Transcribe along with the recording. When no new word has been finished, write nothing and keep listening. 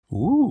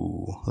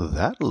Ooh,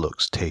 that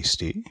looks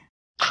tasty.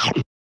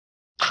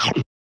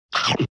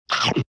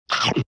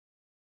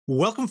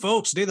 Welcome,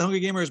 folks. Today, the Hungry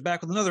Gamer is back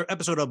with another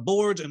episode of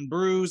Boards and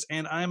Brews,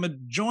 and I'm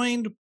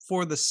joined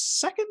for the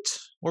second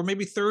or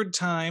maybe third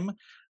time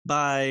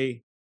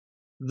by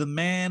the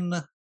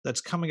man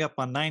that's coming up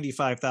on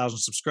 95,000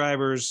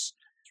 subscribers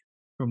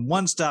from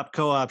One Stop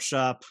Co-op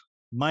Shop,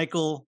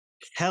 Michael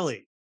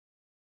Kelly.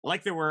 I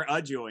like that we're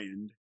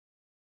adjoined.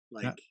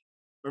 Yeah.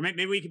 Or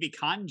maybe we could be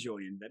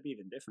conjoined. That'd be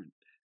even different.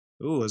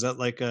 Ooh, is that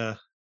like like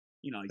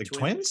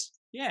twins?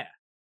 Yeah.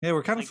 Yeah,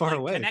 we're kind of far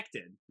away.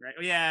 Connected, right?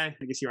 Yeah,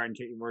 I guess you are on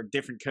we're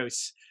different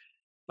coasts.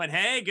 But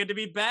hey, good to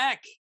be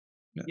back.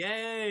 Yeah.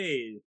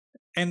 Yay.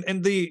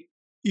 And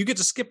you get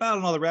to skip out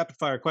on all the rapid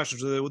fire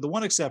questions with the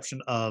one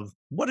exception of,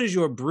 what is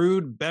your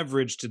brewed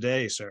beverage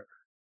today, sir?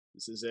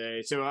 This is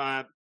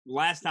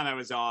last time I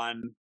was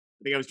on,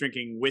 I think I was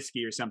drinking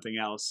whiskey or something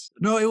else.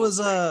 No, it was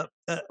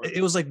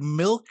like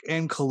milk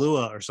and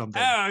Kahlua or something.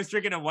 Oh, I was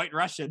drinking a White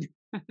Russian.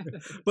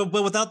 but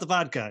without the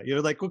vodka.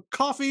 You're like, well,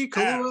 coffee,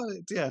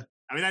 Kahlua, yeah.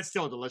 I mean, that's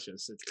still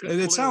delicious.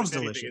 It sounds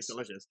delicious. It's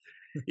delicious.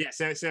 Yeah.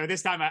 So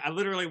this time I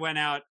literally went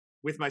out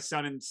with my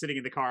son and sitting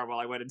in the car while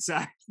I went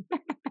inside.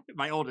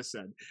 My oldest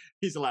son,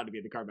 he's allowed to be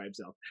in the car by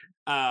himself.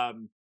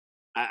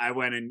 I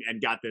went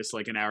and got this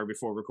like an hour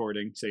before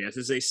recording. So yes,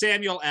 this is a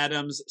Samuel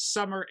Adams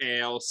Summer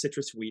Ale,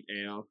 citrus wheat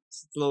ale.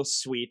 It's a little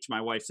sweet. My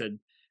wife said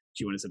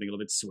she wanted something a little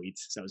bit sweet,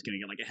 so I was going to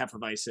get like a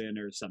Hefeweizen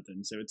or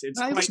something. So it's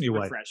quite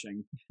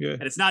refreshing. Yeah.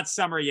 And it's not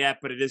summer yet,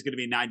 but it is going to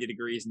be 90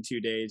 degrees in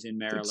 2 days in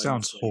Maryland. It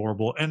sounds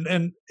horrible.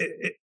 And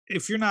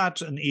if you're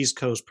not an East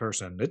Coast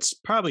person, it's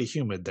probably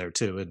humid there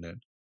too, isn't it?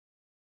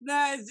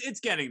 Nah, it's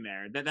getting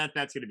there.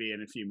 That's going to be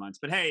in a few months.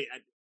 But hey,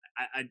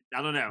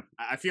 I don't know.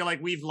 I feel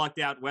like we've lucked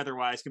out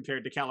weather-wise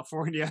compared to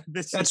California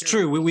this year. That's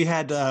true. We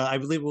had, I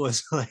believe it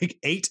was like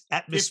 8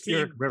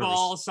 atmospheric rivers.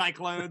 Ball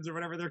cyclones or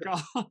whatever they're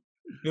called.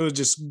 It was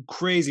just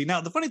crazy.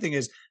 Now, the funny thing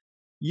is,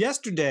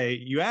 yesterday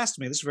you asked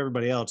me, this is for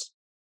everybody else,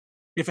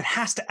 if it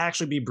has to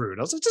actually be brewed.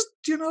 I was like, just,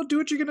 do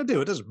what you're going to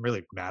do. It doesn't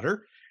really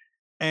matter.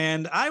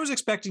 And I was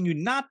expecting you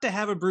not to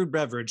have a brewed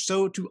beverage.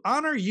 So to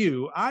honor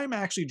you, I'm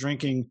actually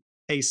drinking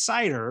a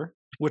cider,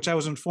 which I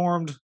was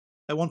informed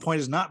at one point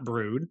is not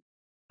brewed.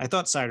 I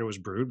thought cider was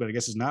brewed, but I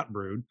guess it's not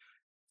brewed.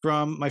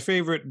 From my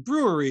favorite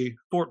brewery,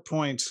 Fort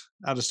Point,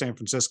 out of San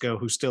Francisco,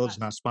 who still does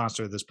not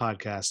sponsor this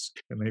podcast.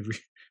 And maybe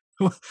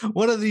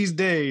one of these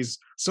days,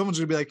 someone's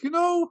going to be like,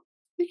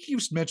 he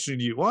keeps mentioning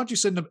you. Why don't you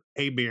send him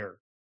a beer?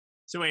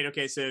 So wait,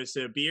 okay, so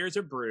beers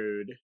are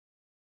brewed,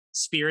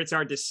 spirits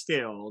are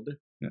distilled,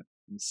 yeah.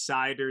 And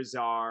ciders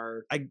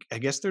are... I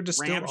guess they're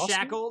distilled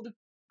ramshackled?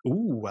 Also?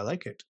 Ooh, I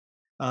like it.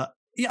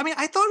 Yeah, I mean,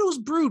 I thought it was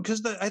brewed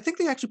because I think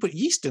they actually put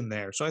yeast in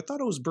there, so I thought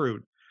it was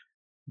brewed.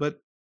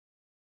 But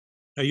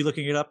are you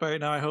looking it up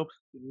right now, I hope?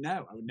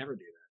 No, I would never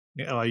do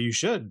that. Yeah, you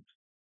should.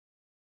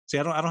 See,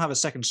 I don't have a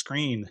second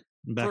screen.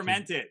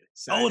 Fermented.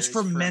 It's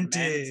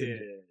fermented.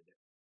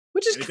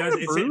 Which is kind of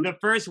brewed. The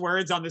first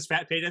words on this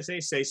fat page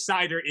say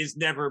cider is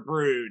never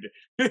brewed.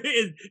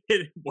 in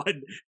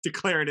one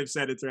declarative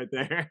sentence right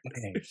there.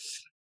 Okay.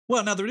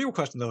 Well, now the real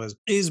question though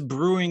is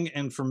brewing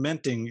and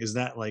fermenting, is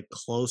that like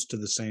close to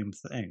the same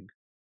thing?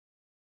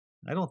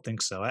 I don't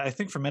think so. I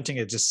think fermenting,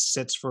 it just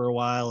sits for a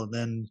while and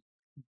then...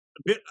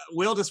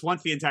 Will just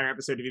wants the entire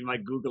episode to be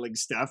like Googling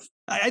stuff.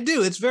 I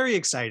do. It's very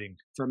exciting.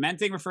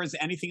 Fermenting refers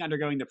to anything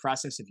undergoing the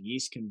process of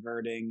yeast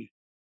converting.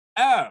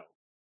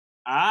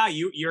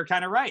 You're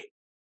kind of right.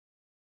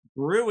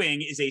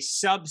 Brewing is a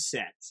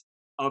subset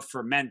of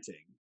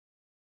fermenting.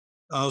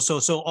 Oh,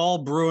 so all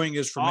brewing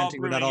is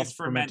fermenting, but not all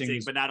fermenting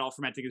is... But not all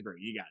fermenting is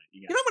brewing. You got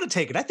it. I'm going to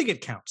take it. I think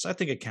it counts.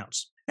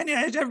 And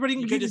yeah, everybody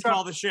you could just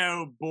call the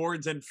show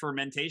Boards and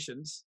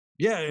Fermentations.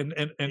 Yeah,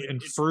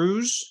 and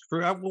Frews.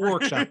 We'll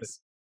workshop it.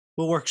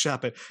 We'll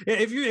workshop it.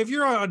 If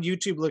you're on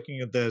YouTube looking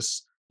at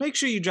this, make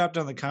sure you drop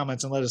down the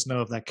comments and let us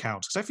know if that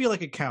counts, because I feel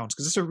like it counts,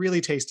 because it's a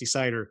really tasty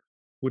cider,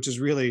 which is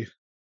really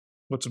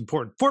what's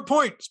important. Fort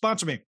Point,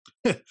 sponsor me.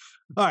 All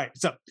right,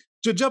 so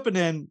jumping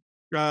in,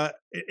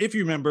 if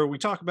you remember, we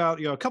talk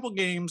about a couple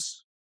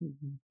games,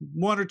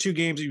 1 or 2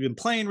 games that you've been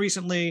playing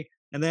recently,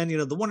 and then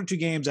the 1 or 2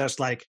 games that's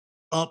like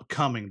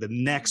upcoming, the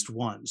next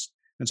ones.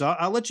 And so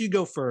I'll let you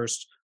go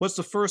first. What's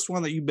the first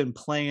one that you've been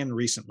playing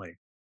recently?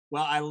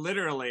 Well, I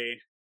literally...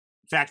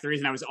 In fact, the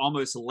reason I was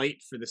almost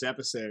late for this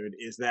episode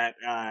is that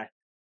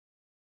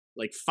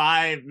like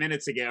 5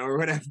 minutes ago or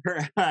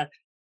whatever,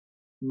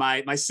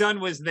 my son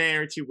was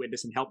there to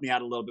witness and help me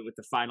out a little bit with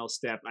the final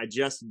step. I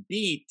just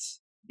beat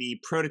the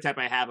prototype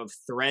I have of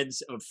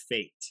Threads of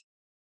Fate.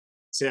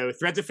 So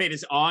Threads of Fate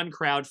is on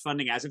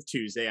crowdfunding as of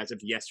Tuesday, as of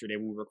yesterday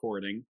when we're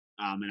recording.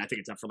 And I think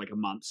it's up for like a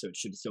month, so it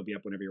should still be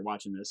up whenever you're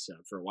watching this,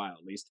 for a while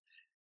at least.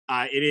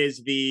 It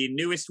is the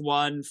newest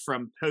one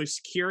from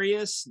Post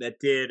Curious that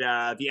did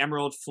the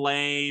Emerald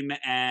Flame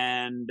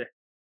and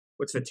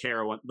what's the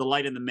Terra one? The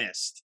Light and the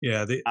Mist.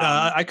 Yeah,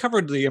 I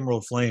covered the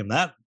Emerald Flame.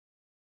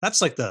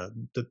 That's like the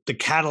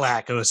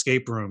Cadillac of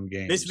escape room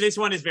games. This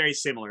one is very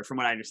similar from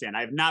what I understand.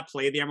 I have not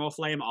played the Emerald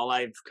Flame. All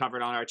I've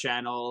covered on our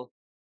channel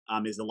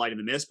is the Light and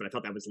the Mist, but I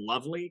thought that was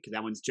lovely because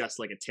that one's just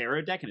like a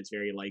tarot deck and it's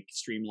very like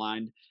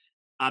streamlined.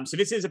 So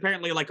this is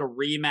apparently like a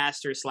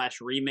remaster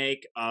slash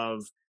remake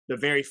of the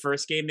very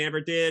first game they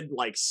ever did,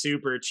 like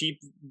super cheap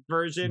Mhm.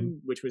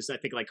 version, which was I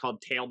think like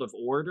called Tailed of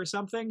Ord or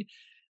something.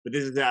 But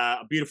this is a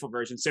beautiful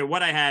version. So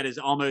what I had is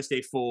almost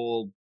a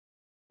full,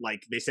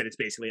 like they said, it's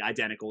basically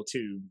identical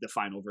to the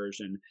final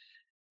version.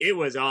 It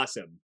was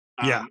awesome.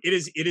 Yeah. It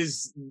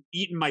is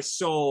eaten my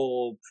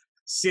soul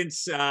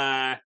since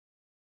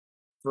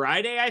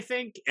Friday, I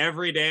think.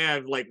 Every day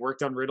I've like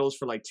worked on riddles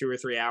for like 2 or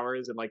 3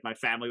 hours, and like my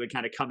family would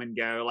kind of come and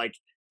go. Like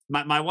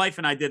my wife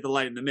and I did the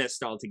Light and the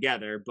Mist all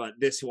together, but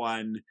this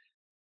one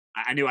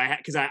I knew I had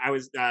because I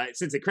was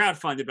since it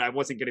crowdfunded, but I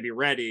wasn't going to be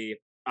ready.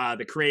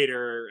 The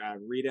creator,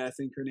 Rita, I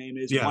think her name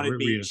is, Yeah. wanted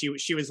me. Read it.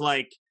 She was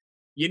like,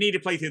 "You need to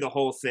play through the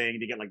whole thing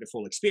to get like the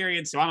full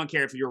experience." So I don't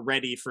care if you're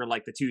ready for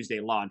like the Tuesday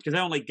launch because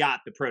I only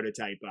got the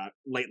prototype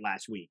late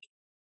last week.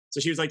 So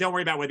she was like, "Don't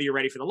worry about whether you're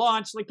ready for the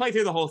launch. Like, play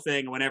through the whole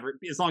thing whenever,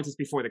 as long as it's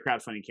before the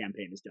crowdfunding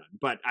campaign is done."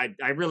 But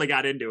I really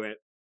got into it.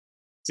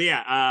 So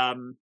yeah, I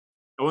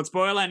won't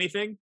spoil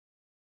anything,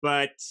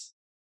 but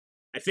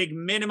I think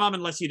minimum,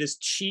 unless you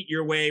just cheat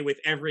your way with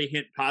every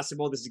hint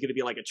possible, this is going to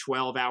be like a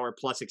 12-hour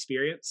plus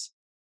experience.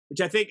 Which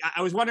I think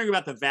I was wondering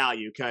about the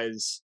value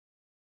because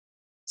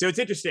so it's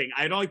interesting.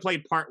 I had only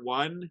played part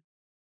one.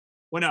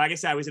 Well, no, I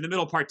guess I was in the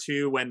middle of part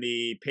two when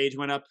the page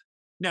went up.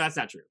 No, that's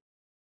not true.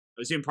 I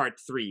was in part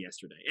 3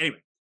 yesterday.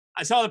 Anyway,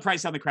 I saw the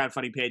price on the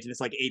crowdfunding page and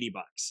it's like $80.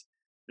 And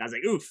I was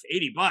like, oof,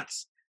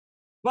 $80.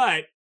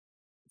 But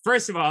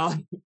first of all,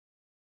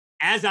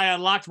 as I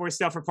unlocked more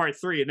stuff for part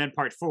 3 and then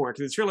part 4,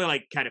 because it's really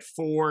like kind of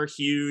 4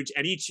 huge,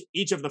 and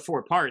each of the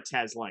 4 parts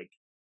has like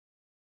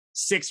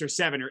 6 or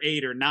 7 or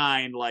 8 or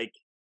 9 like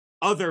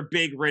other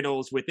big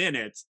riddles within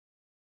it.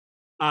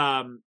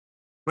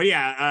 But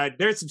yeah,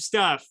 there's some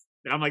stuff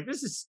that I'm like,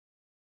 this is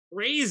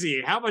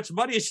crazy. How much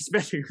money is she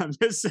spending on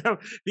this? So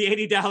the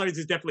 $80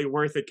 is definitely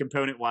worth it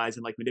component wise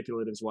and like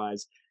manipulatives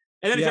wise.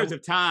 And then in Yeah. terms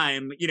of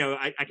time,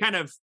 I kind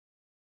of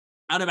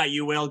I don't know about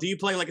you, Will. Do you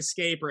play like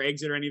Escape or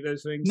Exit or any of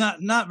those things?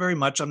 Not very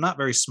much. I'm not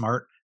very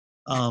smart.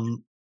 But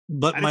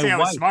I didn't my say I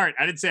was wife. smart.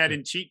 I didn't say I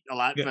didn't cheat a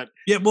lot, Yeah. but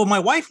Yeah. Well, my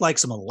wife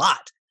likes them a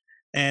lot,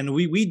 and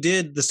we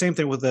did the same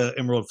thing with the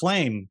Emerald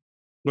Flame,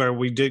 where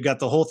we did got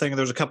the whole thing. And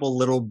there was a couple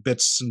little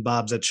bits and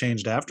bobs that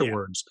changed yeah.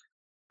 afterwards,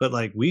 but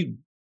like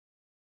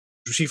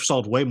she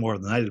solved way more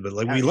than I did. But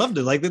like Oh we yeah. loved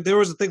it. Like there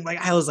was a thing like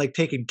I was like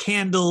taking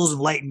candles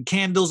and lighting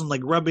candles and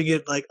like rubbing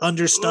it like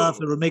under stuff.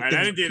 Ooh, It would make I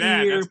things didn't do that.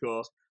 appear. That's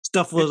cool.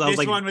 Stuff was I was This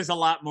like, one was a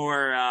lot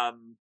more.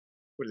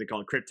 What is it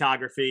called?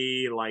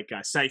 Cryptography, like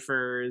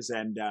ciphers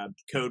and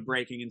code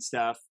breaking and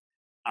stuff.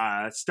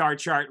 Star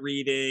chart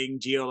reading,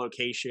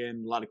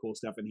 geolocation, a lot of cool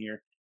stuff in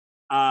here.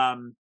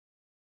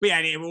 But yeah,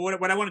 I mean,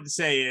 what I wanted to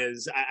say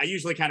is I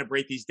usually kind of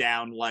break these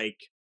down like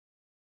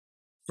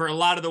for a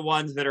lot of the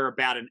ones that are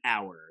about an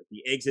hour.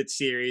 The Exit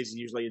series is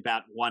usually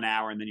about 1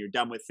 hour, and then you're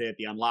done with it.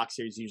 The Unlock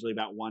series is usually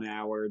about 1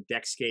 hour.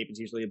 Dexcape is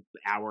usually an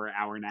hour,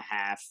 hour and a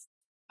half.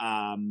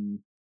 Um,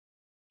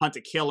 Hunt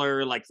a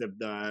Killer, like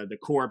the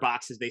core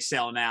boxes they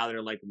sell now that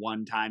are like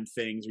one-time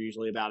things, are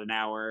usually about an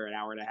hour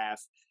and a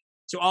half.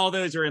 So all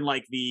those are in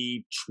like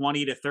the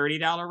 $20 to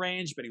 $30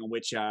 range, depending on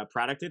which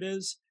product it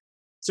is.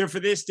 So for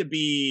this to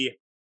be,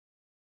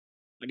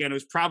 again, it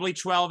was probably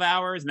 12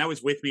 hours, and that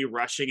was with me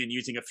rushing and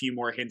using a few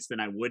more hints than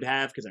I would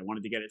have because I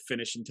wanted to get it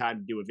finished in time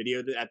to do a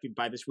video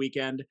by this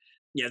weekend.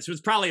 Yeah, this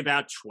was probably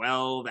about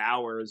 12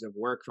 hours of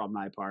work on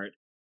my part.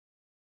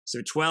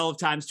 So 12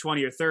 times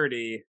 20 or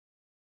 30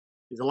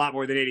 is a lot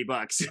more than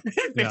 $80.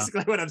 yeah,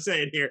 Basically what I'm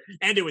saying here.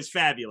 And it was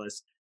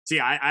fabulous. See,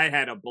 I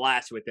had a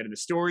blast with it, and the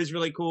story's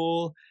really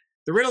cool.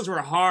 The riddles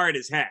were hard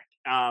as heck.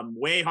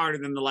 Way harder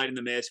than the Light and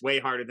the Mist, way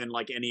harder than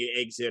like any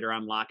Exit or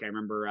Unlock I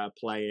remember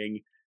playing.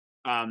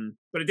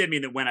 But it did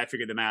mean that when I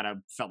figured them out, I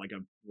felt like a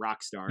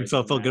rock star. you As you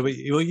can felt good. But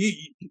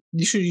imagine.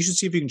 you should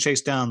see if you can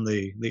chase down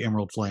the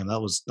Emerald Flame.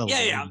 That was Yeah,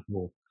 yeah, really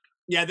cool.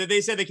 yeah.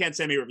 They said they can't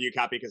send me a review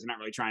copy because they're not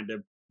really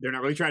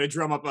trying to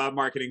drum up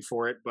marketing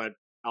for it. But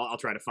I'll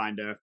try to find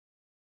a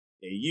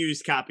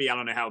used copy. I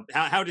don't know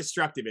how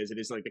destructive is it.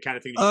 Is like the kind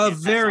of thing that you can't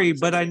pass on Very. to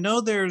But I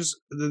somebody.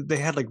 know they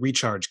had like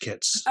recharge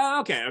kits.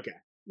 Oh, okay, okay.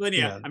 Then yeah,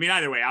 Yeah, I mean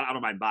either way, I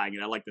don't mind buying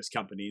it. I like this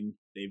company, and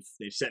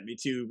they've sent me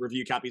 2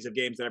 review copies of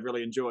games that I've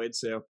really enjoyed.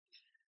 So,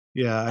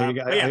 yeah.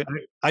 but yeah,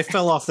 I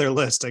fell off their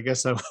list. I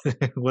guess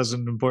it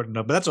wasn't important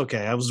enough, but that's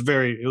okay. It was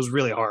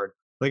really hard.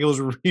 Like it was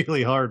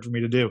really hard for me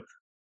to do.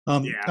 yeah,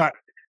 All right.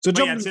 So but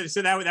yeah. jumping.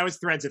 So that was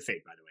Threads of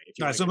Fate, by the way. If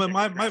you All right. want to So go check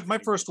out the my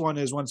crowdfunding first page. one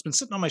is one that's been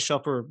sitting on my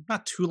shelf for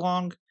not too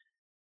long,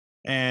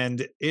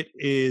 and it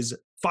is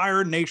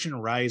Fire Nation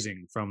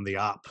Rising from the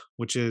Op,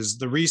 which is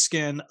the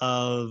reskin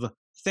of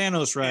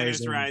Thanos Thanos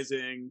Rising,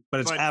 Rising,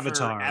 but it's but for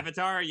Avatar.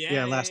 Avatar, Yeah, yeah,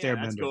 yeah, Last yeah,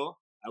 that's Airbender. cool.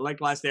 I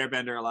like Last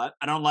Airbender a lot.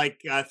 I don't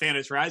like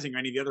Thanos Rising or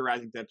any of the other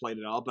Risings I played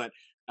at all, but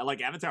I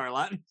like Avatar a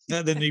lot.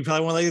 Then you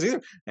probably won't like it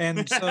either.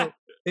 And so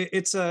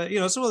it's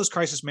it's one of those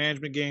crisis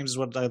management games is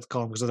what I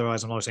call them because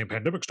otherwise I'm always saying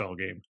pandemic style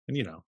game,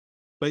 and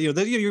but you're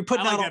I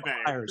putting like out all that the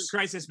better. fires.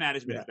 Crisis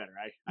management Yeah, is better.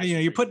 I you're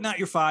agree with putting you out there.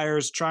 your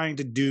fires, trying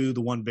to do the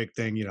one big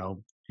thing.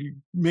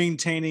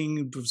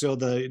 maintaining so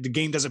the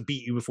game doesn't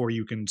beat you before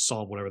you can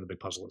solve whatever the big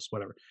puzzle is,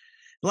 whatever.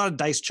 A lot of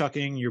dice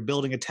chucking. You're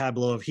building a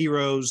tableau of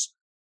heroes.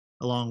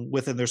 Along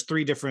with it, there's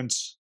three different.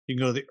 You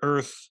can go to the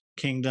Earth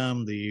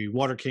Kingdom, the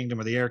Water Kingdom,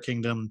 or the Air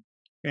Kingdom,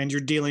 and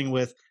you're dealing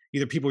with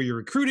either people you're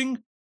recruiting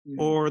Mhm.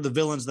 or the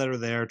villains that are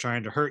there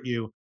trying to hurt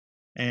you.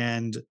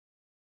 And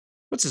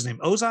what's his name?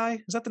 Ozai?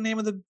 Is that the name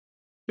of the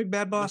big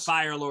bad The boss?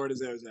 Fire Lord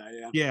is Ozai,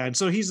 yeah. Yeah, and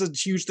so he's a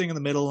huge thing in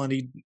the middle, and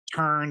he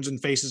turns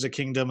and faces a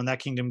kingdom, and that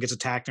kingdom gets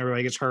attacked, and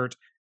everybody gets hurt.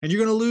 And you're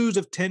going to lose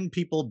if 10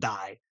 people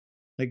die.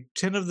 Like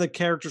 10 of the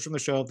characters from the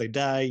show, if they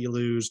die, you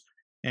lose.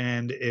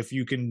 And if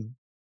you can,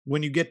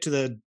 when you get to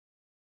the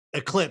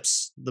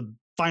eclipse, the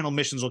final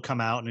missions will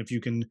come out, and if you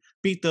can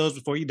beat those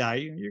before you die,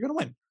 you're going to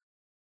win.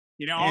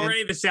 You know, And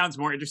already this sounds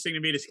more interesting to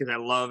me just because I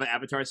love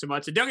Avatar so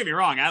much. And don't get me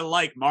wrong, I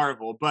like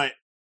Marvel, but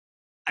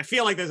I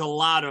feel like there's a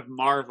lot of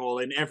Marvel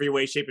in every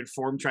way, shape, and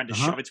form trying to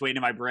uh-huh. shove its way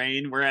into my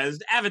brain. Whereas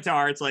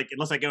Avatar, it's like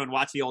unless I go and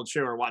watch the old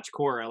show or watch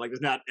Korra, like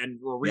there's not, and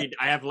we'll Yeah. read.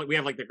 I have we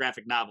have like the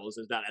graphic novels.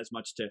 There's not as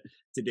much to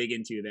dig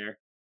into there.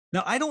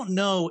 Now, I don't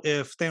know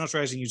if Thanos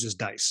Rising uses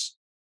dice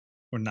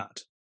or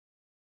not.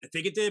 I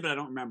think it did, but I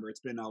don't remember. It's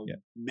been Yeah.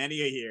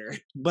 many a year.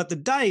 But the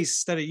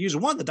dice that it uses,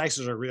 one of the dice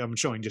are, I'm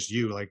showing just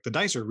you, like the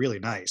dice are really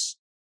nice.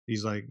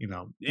 These like,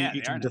 Yeah, they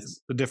each of are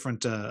nice. the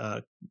different,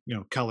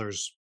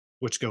 colors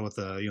which go with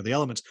the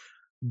elements.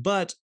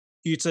 But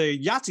it's a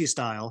Yahtzee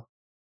style,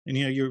 and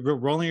you're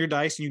rolling your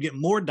dice, and you get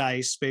more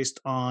dice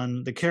based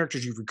on the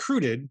characters you've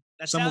recruited.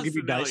 That Some will sounds give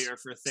you dice. familiar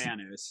for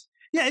Thanos.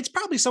 Yeah, it's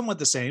probably somewhat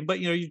the same, but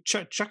you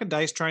chuck a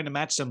dice trying to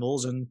match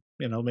symbols, and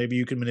maybe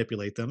you can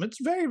manipulate them. It's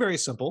very very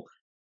simple.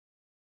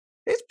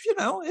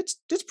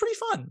 It's pretty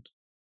fun.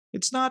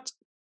 It's not.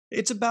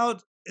 It's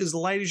about as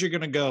light as you're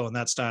going to go in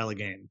that style of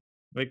game.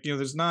 Like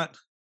there's not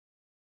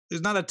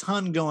a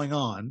ton going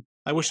on.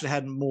 I wish Yeah, it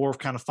had more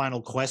kind of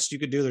final quests you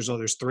could do.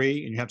 There's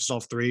three, and you have to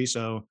solve three,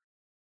 so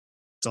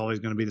it's always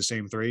going to be the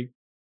same three.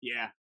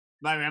 yeah.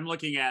 But I'm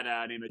looking at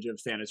an image of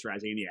Thanos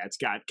Rising, and yeah, it's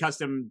got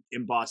custom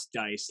embossed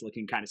dice,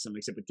 looking kind of similar,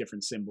 except with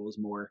different symbols,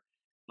 more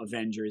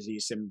Avengers-y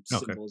Okay,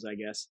 symbols, I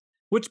guess.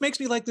 which makes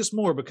me like this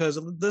more because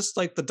this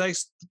like the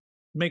dice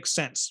makes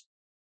sense.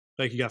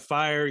 Like you got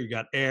fire, you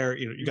got air,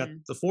 you got Hmm.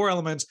 the four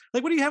elements.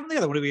 Like what do you have in the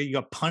other? What do you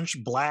got? Punch,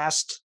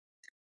 blast,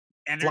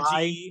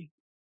 fly. Energy,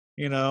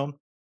 You know,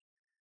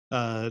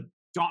 uh,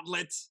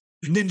 gauntlet,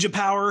 ninja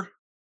power.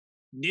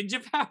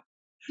 ninja power.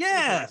 I guess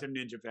I like Yeah, some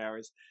ninja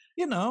powers.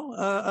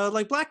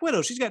 like Black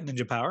Widow. She's got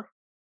ninja power.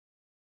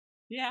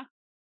 Yeah.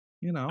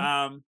 You know,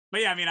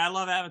 But yeah, I mean, I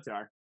love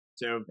Avatar.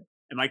 So,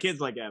 and my kids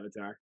like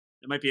Avatar.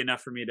 It might be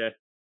enough for me to.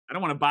 I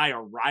don't want to buy a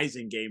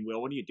Rising game,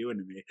 Will. What are you doing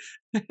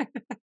to me?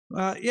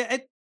 yeah.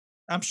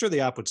 I'm sure the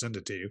app would send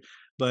it to you,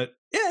 but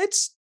yeah,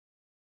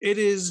 it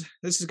is.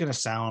 This is going to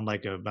sound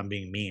like I'm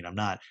being mean. I'm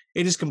not.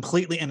 It is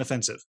completely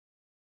inoffensive.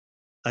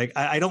 Like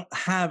I don't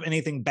have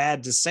anything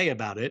bad to say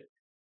about it.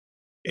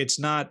 It's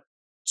not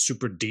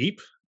super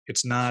deep.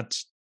 It's not,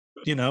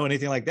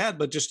 anything like that.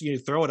 But just you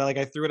throw it out. Like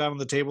I threw it out on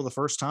the table the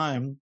first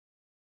time,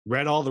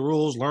 read all the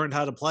rules, learned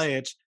how to play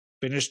it,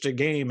 finished a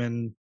game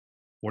in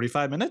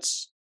 45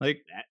 minutes.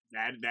 Like,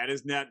 That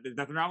is not. There's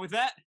nothing wrong with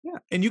that. yeah.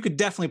 And you could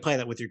definitely play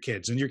that with your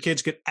kids, and your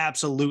kids could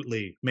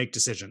absolutely make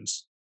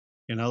decisions.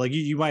 Like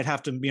you might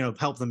have to,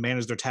 help them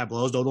manage their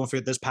tableaus. Don't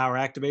forget this power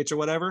activates or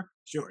whatever.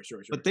 Sure,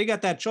 sure, But sure. they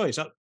got that choice.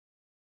 Oh,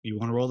 you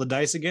want to roll the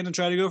dice again and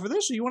try to go for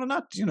this, or you want to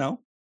not.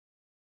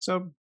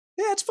 So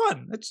yeah, it's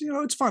fun.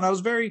 It's fun. I was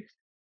very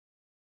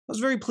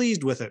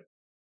pleased with it.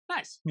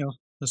 Nice.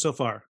 So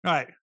far. All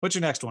right, what's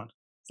your next one?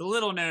 It's a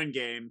little known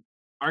game.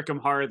 Arkham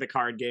Horror, the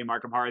card game.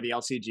 Arkham Horror, the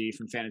LCG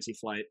from Fantasy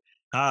Flight.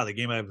 The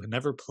game I've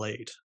never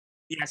played.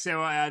 Yeah,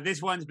 so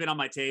this one's been on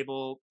my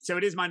table. So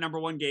it is my number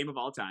one game of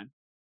all time.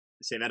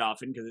 I say that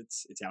often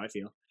because it's how I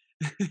feel.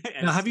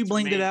 And Now, have you it's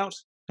blinged it remained out?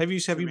 Have you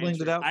remained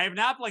blinged it true. out? I have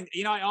not blinked.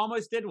 You know, I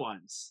almost did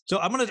once, So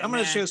I'm and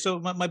gonna share. then So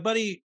my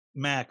buddy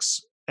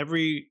Max,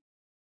 every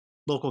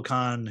local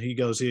con he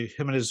goes, him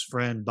and his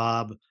friend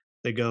Bob,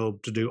 they go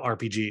to do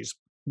RPGs.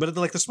 But at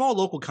like the small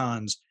local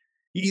cons,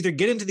 you either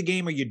get into the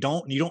game or you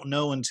don't, and you don't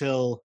know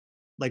until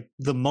like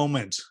the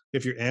moment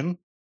if you're in.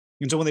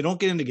 And so when they don't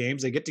get into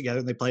games, they get together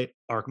and they play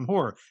Arkham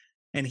Horror.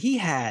 And he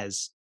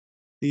has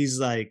these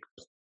like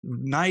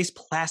nice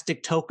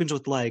plastic tokens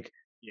with like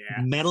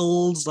yeah,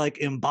 metals like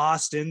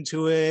embossed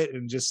into it,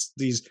 and just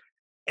these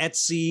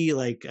Etsy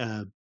like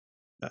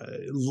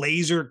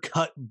laser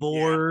cut yeah.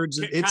 boards.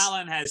 It's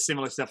Colin has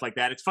similar stuff like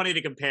that. It's funny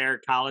to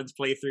compare Colin's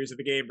playthroughs of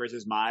the game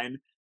versus mine,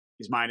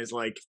 because mine is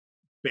like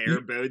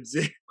bare bones.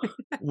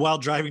 while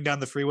driving down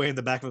the freeway in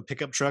the back of a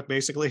pickup truck,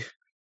 basically.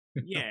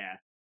 Yeah,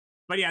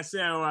 but yeah. So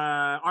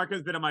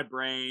Arkham's been on my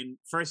brain.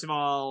 First of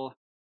all,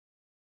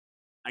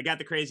 I got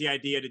the crazy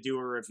idea to do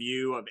a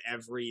review of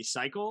every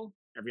cycle,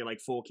 every like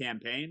full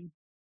campaign.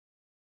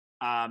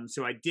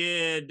 So I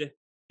did.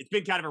 It's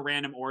been kind of a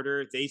random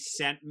order. They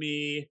sent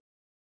me.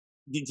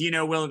 Do you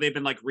know, Will? They've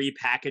been like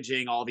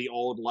repackaging all the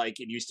old, like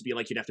it used to be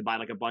like you'd have to buy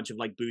like a bunch of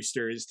like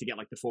boosters to get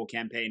like the full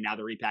campaign. Now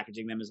they're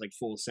repackaging them as like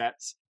full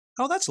sets.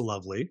 Oh, that's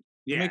lovely.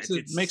 It Yeah, makes it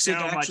it's makes it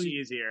so much actually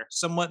easier.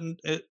 somewhat And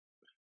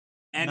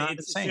not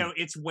it's insane. so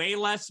it's way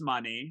less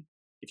money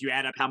if you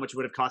add up how much it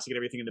would have cost to get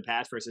everything in the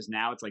past versus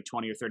now. It's like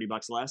 20 or 30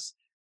 bucks less.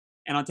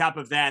 And on top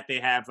of that, they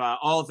have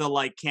all the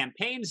like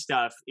campaign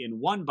stuff in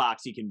one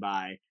box you can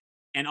buy,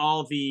 and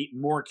all the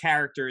more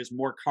characters,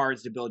 more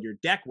cards to build your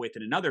deck with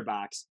in another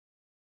box.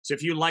 So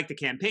if you like the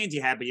campaigns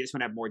you have, but you just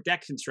want to have more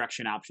deck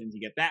construction options,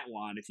 you get that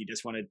one. If you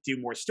just want to do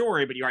more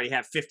story, but you already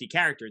have 50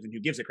 characters, and who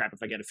gives a crap if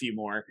I get a few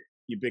more,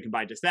 you can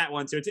buy just that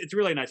one. So it's a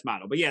really nice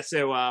model. But yeah,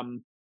 so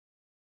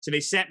they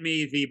sent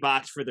me the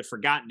box for the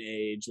Forgotten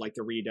Age, like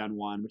the redone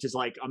one, which is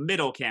like a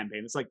middle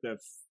campaign. It's like the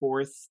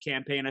fourth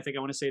campaign I think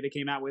I want to say they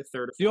came out with,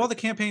 third or Do all fourth. the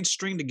campaigns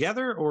string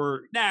together,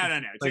 or No.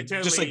 like just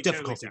like Totally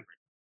difficulty? separate.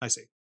 I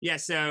see. Yeah,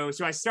 so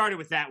I started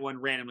with that one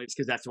randomly just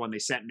because that's the one they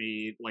sent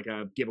me like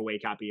a giveaway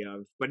copy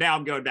of. But now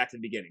I'm going back to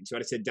the beginning. So I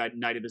just said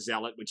Night of the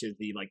Zealot, which is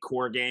the like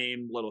core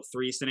game, little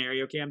 3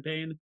 scenario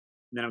campaign. And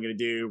then I'm gonna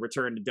do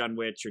Return to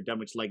Dunwich or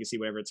Dunwich Legacy,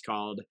 whatever it's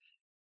called.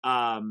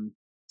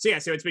 So yeah,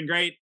 so it's been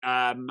great.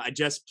 I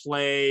just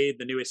played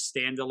the newest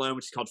standalone,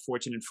 which is called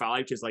Fortune and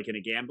Folly, which is like in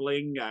a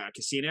gambling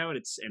casino,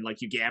 and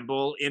like you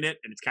gamble in it,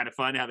 and it's kind of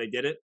fun how they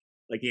did it.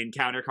 Like the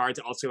encounter cards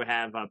also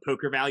have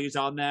poker values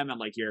on them, and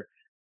like you're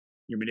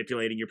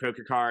manipulating your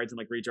poker cards and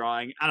like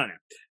redrawing. I don't know.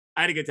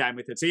 I had a good time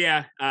with it. So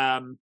yeah,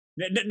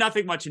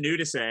 nothing much new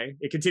to say.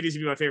 It continues to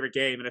be my favorite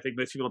game, and I think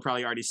most people have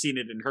probably already seen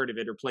it and heard of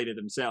it or played it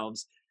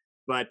themselves.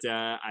 But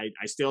I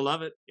still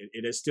love it.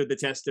 It has stood the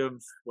test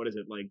of what is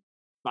it like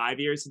 5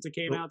 years since it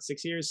came Well, out?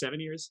 6 years? 7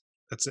 years?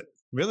 that's it.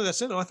 Really,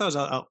 that's it. Oh, I thought it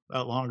was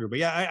out longer, but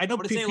yeah, I I know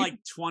want to say people. like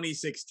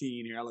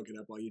 2016. Here, I'll look it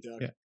up while you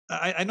talk. Yeah,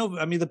 I know.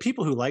 I mean, the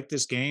people who like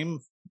this game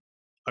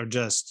are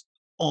just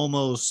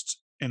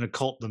almost in a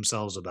cult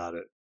themselves about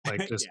it.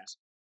 Like Yeah.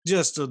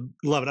 just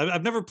love it.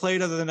 I've never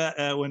played other than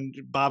that, when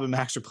Bob and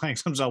Max are playing.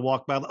 Sometimes I'll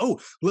walk by. Oh,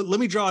 let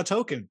me draw a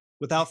token.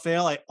 Without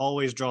fail, I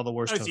always draw the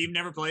worst Oh, so token. you've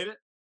never played it?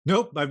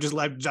 Nope,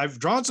 I've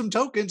drawn some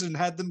tokens and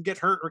had them get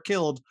hurt or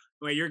killed.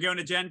 Wait, you're going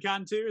to Gen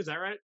Con too? Is that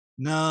right?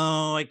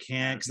 No, I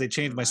can't because Okay, they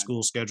changed never my mind.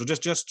 school schedule.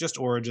 Just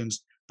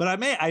Origins, but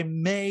I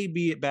may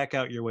be back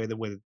out your way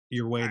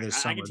your way All right,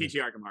 this I can summer. teach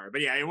you Arkham Horror, but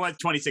yeah, it was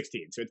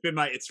 2016, so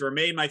it's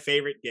remained my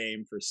favorite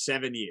game for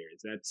 7 years.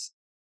 That's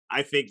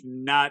I think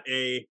not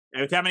a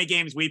with how many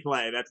games we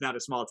play, that's not a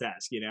small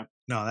task, you know.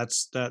 No,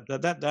 that's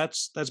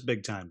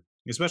big time.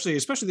 Especially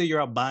that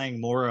you're out buying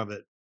more of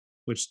it,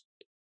 which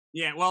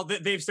Yeah, well,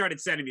 they've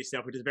started sending me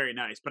stuff, which is very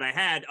nice. But I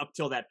had up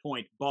till that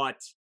point bought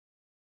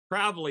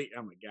probably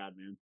oh my god,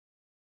 man,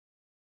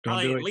 don't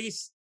probably do at it.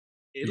 least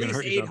You're gonna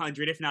hurt yourself.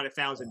 800, if not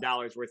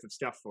 $1,000 worth of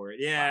stuff for it.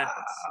 Yeah,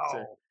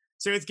 Wow.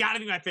 so it's got to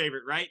be my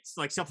favorite, right? It's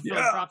like self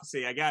fulfilling Yeah.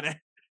 prophecy. I got it.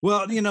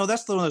 Well,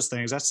 that's one of those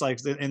things. That's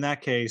like in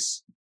that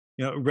case,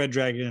 Red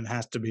Dragon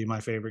has to be my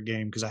favorite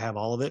game because I have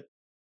all of it.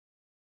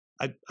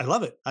 I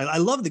love it. I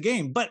love the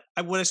game, but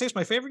would I say it's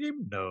my favorite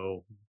game?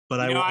 No, but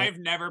You I know, will. I've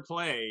never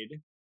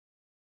played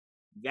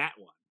that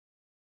one.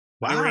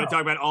 I think we're going to Wow.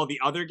 talk about all the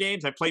other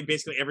games. I've played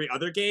basically every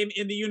other game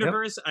in the Yep.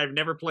 universe. I've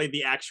never played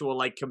the actual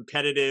like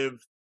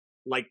competitive,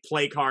 like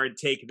play card,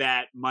 take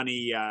that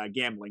money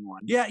gambling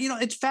one. Yeah,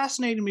 it's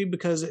fascinating to me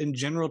because in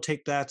general,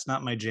 take that's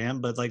not my jam,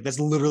 but like that's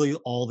literally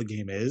all the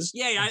game is.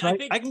 Yeah, And so I I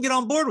think can get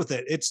on board with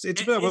it. It's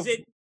good.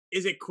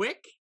 is it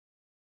quick?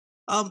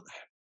 Um,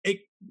 it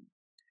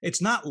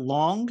it's not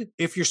long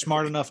if you're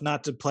smart enough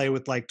not to play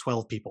with like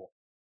 12 people.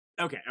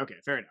 Okay,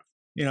 fair enough.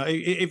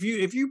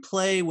 If you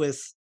play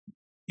with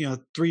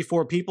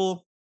 3-4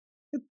 people,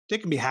 it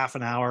can be half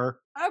an hour.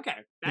 Okay,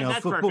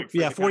 that's perfect for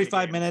Yeah, the kind of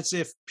 45 game. minutes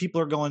if people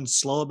are going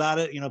slow about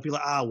it. People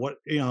are, what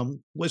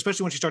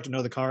especially once you start to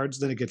know the cards,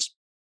 then it gets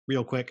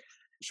real quick.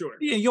 Sure.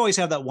 You always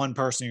have that one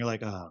person you're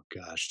like, oh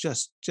gosh,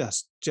 just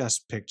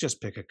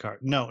pick a card.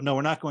 No,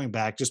 we're not going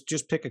back.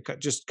 Just pick a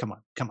card. Just come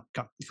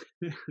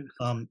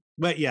on.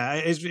 But yeah,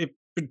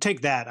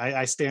 take that.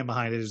 I stand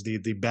behind it as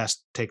the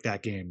best take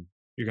that game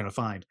you're gonna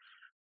find.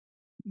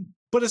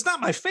 But it's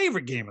not my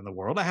favorite game in the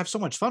world. I have so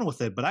much fun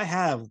with it, but I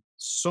have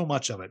so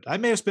much of it. I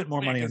may have spent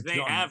more money Because on.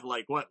 they have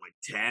like what, like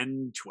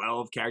 10,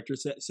 12 character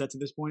sets at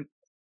this point.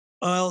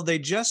 Well, they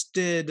just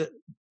did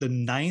the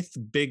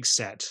 9th big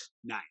set.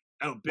 9.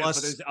 Oh, but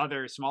Plus, there's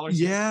other smaller sets?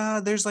 yeah,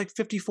 there's like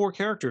 54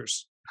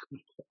 characters.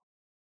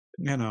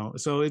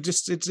 So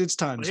it's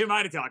tons. Well, who am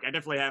I to talk? I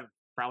definitely have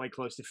probably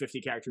close to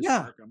 50 characters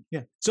Yeah, for Arkham.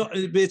 yeah. So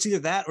it's either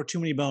that or Too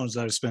Many Bones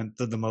that I've spent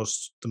the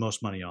most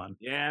money on.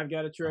 Yeah, I've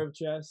got a trove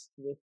chest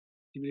with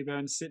too many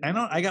bones sitting.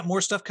 I got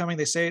more stuff coming.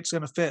 They say it's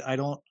going to fit. I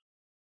don't.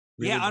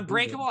 Really Yeah, believe it.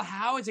 Unbreakable.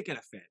 How is it going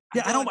to fit?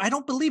 Yeah, I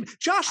don't believe it.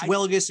 Josh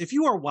Welgus, if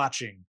you are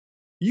watching,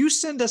 you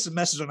send us a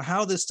message on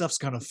how this stuff's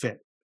going to fit.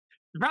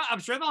 I'm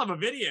sure they'll have a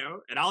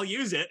video, and I'll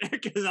use it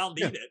because I'll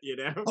need it. You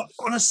know.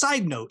 On a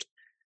side note,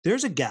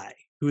 there's a guy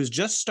who has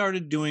just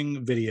started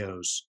doing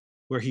videos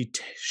where he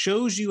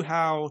shows you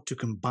how to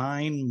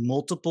combine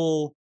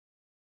multiple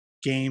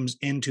games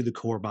into the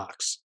core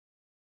box.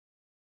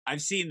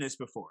 I've seen this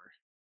before.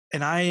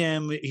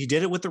 And he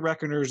did it with the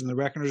Reckoners and the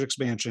Reckoners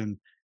expansion.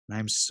 And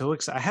I'm so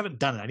excited. I haven't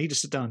done it. I need to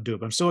sit down and do it,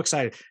 but I'm so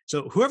excited.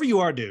 So whoever you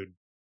are, dude,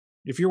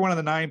 if you're one of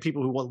the 9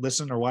 people who will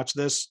listen or watch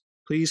this,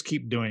 please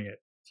keep doing it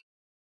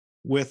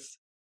with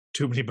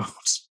Too Many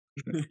Bones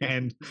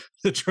and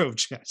the Trove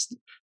Chest.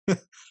 All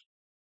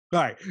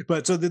right,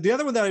 but so the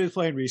other one that I was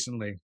playing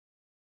recently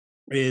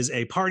is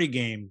a party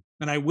game,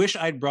 and I wish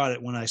I'd brought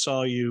it when I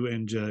saw you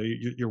and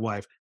your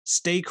wife.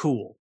 Stay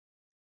Cool,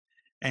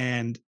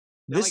 and Is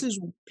that this like is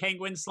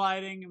penguin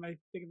sliding? Am I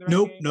thinking the right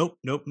nope, game? nope,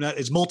 nope. Not,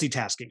 it's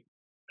multitasking.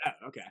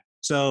 Oh, okay.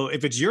 So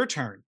if it's your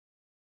turn,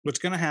 what's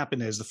going to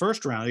happen is the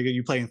first round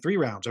you play in 3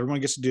 rounds.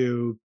 Everyone gets to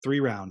do 3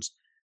 rounds,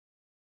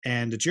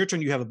 and it's your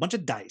turn. You have a bunch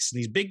of dice, and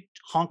these big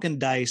honking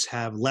dice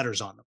have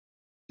letters on them.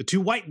 The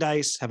 2 white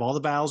dice have all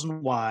the vowels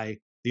and Y.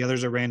 The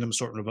others are random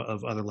sort of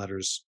other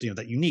letters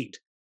that you need.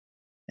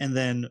 And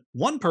then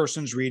one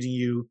person's reading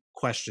you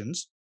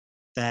questions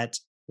that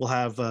will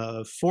have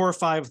 3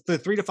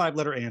 to 5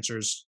 letter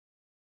answers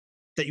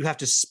that you have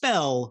to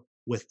spell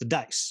with the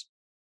dice.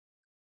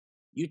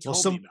 You Well,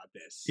 told me about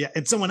this. yeah,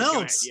 and someone Go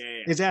ahead. else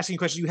Yeah. is asking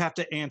questions you have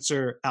to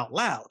answer out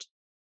loud,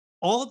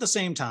 all at the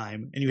same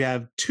time, and you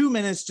have 2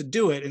 minutes to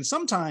do it. And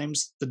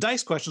sometimes the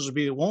dice questions will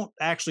be it won't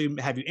actually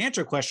have you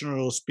answer a question, or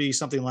it'll be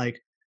something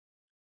like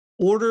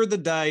order the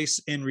dice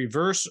in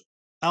reverse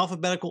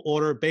alphabetical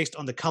order based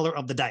on the color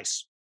of the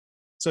dice.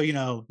 So,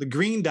 the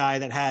green die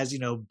that has,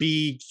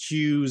 B,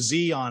 Q,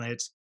 Z on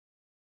it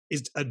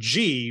is a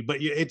G, but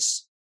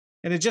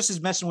and it just is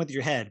messing with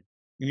your head.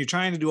 And you're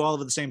trying to do all of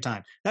it at the same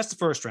time. That's the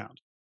first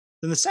round.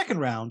 Then the second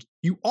round,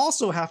 you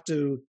also have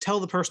to tell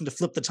the person to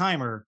flip the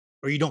timer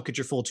or you don't get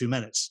your full 2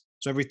 minutes.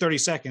 So every 30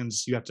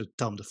 seconds, you have to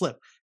tell them to flip.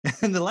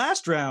 And the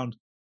last round,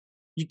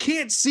 you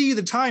can't see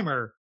the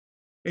timer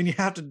and you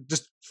have to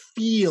just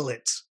feel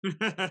it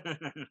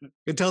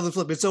and tell them to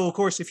flip it. So, of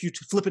course, if you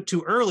flip it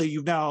too early,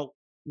 you've now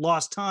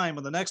lost time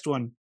on the next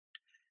one.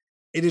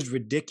 It is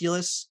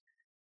ridiculous.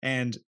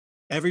 And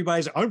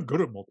everybody's, I'm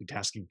good at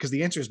multitasking, because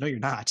the answer is no, you're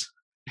not.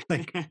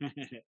 Like,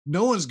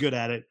 no one's good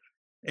at it.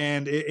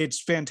 And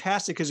it's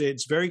fantastic because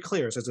it's very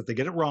clear. It says if they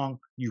get it wrong,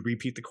 you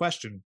repeat the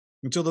question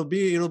until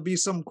it'll be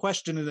some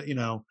question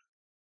that,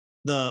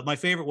 my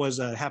favorite was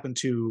happened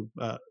to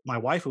my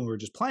wife when we were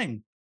just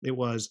playing.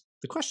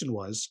 The question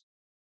was,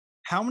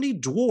 how many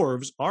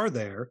dwarves are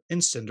there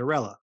in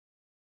Cinderella?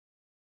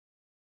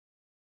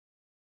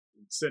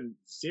 It's a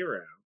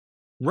 0.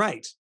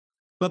 Right.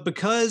 But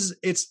because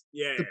it's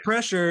the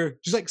pressure,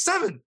 she's like,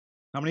 7.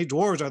 How many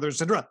dwarves are there in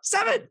Cinderella?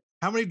 7.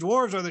 How many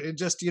dwarves are there? It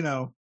just, you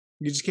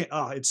just can't.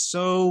 Oh, it's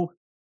so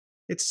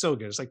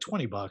good. It's like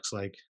 $20.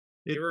 Like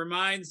it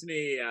reminds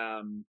me,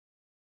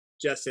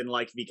 just in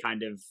like the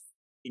kind of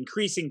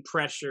increasing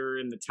pressure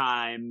in the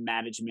time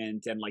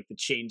management and like the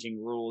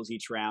changing rules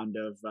each round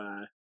of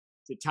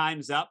the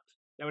Time's Up.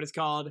 Is that what it's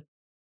called?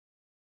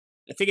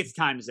 I think it's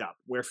Time's Up,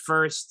 where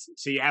first,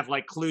 so you have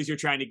like clues you're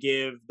trying to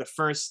give. The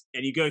first,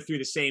 and you go through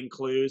the same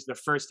clues. The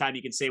first time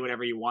you can say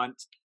whatever you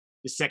want.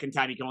 The second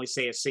time you can only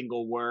say a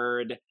single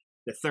word.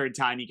 The third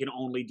time you can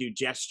only do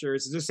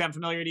gestures. Does this sound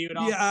familiar to you at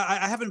all? Yeah,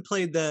 I haven't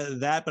played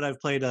that, but I've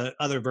played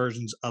other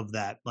versions of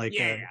that. Like,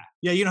 yeah.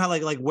 You know how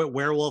like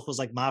Werewolf was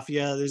like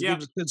Mafia.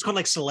 It's called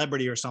like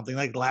Celebrity or something.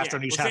 Like the last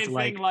one you just have to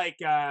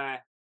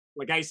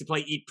like I used to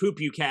play Eat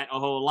Poop You Cat a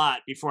whole lot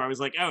before I was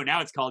like, oh,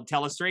 now it's called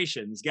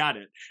Telestrations. Got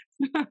it.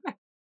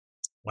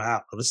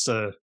 Wow, this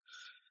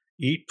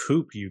Eat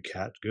Poop You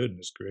Cat.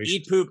 Goodness gracious.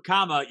 Eat Poop,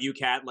 comma You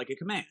Cat, like a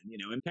command.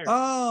 Imperative.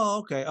 Oh,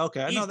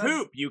 okay. Eat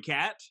Poop You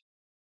Cat.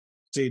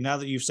 See, now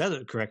that you've said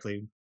it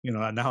correctly,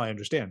 now I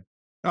understand.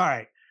 All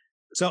right.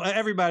 So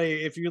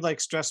everybody, if you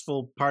like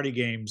stressful party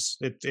games,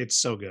 it's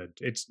so good.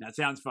 That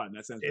sounds fun.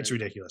 It's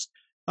ridiculous.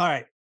 All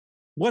right.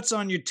 What's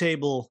on your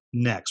table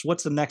next?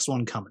 What's the next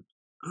one coming?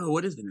 Oh,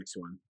 what is the next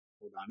one?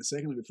 Hold on a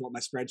second. Let me pull up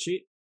my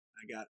spreadsheet.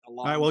 I got a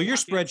long. All right. Well, you're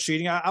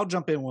spreadsheeting. I'll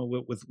jump in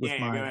with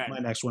my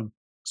next one.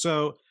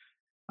 So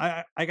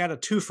I got a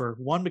twofer.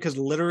 One, because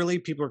literally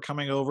people are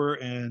coming over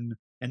in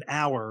an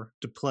hour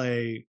to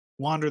play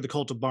Wander the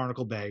Cult of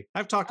Barnacle Bay.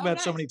 I've talked about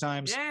it so many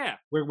times. Yeah.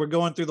 We're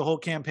going through the whole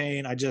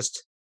campaign. I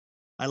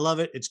love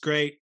it. It's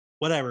great.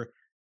 Whatever.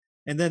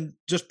 And then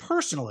just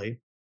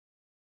personally,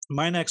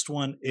 my next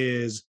one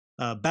is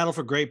Battle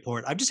for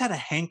Greyport. I've just had a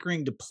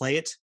hankering to play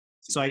it.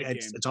 So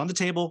it's on the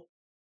table.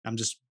 I'm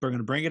just going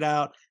to bring it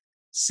out,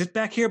 sit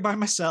back here by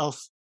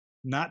myself,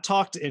 not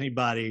talk to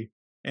anybody,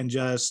 and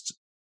just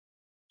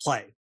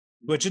play.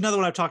 Which another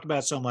one I've talked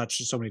about so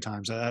many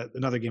times.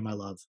 Another game I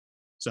love.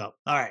 So,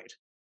 all right.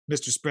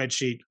 Mr.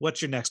 Spreadsheet,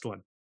 what's your next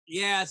one?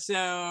 Yeah,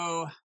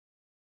 so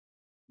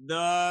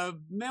the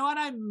one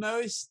I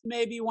most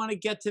maybe want to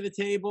get to the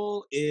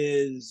table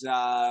is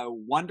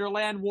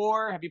Wonderland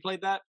War. Have you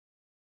played that?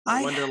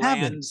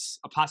 Wonderland's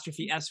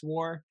 ''S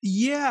War.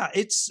 Yeah,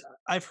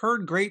 I've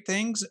heard great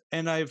things,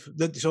 and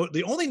so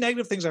the only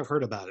negative things I've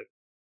heard about it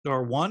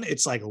are, one,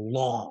 it's like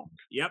long.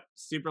 Yep,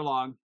 super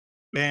long.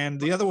 And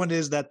the other one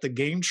is that the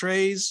game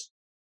trays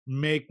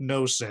make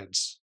no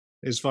sense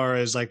as far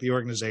as like the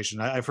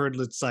organization. I've heard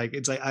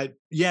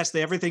yes,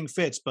 everything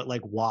fits, but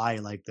like why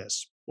like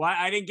this? Well,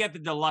 I didn't get the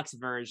deluxe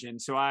version,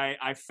 so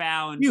I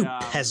found you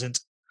peasant.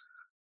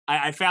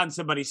 I found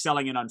somebody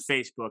selling it on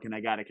Facebook, and I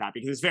got a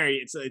copy because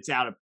it's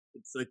out of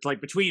it's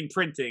like between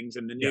printings,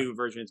 and the Yeah. new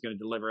version is going to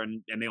deliver,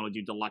 and they only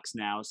do deluxe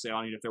now, so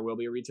I don't know if there will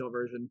be a retail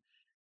version.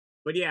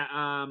 But yeah,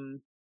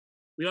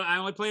 I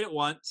only played it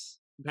once.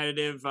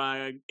 Competitive.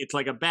 It's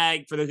like a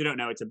bag. For those who don't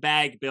know, it's a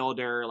bag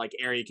builder, like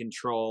area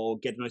control,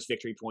 get the most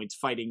victory points,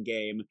 fighting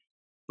game.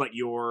 But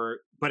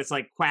it's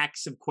like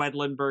Quacks of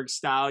Quedlinburg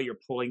style. You're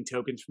pulling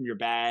tokens from your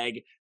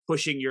bag,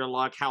 pushing your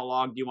luck. How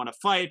long do you want to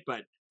fight?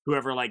 But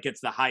whoever like gets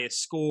the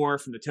highest score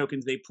from the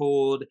tokens they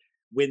pulled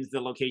wins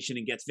the location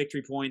and gets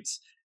victory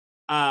points.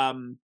 I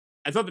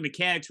thought the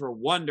mechanics were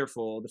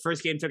wonderful. The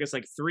first game took us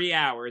like 3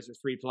 hours with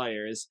 3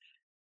 players.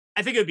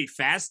 I think it would be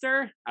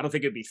faster. I don't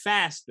think it would be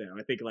fast though.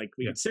 I think like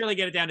we Yeah. could certainly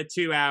get it down to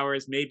 2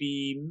 hours,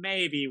 maybe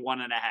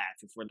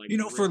 1.5 if we're like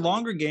For really.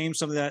 longer games,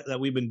 something that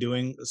we've been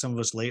doing, some of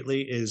us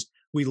lately, is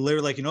we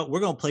literally like, we're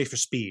going to play for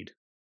speed.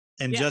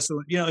 And Yeah, just,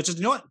 it's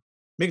just, what?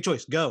 Make a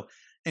choice, go.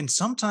 And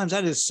sometimes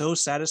that is so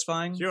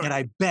satisfying. And sure.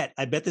 I bet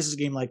this is a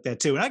game like that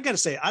too. And I got to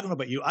say, I don't know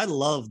about you, I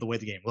love the way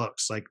the game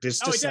looks. Like, this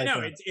Oh, just like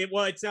no,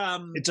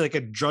 it's like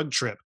a drug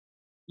trip.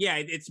 yeah,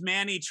 it's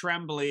Manny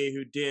Tremblay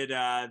who did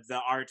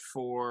the art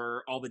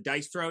for all the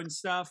dice throwing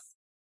stuff.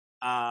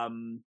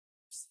 Um,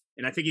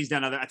 and I think he's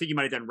done other. I think he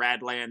might have done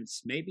Radlands,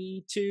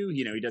 maybe too.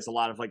 He does a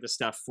lot of like the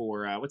stuff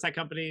for what's that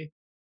company?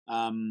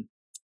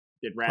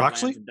 Did Radlands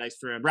Roxley? and dice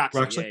throwing Roxley?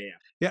 Yeah, Roxley? yeah,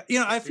 Yeah.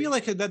 yeah. I feel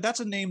like that's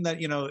a name that,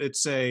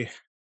 it's a,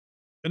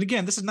 and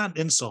again, this is not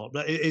an insult,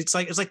 but it's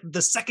like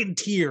the second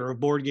tier of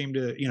board game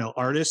to,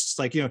 artists.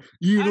 Like, I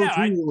know.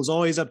 Tool is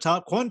always up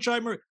top.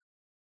 Quancheimer,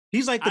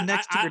 he's like the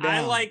next tier down. I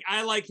like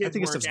I his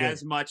think it's work just good.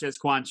 as much as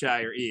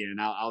Quanchai or Ian.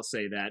 I'll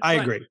say that. I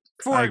But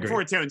agree.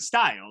 for its own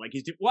style, like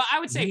well, I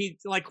would say Mhm. he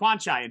like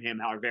Quanchai and him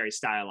are very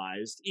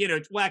stylized.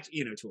 Well,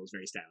 actually, Tool is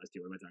very stylized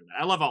too. What am I talking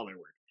about? I love all their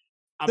work.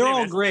 They're But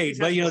anyway, all great,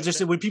 but that's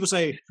just when people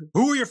say,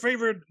 "Who are your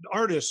favorite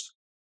artists?"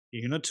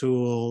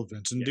 Tool,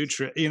 Vincent yes.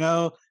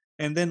 Dutray,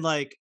 and then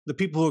like the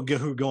people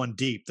who are going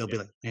deep, they'll be Yeah.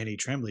 like, "Annie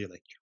Tremblay,"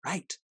 like, "You're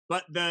right."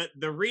 But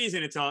the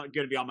reason it's all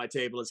going to be on my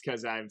table is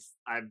because I've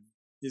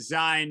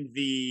designed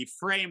the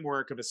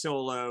framework of a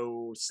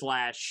solo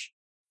slash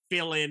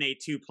fill in a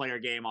 2-player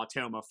game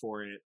automa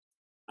for it.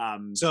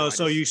 So I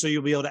just,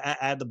 you'll be able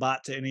to add the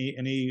bot to any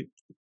I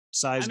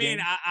size mean,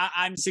 game.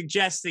 I'm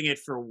suggesting it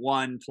for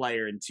 1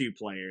 player and 2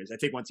 players. I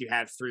think once you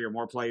have 3 or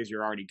more players,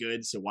 you're already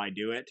good. So why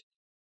do it?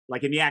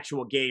 Like in the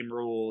actual game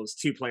rules,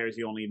 2 players is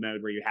the only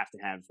mode where you have to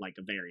have like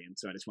a variant.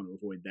 So I just want to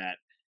avoid that.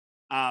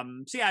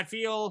 So yeah, I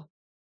feel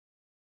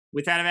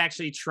without having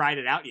actually tried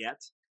it out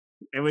yet,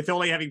 and with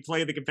only having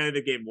played the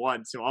competitive game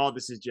once, so all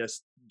this is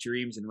just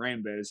dreams and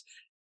rainbows.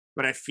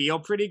 But I feel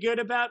pretty good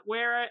about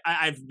where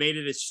I've made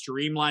it as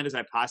streamlined as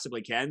I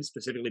possibly can,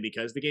 specifically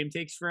because the game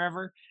takes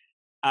forever.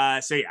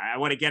 So yeah, I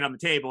want to get on the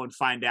table and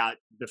find out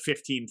the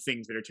 15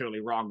 things that are totally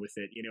wrong with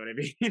it. You know what I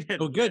mean?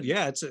 Oh, good.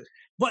 Yeah,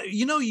 but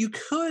you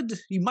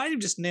might have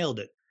just nailed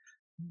it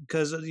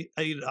because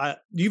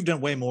you've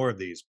done way more of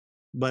these.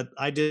 But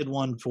I did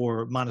one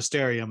for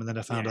Monasterium, and then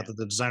I found Yeah, out that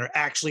the designer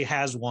actually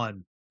has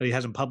one that he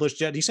hasn't published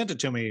yet. He sent it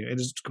to me. It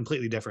is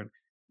completely different.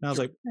 And I was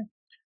sure. like,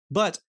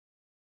 but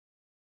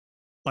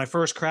my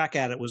first crack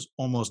at it was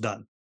almost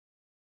done.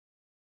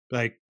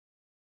 Like,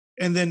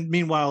 and then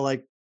meanwhile,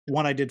 like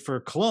one I did for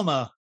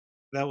Coloma,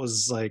 that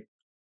was like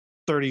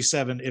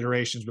 37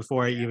 iterations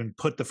before I Yeah. even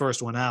put the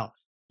first one out.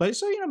 But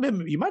so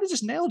you might have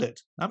just nailed it.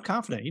 I'm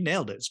confident you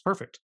nailed it. It's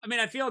perfect. I mean,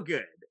 I feel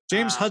good.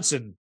 James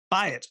Hudson,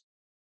 buy it.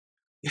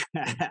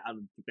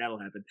 That'll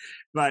happen.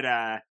 But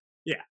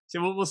yeah,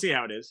 so we'll see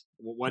how it is.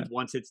 Yeah.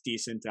 Once it's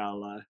decent,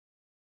 I'll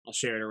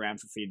share it around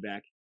for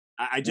feedback.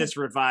 I Yeah. just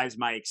revised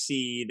my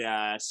Exceed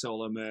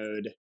solo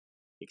mode,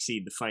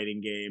 Exceed the fighting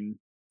game.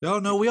 Oh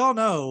no, we all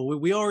know.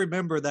 We all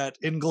remember that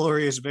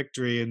inglorious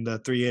victory in the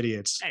Three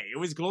Idiots. Hey, it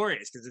was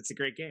glorious because it's a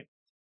great game.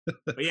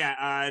 But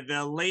yeah,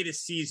 the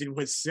latest season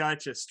was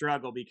such a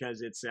struggle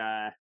because it's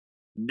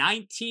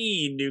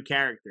 19 new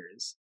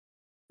characters.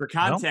 For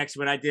Well, context,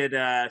 when I did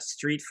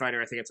Street Fighter,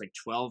 I think it's like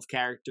 12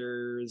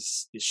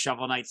 characters. The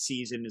Shovel Knight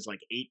season is like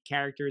 8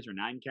 characters or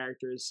 9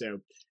 characters. So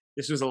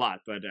this was a lot,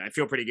 but I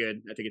feel pretty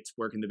good. I think it's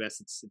working the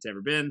best it's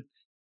ever been.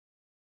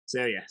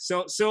 So yeah,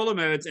 solo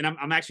modes, and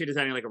I'm actually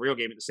designing like a real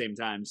game at the same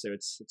time, so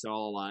it's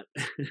all a lot.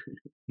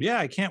 yeah,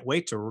 I can't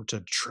wait to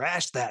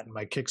trash that in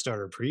my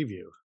Kickstarter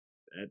preview.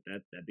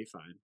 That'd be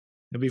fine.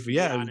 It'd be Be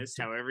yeah, honest,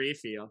 however you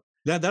feel.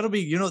 that'll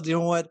be you know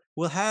what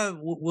we'll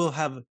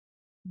have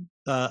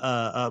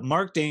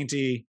Mark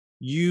Dainty,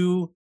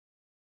 you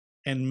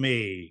and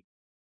me.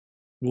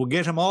 We'll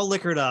get him all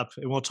liquored up,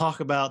 and we'll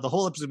talk about the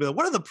whole episode.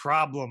 What are the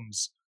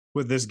problems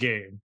with this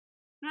game?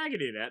 I could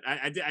do that.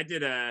 I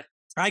did a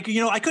I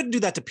couldn't do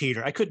that to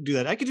Peter. I couldn't do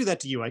that. I could do that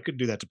to you. I couldn't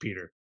do that to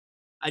Peter.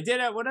 what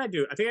did I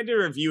do? I think I did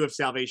a review of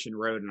Salvation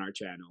Road on our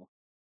channel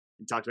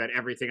and talked about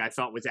everything I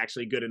thought was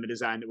actually good in the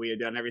design that we had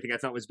done, everything I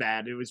thought was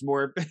bad. It was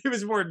more it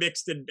was more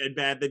mixed and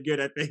bad than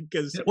good, I think,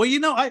 because Well,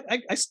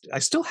 I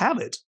still have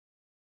it.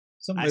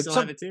 I still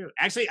have it too.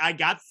 Actually, I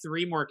got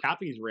 3 more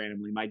copies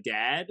randomly. My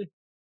dad,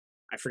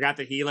 I forgot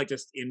that he like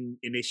just in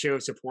a show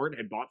of support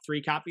had bought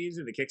 3 copies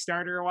of the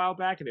Kickstarter a while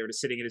back, and they were just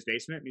sitting in his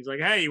basement. And he's like,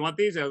 "Hey, you want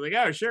these?" I was like,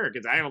 "Oh, sure,"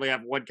 because I only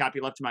have 1 copy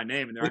left to my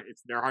name, and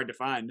they're hard to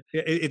find.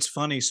 It's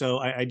funny. So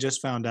I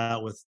just found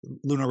out with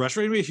Lunar Rush.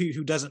 For anybody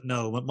who doesn't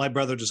know, my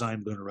brother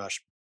designed Lunar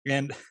Rush,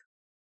 and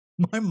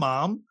my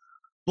mom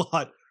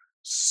bought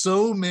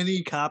so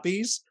many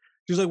copies.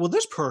 She's like, "Well,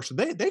 this person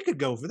they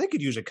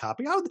could use a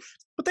copy,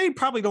 but they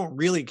probably don't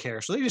really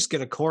care, so they just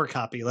get a core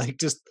copy." Like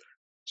just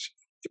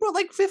she bought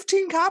like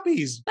 15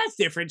 copies. That's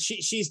different.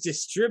 She's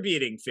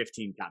distributing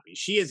 15 copies.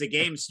 She is a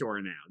game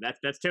store now.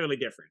 That's totally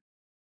different.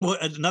 Well,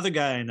 another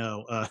guy I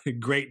know,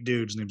 great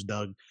dude. His name's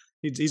Doug.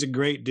 He's a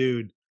great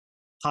dude,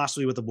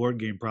 possibly with a board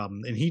game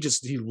problem, and he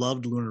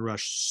loved Lunar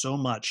Rush so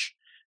much.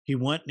 He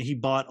went and he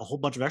bought a whole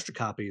bunch of extra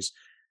copies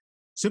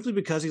simply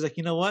because he's like,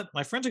 you know what,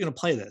 my friends are going to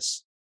play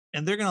this,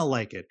 and they're going to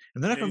like it,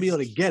 and they're not going to be able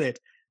to get it,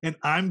 and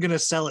I'm going to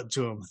sell it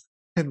to them.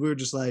 And we were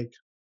just like,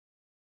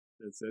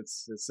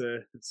 it's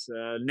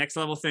next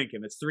level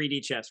thinking. It's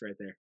 3D chess right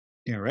there.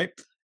 yeah, right.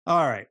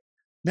 All right,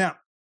 now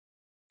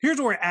here's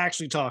what we're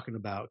actually talking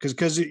about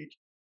because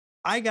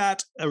I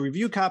got a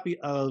review copy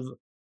of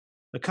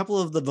a couple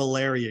of the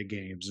Valeria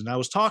games, and I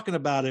was talking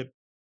about it,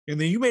 and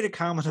then you made a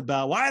comment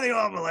about why are they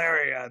all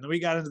Valeria, and then we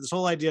got into this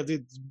whole idea of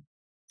the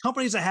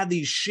companies that had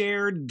these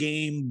shared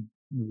game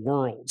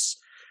worlds,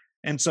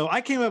 and so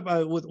I came up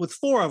with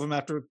 4 of them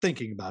after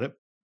thinking about it.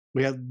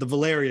 We have the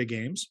Valeria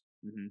games.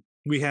 Mm-hmm.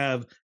 We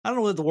have, I don't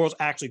know what the world's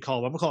actually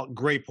called, but I'm gonna call it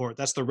Greyport.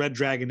 That's the Red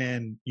Dragon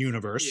Inn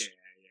universe. Yeah.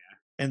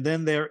 And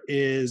then there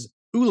is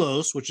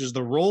Ulos, which is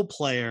the role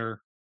player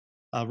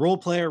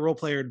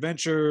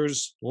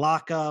adventures,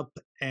 lockup,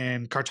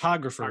 and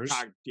cartographers.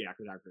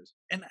 Cartographers.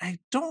 And I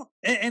don't,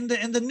 and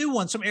the new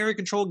one, some area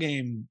control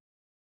game.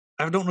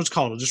 I don't know what it's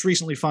called. It just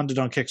recently funded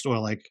on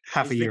Kickstarter, like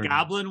half a year. The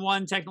Goblin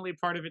one technically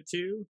part of it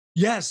too?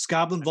 Yes,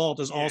 Goblin Vault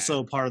is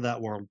also part of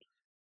that world.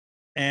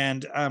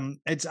 And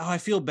it's I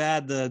feel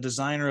bad. The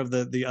designer of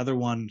the other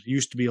one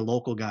used to be a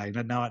local guy.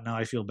 Now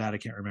I feel bad. I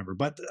can't remember.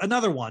 But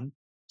another one.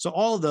 So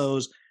all of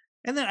those,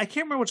 and then I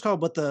can't remember what it's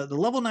called. But the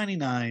level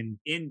 99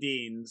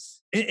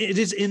 Indians. It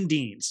is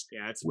Indians.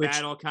 Yeah, it's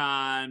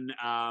BattleCon,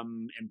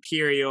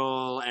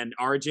 Imperial, and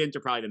Argent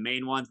are probably the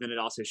main ones. Then it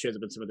also shows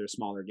up in some of their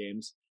smaller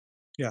games.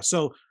 Yeah.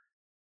 So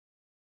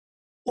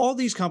all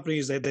these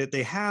companies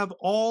they have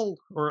all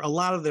or a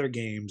lot of their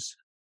games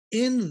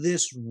in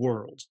this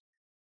world.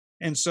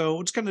 And so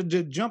it's kind of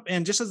to jump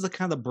in just as the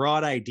kind of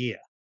broad idea.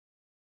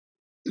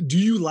 Do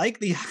you like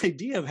the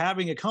idea of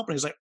having a company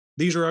that's like,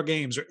 these are our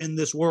games, are in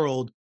this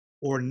world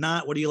or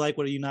not? What do you like?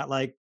 What do you not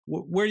like?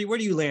 Where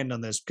do you land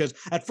on this? Because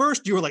at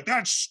first you were like,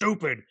 that's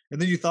stupid.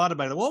 And then you thought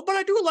about it. Well, but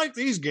I do like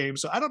these games.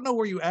 So I don't know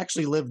where you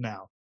actually live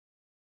now.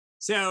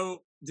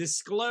 So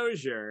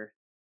disclosure,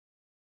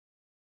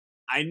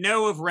 I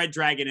know of Red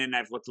Dragon Inn.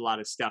 I've looked a lot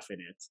of stuff in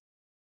it.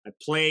 I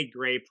played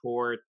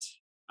Greyport.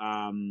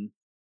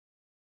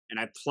 And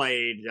I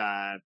played,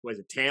 was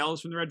it Tales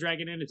from the Red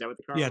Dragon Inn? Is that what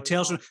the car was? Yeah,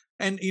 Tales from,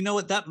 and you know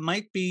what? That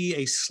might be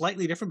a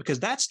slightly different because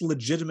that's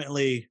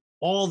legitimately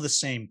all the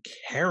same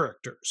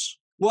characters.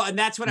 Well, and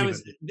that's what and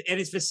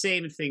it's the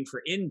same thing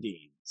for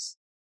Indians.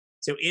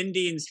 So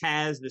Indians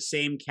has the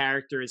same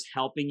characters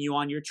helping you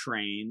on your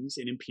trains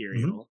in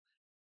Imperial,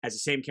 has the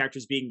same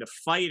characters being the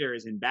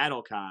fighters in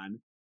BattleCon,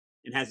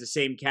 and has the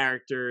same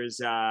characters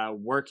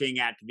working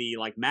at the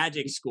like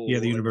magic school,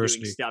 the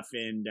university, doing stuff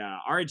in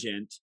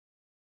Argent.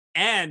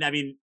 And I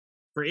mean,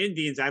 for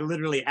Indians, I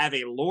literally have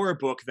a lore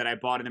book that I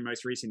bought in the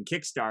most recent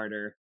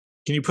Kickstarter.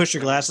 Can you push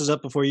your glasses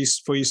up before you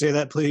say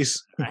that,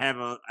 please? I have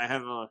a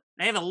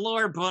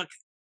lore book.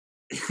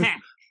 I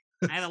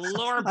have a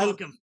lore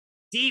book of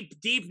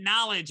deep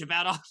knowledge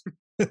about all.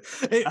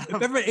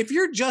 If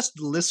you're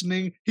just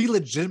listening, he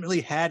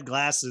legitimately had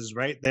glasses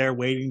right there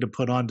waiting to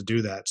put on to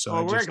do that. So I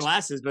wear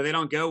glasses, but they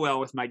don't go well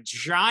with my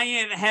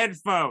giant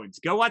headphones.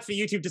 Go watch the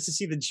YouTube just to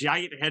see the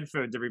giant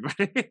headphones,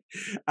 everybody.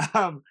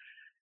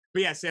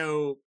 But yeah,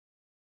 so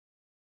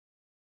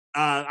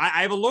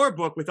I have a lore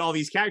book with all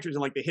these characters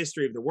and like the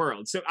history of the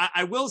world. So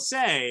I will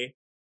say,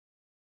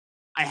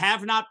 I've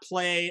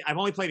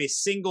only played a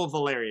single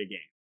Valeria game,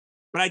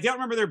 but I don't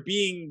remember there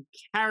being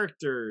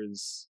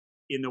characters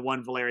in the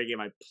one Valeria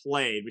game I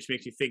played, which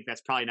makes me think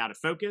that's probably not a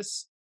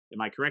focus. Am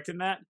I correct in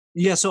that?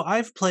 Yeah, so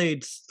I've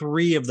played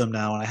 3 of them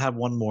now, and I have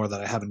one more that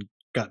I haven't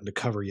gotten to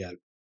cover yet.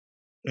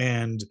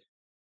 And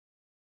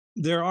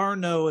there are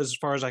no, as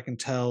far as I can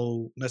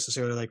tell,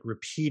 necessarily like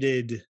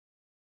repeated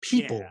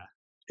people.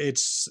 Yeah.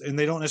 And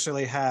they don't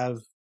necessarily have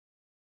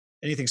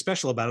anything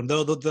special about them,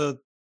 though the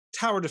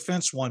tower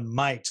defense one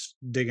might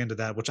dig into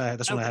that, one I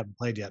haven't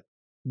played yet.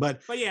 But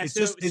yeah, it's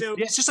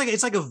just like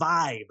it's like a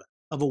vibe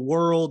of a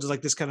world,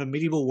 like this kind of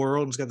medieval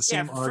world. It's got the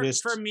same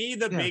artist. For me,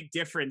 the big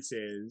difference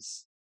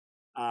is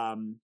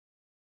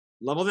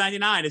Level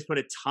 99 has put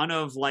a ton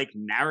of like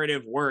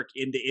narrative work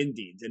into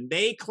Indians, and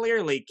they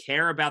clearly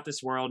care about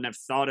this world and have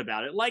thought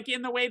about it, like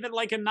in the way that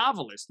like a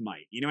novelist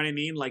might. You know what I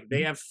mean? Like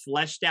they have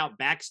fleshed out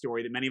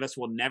backstory that many of us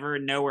will never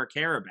know or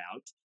care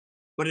about,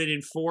 but it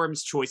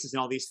informs choices and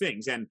all these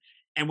things. And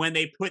when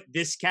they put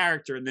this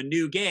character in the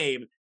new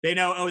game, They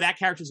know, oh, that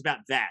character's about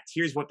that.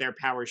 Here's what their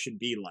power should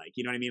be like.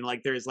 You know what I mean?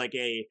 Like there's like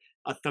a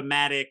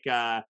thematic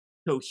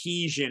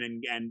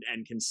cohesion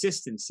and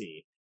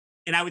consistency.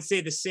 And I would say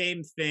the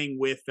same thing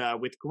with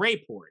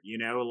Greyport. You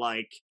know,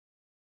 like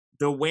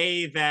the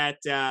way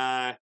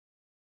that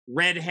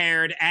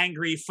red-haired,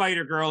 angry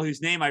fighter girl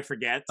whose name I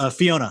forget,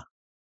 Fiona.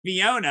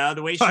 Fiona,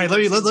 the way she Sorry,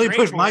 works in let me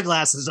push my Greyport,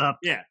 glasses up.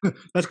 yeah,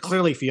 That's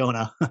clearly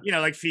Fiona. you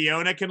know, like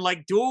Fiona can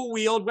like dual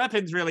wield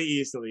weapons really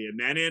easily, and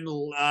then in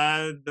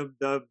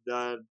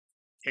the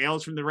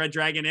Tales from the Red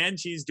Dragon Inn,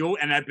 she's dual,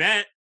 and I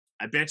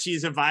bet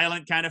she's a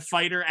violent kind of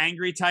fighter,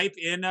 angry type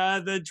in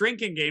the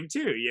drinking game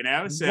too. You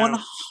know, so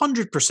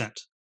 100%.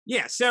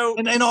 yeah,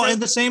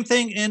 And the same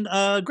thing in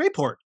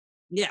Greyport.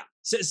 yeah,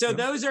 so You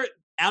know? those are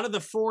out of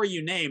the four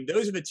you named,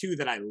 those are the two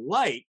that I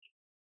like.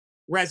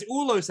 Whereas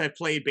Ulos, I've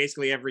played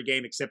basically every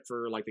game except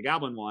for like the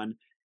Goblin one.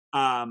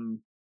 And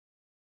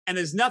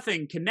there's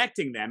nothing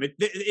connecting them.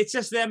 It's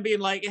just them being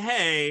like,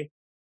 hey,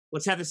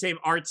 let's have the same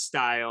art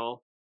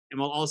style, and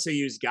we'll also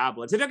use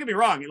goblins. And don't get me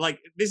wrong, like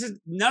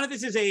none of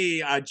this is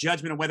a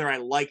judgment of whether I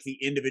like the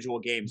individual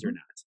games or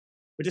not.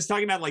 We're just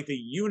talking about like the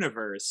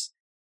universe.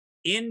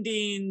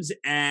 Indians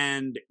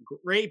and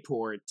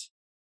Greyport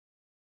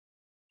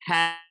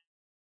have.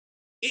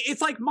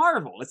 It's like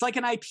Marvel. It's like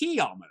an IP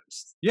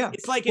almost. Yeah.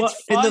 It's like Well,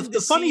 it's and fun the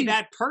to funny see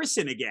that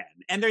person again,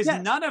 and there's Yeah.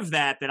 none of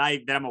that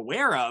I'm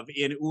aware of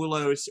in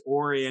Ulos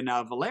or in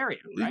Valeria,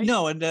 right?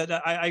 No, and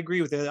I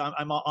agree with it.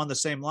 I'm on the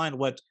same line.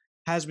 What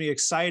has me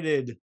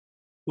excited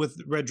with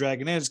Red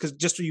Dragon is because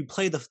just when you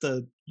play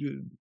the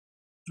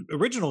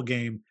original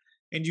game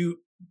and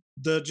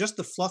just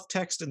the fluff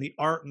text and the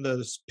art and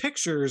the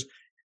pictures,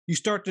 you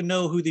start to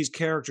know who these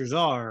characters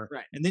are,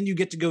 Right. and then you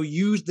get to go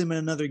use them in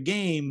another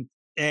game,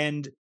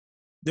 and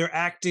they're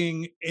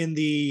acting in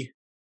the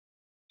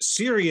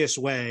serious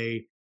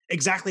way,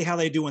 exactly how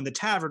they do in the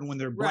tavern when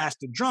they're Right.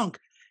 blasted drunk.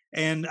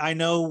 And I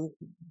know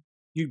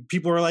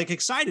people are like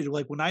excited.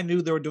 Like when I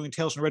knew they were doing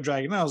Tales from Red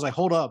Dragon, I was like,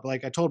 hold up.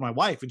 Like I told my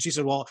wife, and she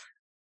said, well,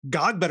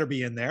 Gog better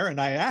be in there. And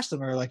I asked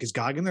them, are like, is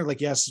Gog in there? Like,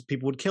 yes,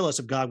 people would kill us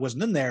if Gog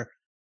wasn't in there.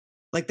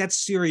 Like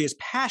that's serious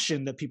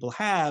passion that people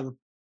have.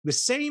 The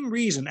same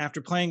reason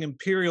after playing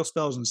Imperial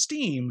spells in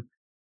Steam,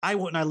 I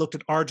went and I looked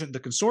at Argent the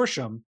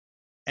Consortium,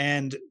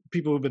 and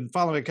people who've been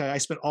following. I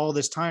spent all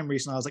this time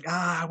recently. I was like,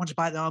 I want to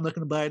buy it. No, I'm not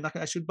going to buy it.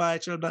 I should buy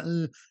it. Should have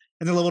done.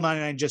 And then Level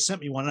 99 just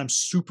sent me one, and I'm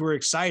super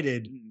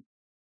excited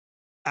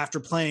after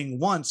playing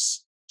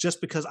once, just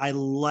because I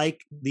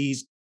like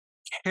these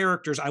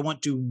characters. I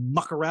want to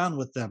muck around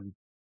with them.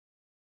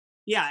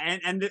 Yeah,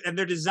 and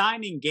they're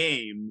designing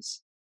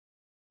games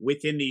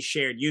within these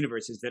shared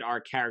universes that are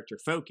character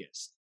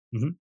focused.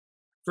 Mhm.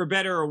 For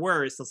better or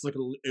worse, let's look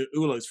at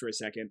Ulos for a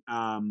second.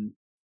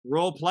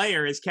 Role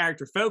player is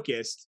character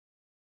focused,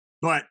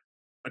 but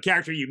a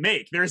character you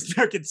make, there's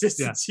no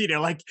consistency. You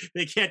know, like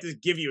they can't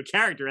just give you a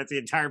character. That's the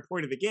entire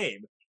point of the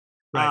game.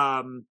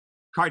 Right.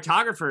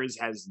 Cartographers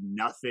has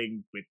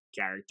nothing with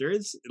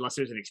characters unless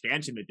there's an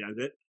expansion that does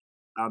it.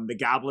 The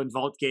Goblin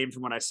Vault game,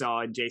 from what I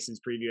saw in Jason's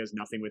preview, has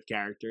nothing with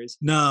characters.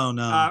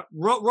 No.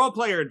 Role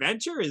player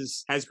adventure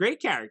has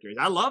great characters.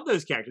 I love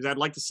those characters. I'd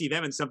like to see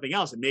them in something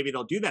else, and maybe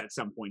they'll do that at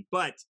some point.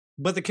 But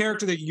the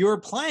character that you're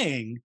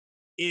playing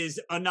is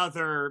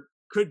another,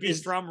 could be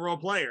from role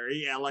player.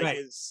 Yeah, like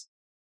right.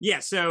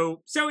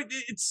 So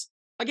it's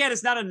again,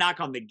 it's not a knock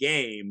on the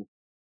game,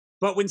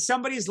 but when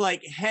somebody's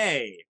like,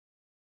 hey,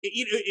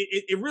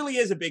 it really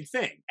is a big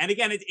thing. And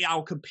again,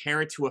 I'll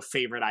compare it to a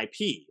favorite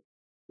IP,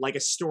 like a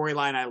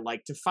storyline I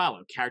like to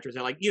follow, characters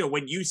I like. You know,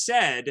 when you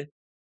said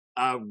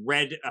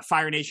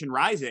Fire Nation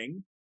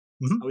Rising,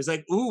 I was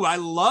like, ooh, I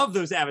love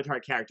those Avatar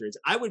characters.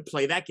 I would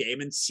play that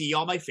game and see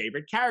all my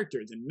favorite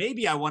characters. And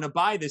maybe I want to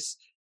buy this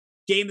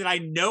game that I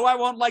know I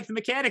won't like the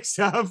mechanics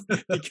of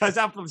because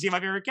I'm seeing my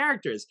favorite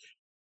characters.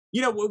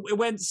 You know,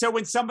 when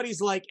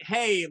somebody's like,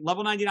 hey,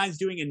 Level 99 is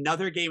doing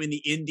another game in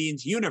the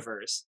Indians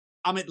universe,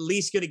 I'm at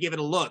least going to give it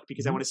a look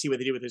because I want to see what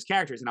they do with those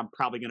characters, and I'm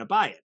probably going to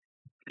buy it.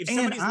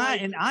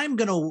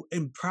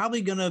 I'm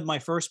probably gonna my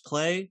first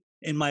play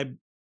in my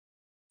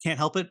can't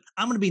help it.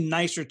 I'm gonna be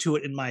nicer to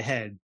it in my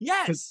head.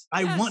 Yes,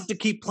 I want to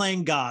keep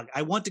playing Gog.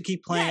 I want to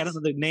keep playing. Yes. I don't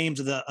know the names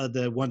of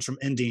the ones from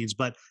Indians,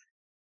 but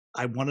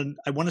I want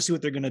to see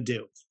what they're gonna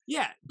do.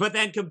 Yeah, but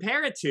then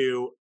compare it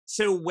to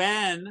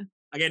when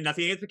again,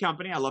 nothing against the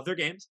company. I love their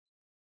games.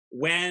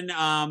 When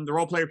the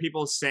role player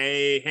people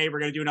say, "Hey, we're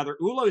gonna do another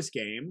Ulos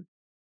game,"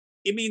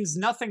 it means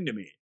nothing to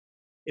me.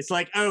 It's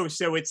like, oh,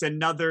 so it's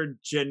another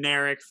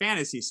generic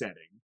fantasy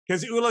setting.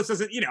 Because Ulos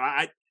doesn't,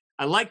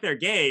 I like their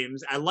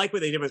games. I like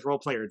what they did with Role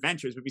Player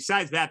Adventures. But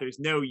besides that, there's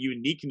no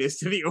uniqueness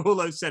to the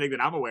Ulos setting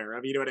that I'm aware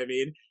of. You know what I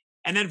mean?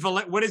 And then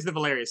what is the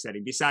Valeria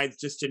setting besides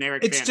just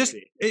generic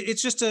fantasy?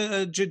 It's just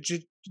a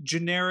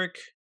generic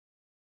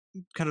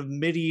kind of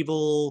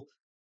medieval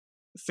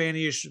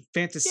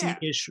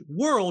fantasy-ish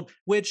world,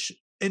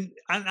 and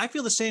I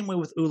feel the same way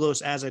with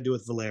Ulos as I do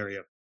with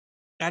Valeria.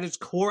 At its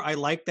core, I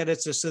like that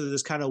it's just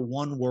this kind of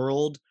one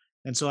world,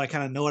 and so I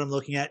kind of know what I'm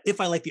looking at.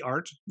 If I like the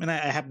art, and I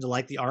happen to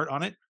like the art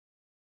on it,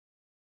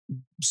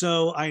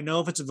 So I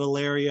know if it's a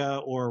Valeria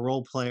or a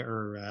role play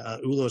or a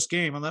Ulos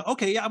game, I'm like,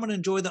 okay, yeah, I'm gonna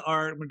enjoy the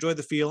art, I'm gonna enjoy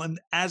the feel. And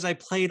as I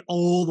played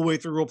all the way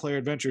through role player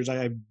adventures,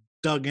 I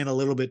dug in a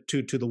little bit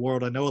to the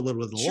world. I know a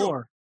little bit of the Sure.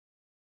 lore,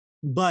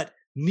 but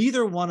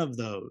neither one of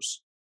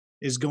those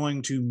is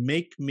going to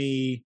make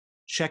me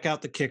check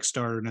out the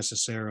Kickstarter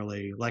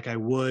necessarily like I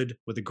would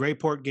with a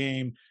Greyport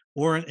game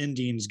or an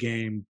Indians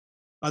game,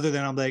 other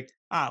than I'm like,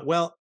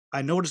 well,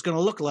 I know what it's going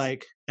to look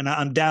like, and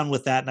I'm down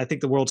with that. And I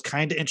think the world's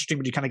kind of interesting,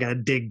 but you kind of got to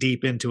dig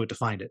deep into it to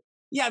find it.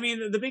 Yeah, I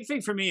mean, the big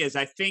thing for me is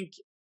I think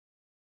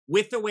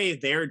with the way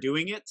they're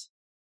doing it,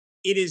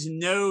 it is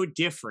no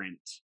different.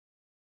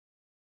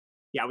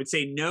 Yeah, I would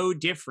say no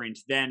different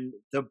than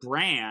the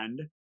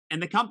brand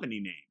and the company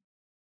name.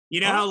 You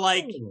know how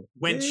like Oh,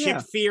 when yeah, Chip yeah.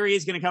 Theory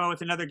is going to come out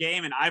with another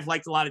game, and I've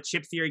liked a lot of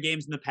Chip Theory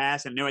games in the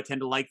past. I know I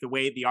tend to like the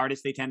way the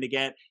artists they tend to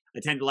get. I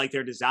tend to like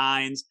their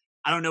designs.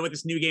 I don't know what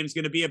this new game is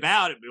going to be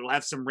about. It will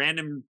have some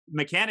random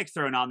mechanic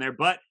thrown on there,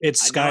 but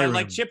It's I know I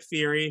like Skyrim. Chip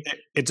Theory.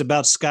 It's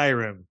about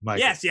Skyrim,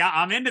 Michael. Yes, yeah,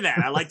 I'm into that.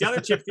 I like the other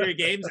Chip Theory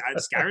games.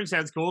 Skyrim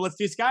sounds cool. Let's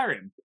do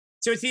Skyrim.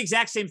 So it's the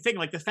exact same thing.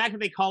 Like the fact that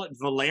they call it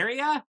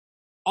Valeria,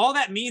 all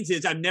that means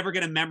is I'm never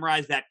going to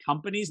memorize that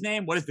company's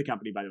name. What is the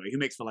company, by the way? Who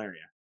makes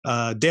Valeria?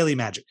 Daily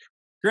Magic.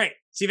 Great.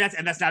 See, that's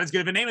not as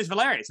good of a name as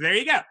Valeria. So there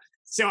you go.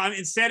 So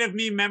instead of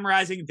me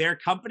memorizing their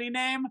company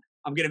name,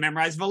 I'm going to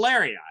memorize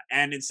Valeria.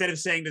 And instead of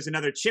saying there's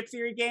another Chip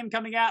Theory game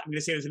coming out, I'm going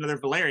to say there's another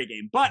Valeria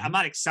game. But I'm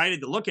not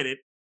excited to look at it.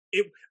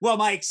 Well,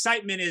 my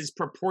excitement is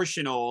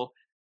proportional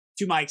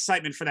to my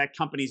excitement for that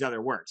company's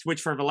other works,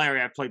 which for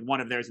Valeria, I played one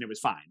of theirs and it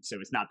was fine. So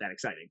it's not that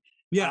exciting.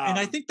 Yeah, and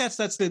I Um, think that's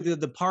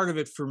the part of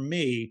it for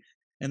me,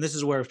 and this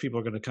is where people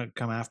are going to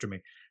come after me,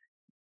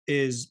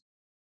 is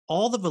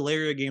all the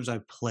Valeria games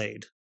I've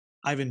played,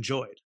 I've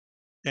enjoyed,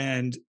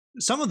 and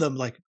some of them,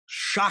 like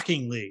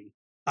shockingly,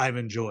 I've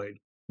enjoyed.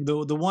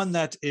 The one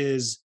that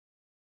is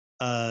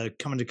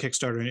coming to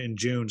Kickstarter in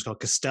June is called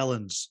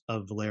Castellans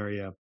of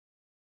Valeria.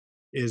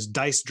 Is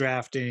dice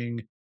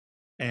drafting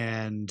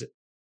and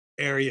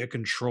area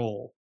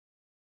control,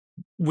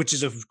 which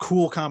is a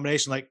cool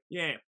combination. Like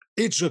yeah.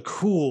 it's a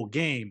cool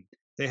game.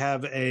 They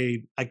have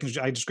I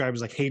describe it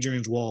as like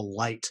Hadrian's Wall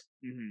light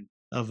Hmm.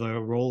 of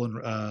a roll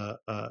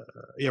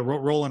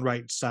and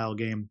write style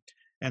game,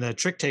 and a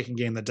trick taking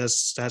game that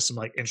has some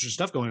like interesting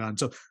stuff going on.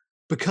 So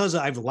because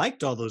I've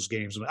liked all those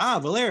games, I'm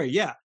like, Valeria,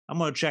 yeah, I'm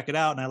gonna check it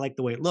out, and I like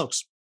the way it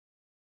looks.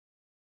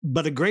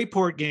 But a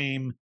Greyport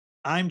game,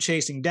 I'm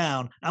chasing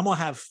down. I'm gonna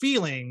have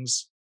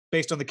feelings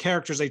based on the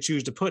characters they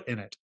choose to put in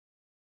it,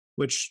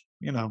 which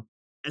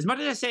As much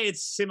as I say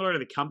it's similar to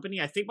the company,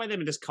 I think by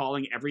them just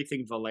calling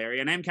everything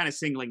Valeria, and I'm kind of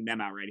singling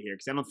them out right here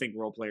because I don't think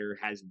Role Player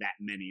has that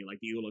many. Like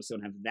the Ulos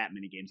don't have that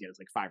many games yet. It's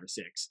like 5 or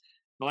 6.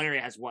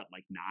 Valeria has what,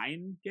 like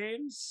 9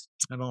 games?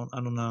 I don't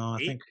know.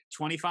 8?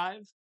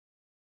 25?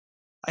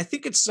 I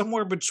think it's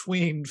somewhere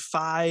between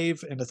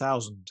 5 and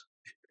 1,000.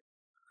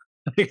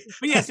 But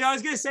yeah, so I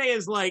was gonna say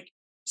is like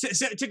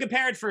so to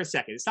compare it for a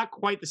second, it's not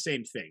quite the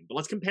same thing, but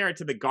let's compare it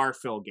to the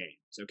Garfield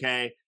games,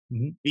 okay?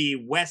 Mhm. The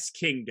West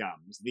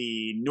Kingdoms,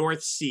 the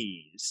North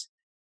Seas.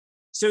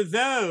 So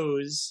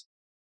those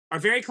are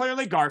very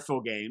clearly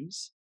Garfield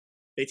games.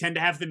 They tend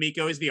to have the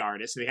Miko as the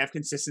artist, so they have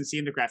consistency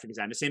in the graphic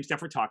design, the same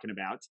stuff we're talking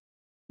about.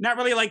 Not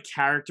really like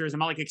characters. I'm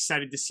not like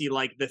excited to see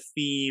like the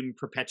theme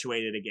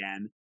perpetuated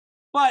again.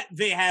 But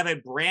they have a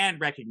brand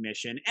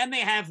recognition and they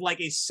have like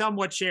a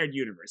somewhat shared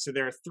universe. So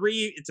there are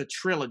 3, it's a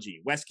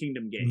trilogy, West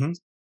Kingdom Mhm.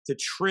 games. It's a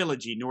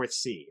trilogy, North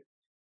Sea.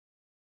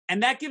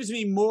 And that gives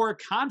me more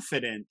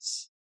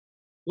confidence.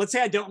 Let's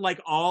say I don't like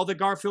all the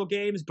Garfield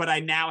games, but I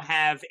now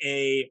have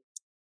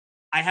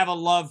I have a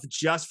love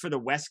just for the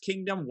West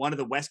Kingdom. One of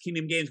the West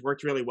Kingdom games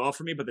worked really well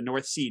for me, but the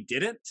North Sea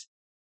didn't.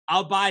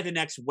 I'll buy the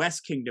next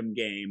West Kingdom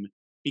game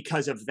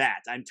because of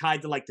that. I'm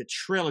tied to like the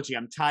trilogy.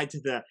 I'm tied to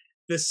the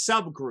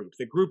subgroup,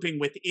 the grouping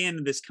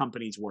within this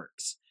company's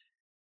works.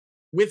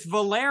 With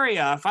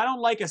Valeria, if I don't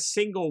like a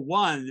single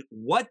one,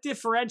 what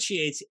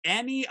differentiates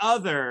any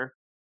other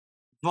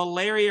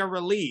Valeria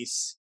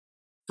release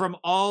from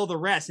all the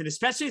rest? And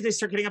especially as they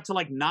start getting up to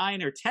like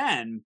 9 or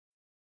 10,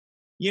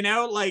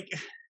 like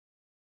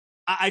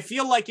I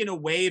feel like in a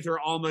way they're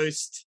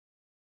almost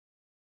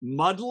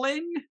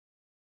muddling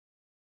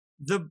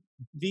the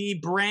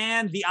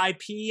brand, the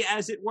IP,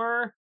 as it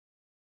were.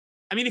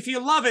 I mean, if you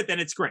love it, then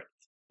it's great.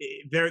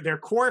 They're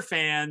core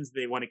fans.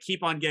 They want to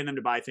keep on getting them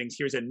to buy things.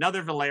 Here's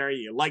another Valeria.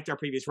 You liked our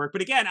previous work,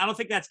 but again, I don't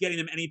think that's getting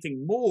them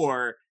anything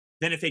more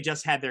than if they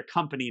just had their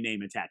company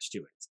name attached to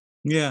it.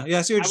 Yeah, yeah.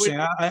 I see what I you're would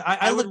saying. I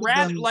I would look at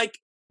rather them.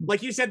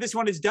 like you said, this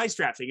one is dice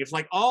drafting. If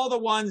like all the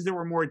ones that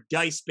were more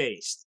dice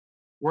based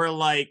were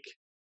like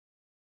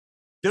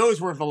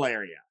those were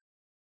Valeria,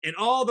 and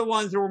all the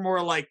ones that were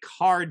more like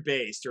card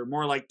based or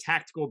more like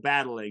tactical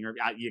battling, or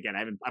again,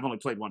 I've only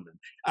played one of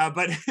them,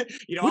 but all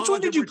Which the one ones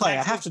did that you were play? I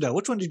tactical. have to know.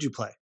 Which one did you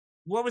play?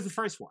 What was the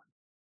first one?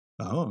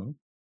 Oh,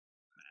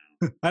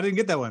 I didn't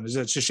get that one. Is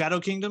it Shadow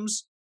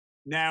Kingdoms?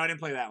 No, I didn't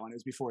play that one. It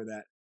was before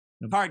that.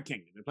 Yep. Card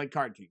Kingdom. I played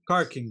Card Kingdom.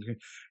 Card Kingdom.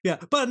 Yeah,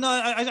 but no,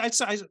 I Oh,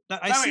 see.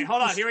 wait,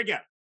 hold on. Here we go.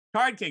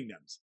 Card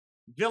Kingdoms,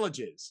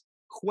 Villages,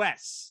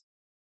 quests.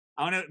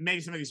 I don't know.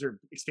 Maybe some of these are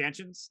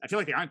expansions. I feel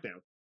like they aren't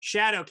though.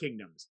 Shadow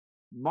Kingdoms,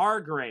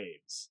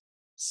 Margraves,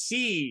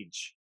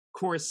 Siege,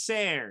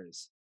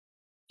 Corsairs,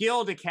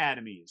 Guild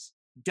Academies,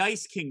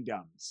 Dice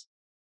Kingdoms.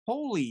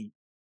 Holy!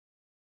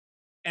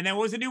 And then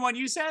what was the new one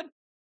you said?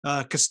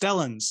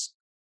 Castellans.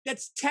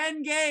 That's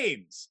 10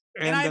 games,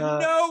 and I And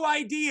have no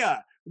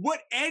idea what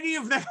any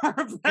of them are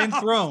about. and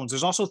Thrones.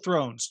 There's also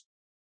Thrones.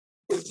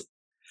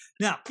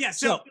 Now, Yeah.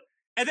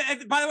 And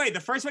by the way, the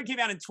first one came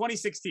out in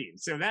 2016.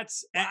 So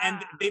that's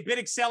and they've been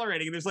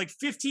accelerating. There's like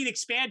 15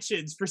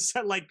 expansions for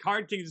like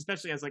Card Kings,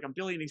 especially has like a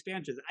billion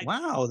expansions.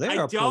 Wow, they I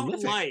are don't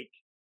prolific. like.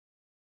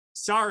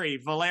 Sorry,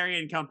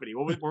 Valerian Company.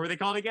 What were they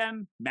called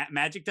again?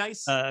 Magic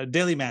Dice.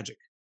 Daily Magic.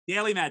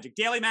 Daily Magic.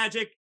 Daily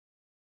Magic.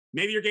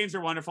 Maybe your games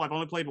are wonderful. I've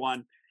only played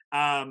one.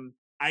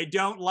 I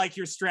don't like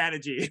your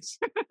strategies.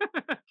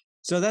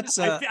 So that's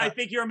I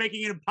think you're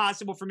making it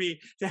impossible for me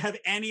to have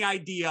any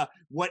idea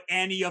what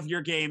any of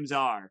your games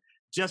are.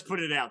 Just put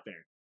it out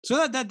there.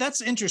 so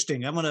that's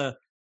interesting. I'm gonna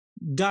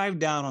dive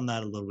down on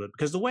that a little bit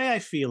because the way I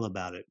feel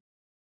about it,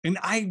 and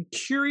I'm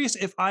curious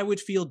if I would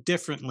feel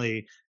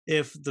differently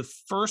if the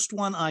first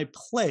one I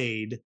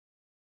played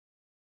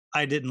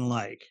I didn't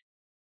like,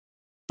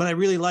 but I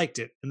really liked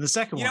it, and the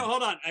second You one, know,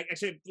 hold on.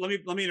 Actually, let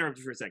me interrupt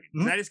you for a second.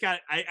 Mhm. I just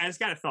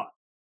got a thought.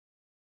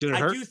 did it I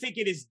hurt? do think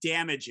it is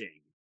damaging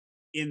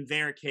in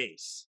their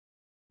case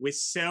with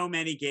so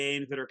many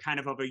games that are kind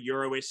of a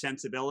Euro-ish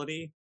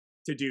sensibility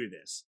to do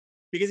this.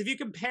 Because if you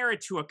compare it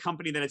to a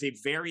company that has a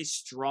very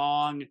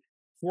strong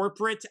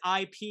corporate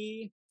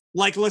IP,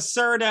 like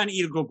Lacerda and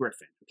Eagle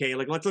Griffin, okay,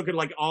 like let's look at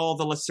like all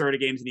the Lacerda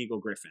games in Eagle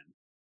Griffin.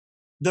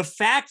 The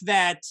fact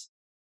that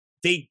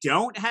they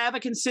don't have a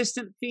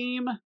consistent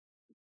theme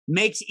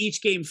makes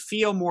each game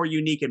feel more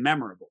unique and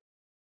memorable,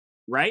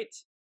 right?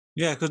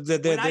 Yeah, because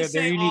When I their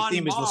say unique on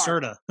theme is Mars,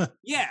 Lacerda.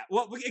 yeah,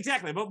 well,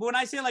 exactly. But when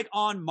I say like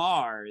on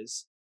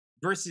Mars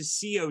versus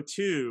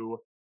CO2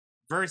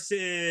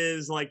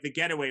 versus like the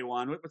Getaway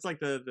one, what's like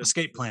the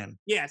Escape Plan.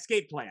 yeah,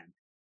 Escape Plan,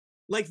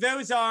 like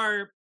those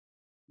are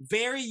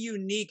very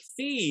unique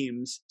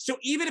themes. So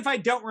even if I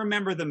don't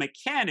remember the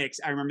mechanics,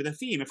 I remember the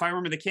theme. If I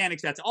remember the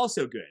mechanics, that's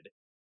also good.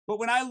 But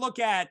when I look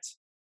at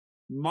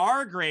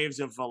Margraves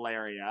of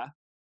Valeria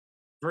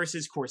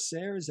versus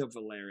Corsairs of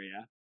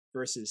Valeria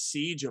versus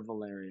Siege of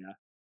Valeria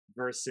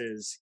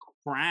versus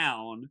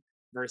Crown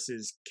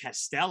versus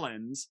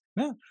Castellans,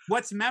 Yeah.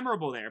 what's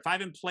memorable there? If I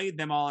haven't played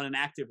them all in an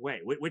active way,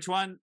 which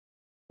one?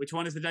 Which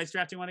one is the dice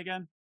drafting one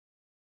again?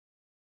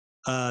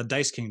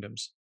 Dice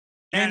Kingdoms.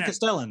 No, And no.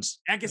 Castellans.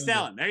 And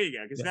Castellan. There you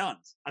go,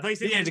 Castellans. I thought you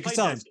said you Yeah, hadn't the played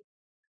Castellans. those.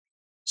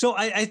 So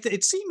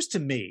it seems to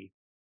me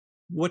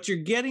what you're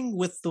getting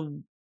with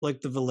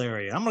the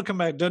Valeria. I'm gonna come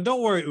back.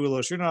 Don't worry,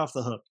 Ulos, you're not off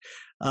the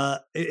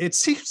hook. It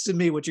seems to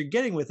me what you're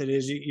getting with it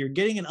is you're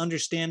getting an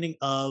understanding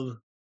of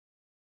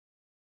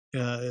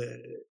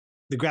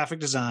the graphic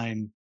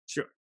design.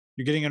 Sure.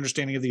 You're getting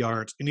understanding of the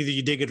art, and either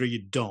you dig it or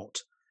you don't.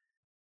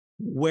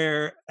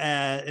 Where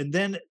and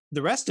then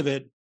the rest of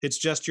it, it's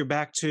just you're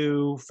back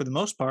to, for the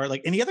most part,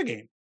 like any other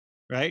game,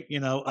 right? You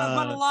know,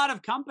 But a lot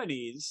of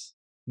companies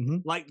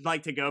Mhm.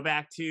 like to go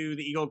back to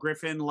the Eagle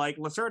Griffin like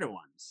Lacerda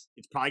ones.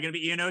 It's probably going to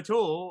be Ian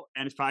O'Toole,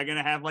 and it's probably going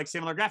to have like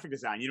similar graphic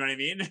design. You know what I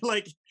mean?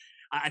 Like,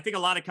 I think a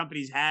lot of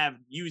companies have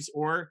used,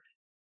 or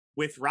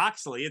with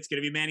Roxley, it's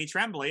going to be Manny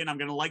Tremblay, and I'm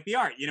going to like the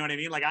art. You know what I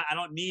mean? Like, I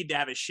don't need to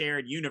have a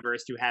shared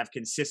universe to have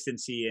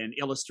consistency in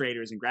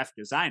illustrators and graphic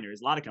designers.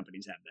 A lot of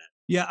companies have that.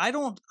 Yeah, I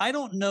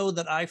don't know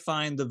that I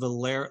find the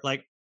Valer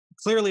like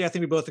clearly I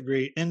think we both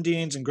agree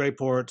Indians and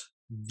Greyport,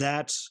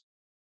 that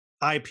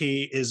IP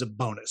is a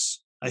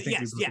bonus. I think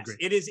we Yes, both yes, agree.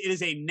 it is. It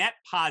is a net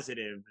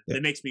positive Yeah.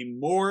 that makes me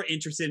more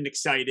interested and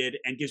excited,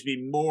 and gives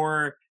me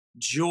more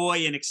joy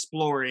in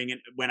exploring.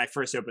 And when I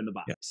first open the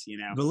box, you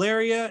know,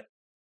 Valeria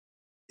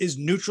is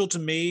neutral to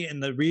me,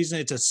 and the reason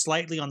it's a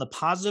slightly on the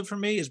positive for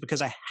me is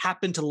because I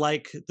happen to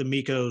like the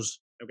Miko's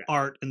Okay.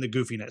 art and the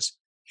goofiness.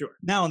 Sure.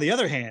 Now, on the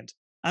other hand,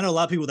 I know a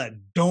lot of people that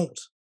don't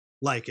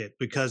like it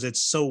because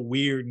it's so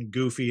weird and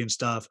goofy and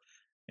stuff.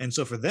 And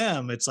so for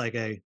them, it's like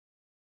a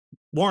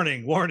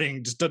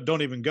warning, just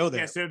don't even go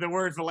there. Yeah, so the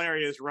word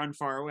Valeria is run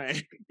far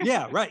away.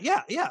 Yeah, right.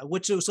 Yeah.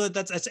 Which is, so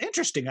that's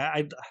interesting.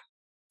 I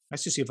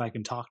should see if I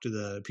can talk to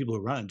the people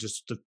who run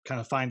just to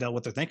kind of find out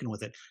what they're thinking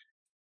with it.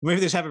 Maybe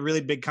they just have a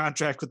really big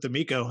contract with the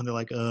Miko and they're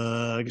like,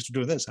 I guess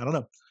we're doing this. I don't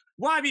know.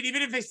 Well, I mean,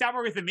 even if they stop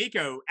working with the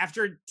Miko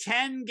after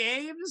 10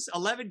 games,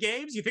 11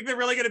 games, you think they're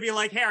really going to be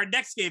like, hey, our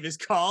next game is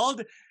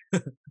called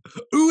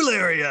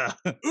Oolaria.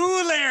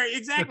 Larry,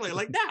 exactly.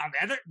 Like, nah,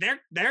 man,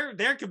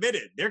 they're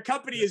committed. Their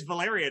company is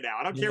Valeria now.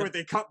 I don't care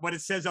what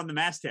it says on the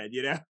masthead,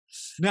 you know.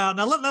 Now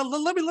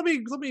let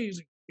me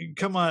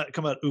come at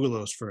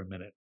Ulos for a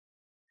minute.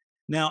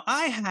 Now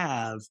I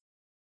have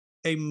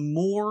a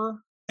more,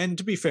 and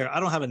to be fair, I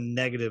don't have a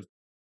negative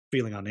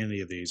feeling on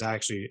any of these. I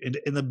actually,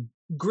 in the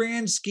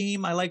grand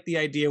scheme, I like the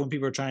idea when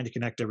people are trying to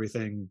connect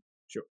everything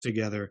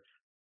together.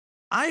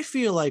 I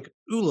feel like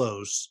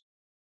Ulos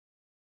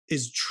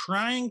is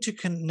trying to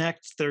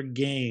connect their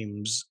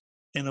games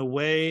in a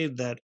way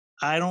that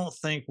I don't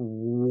think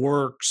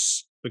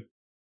works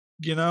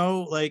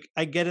Like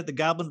I get it. The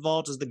Goblin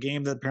Vault is the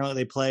game that apparently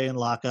they play and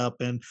lock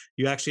up, and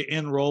you actually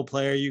in role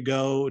player, you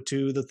go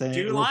to the thing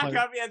Do role lock player.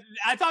 up? Yeah,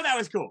 I thought that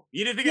was cool.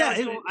 You didn't think that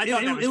Yeah, was cool? I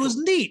thought that it was was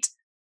cool. neat,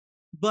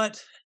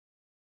 but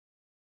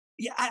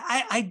yeah,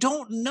 I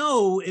don't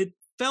know. It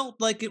felt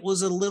like it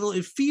was a little.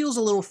 It feels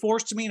a little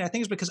forced to me, and I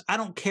think it's because I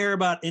don't care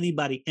about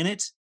anybody in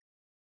it.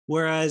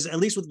 Whereas at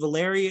least with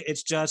Valeria,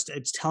 it's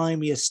telling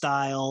me a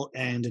style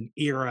and an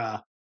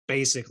era,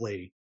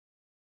 basically.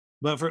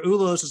 But for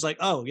Ulos, it's like,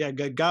 oh yeah,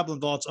 Goblin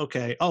Vaults.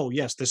 Okay. Oh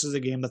yes, this is a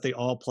game that they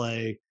all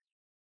play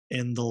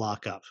in the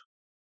lockup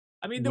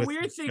I mean, the with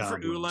weird thing for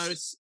goblins.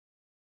 Ulos,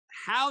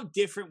 how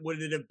different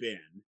would it have been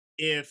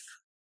if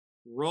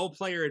Role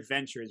Player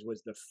Adventures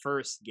was the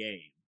first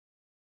game?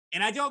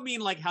 And I don't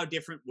mean like how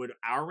different would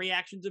our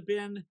reactions have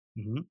been.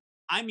 Hmm.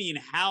 I mean,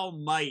 how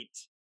might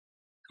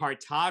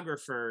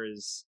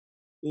cartographers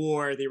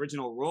or the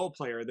original role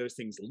player, those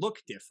things look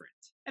different?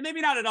 And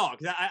maybe not at all,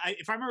 because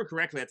if I remember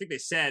correctly, I think they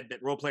said that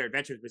Role Player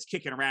Adventures was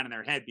kicking around in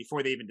their head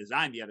before they even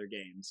designed the other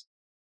games.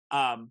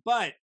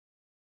 But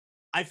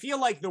I feel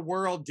like the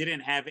world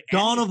didn't have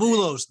Dawn of anything.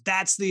 Ulos.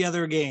 That's the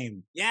other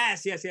game.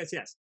 Yes, yes, yes,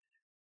 yes.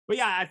 But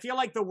yeah, I feel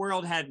like the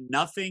world had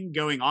nothing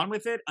going on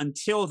with it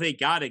until they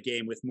got a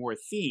game with more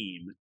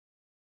theme,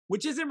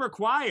 which isn't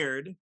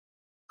required.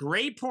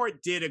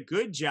 Greyport did a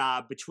good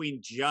job between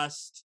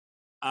just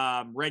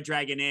Red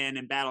Dragon Inn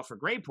and Battle for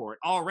Greyport.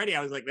 Already,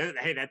 I was like,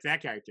 hey, that's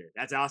that character.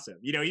 That's awesome.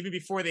 Even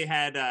before they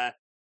had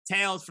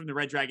Tales from the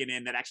Red Dragon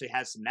Inn that actually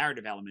has some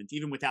narrative element,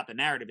 even without the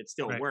narrative, it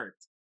still Right.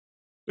 worked.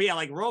 But yeah,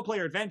 like Role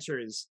Player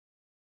Adventures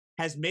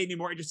has made me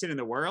more interested in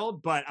the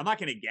world, but I'm not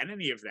going to get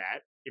any of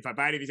that if I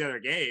buy any of these other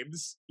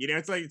games.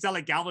 It's not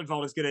like Goblin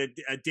Vault is going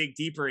to dig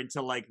deeper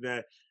into like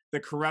the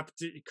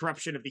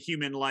corruption of the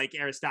human like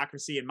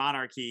aristocracy and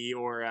monarchy,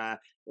 or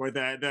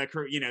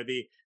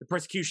the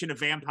persecution of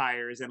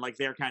vampires and like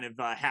their kind of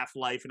half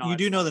life and all You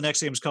that do know stuff. the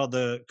next game is called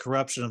The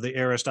Corruption of the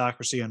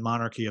Aristocracy and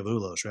Monarchy of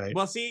Ulos, right?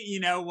 Well, see, you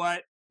know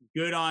what?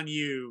 Good on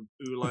you,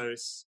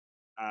 Ulos.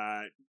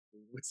 Uh,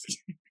 what's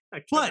I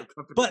can't But remember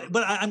the but name.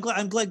 but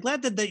I'm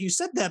glad that you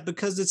said that,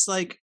 because it's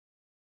like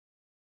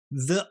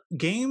the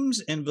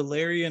games in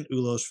Valeria and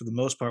Ulos, for the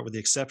most part, with the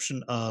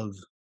exception of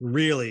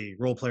really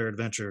role player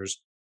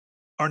adventures,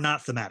 are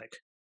not thematic.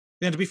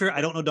 And to be fair,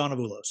 I don't know Dawn of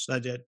Ulos. I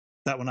did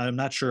that one. I'm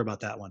not sure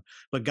about that one.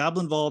 But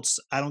Goblin Vaults,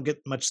 I don't get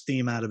much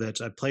theme out of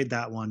it. I played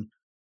that one.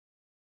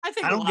 I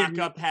think I don't get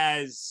Lockup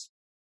has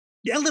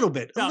yeah, a little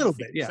bit,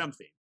 yeah,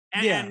 something.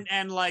 yeah.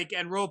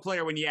 And role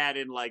player when you add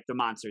in like the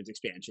monsters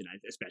expansion,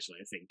 especially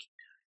I think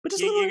But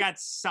you got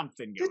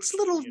something going it's on.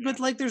 little, but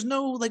like there's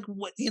no like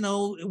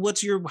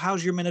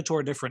how's your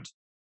Minotaur different?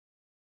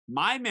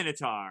 My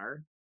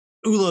Minotaur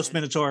Ulos has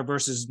Minotaur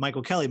versus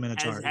Michael Kelly has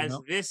Minotaur. has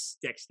this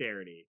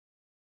dexterity,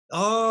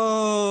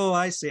 Oh,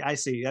 I see. I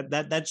see.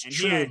 That's and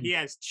true. he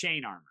has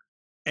chain armor.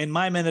 And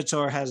my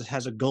Minotaur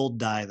has a gold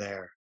die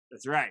there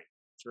That's right.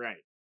 That's right.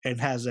 and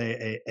has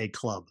a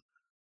club.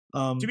 To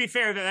Um, be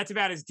fair, that's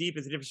about as deep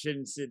as the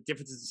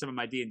differences in some of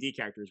my D&D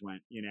characters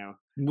went.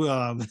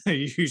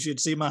 you should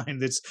see mine.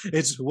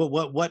 It's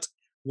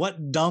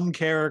what dumb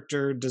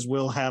character does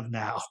Will have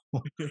now?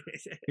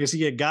 Is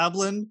he a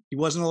goblin? He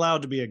wasn't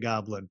allowed to be a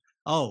goblin.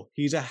 Oh,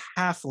 he's a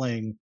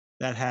halfling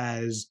that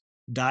has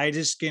dyed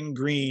his skin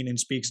green and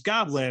speaks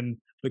goblin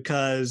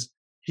because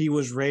he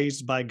was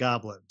raised by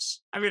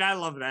goblins. I mean, I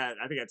love that.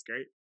 I think that's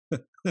great.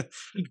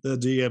 The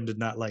DM did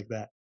not like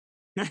that.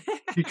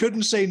 He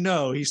couldn't say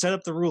no. He set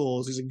up the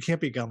rules. He's like, you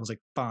can't be goblins. Like,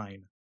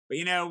 fine. But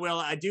Will,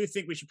 I do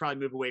think we should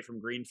probably move away from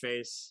green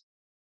face.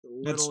 A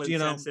That's little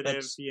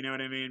insensitive, you know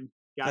what I mean?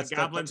 Goblins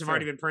that's have fair.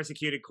 already been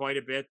persecuted quite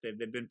a bit.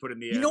 They've been put in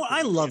the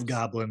I prison love camps.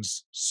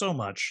 goblins so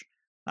much.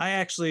 I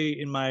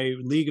actually, in my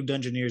League of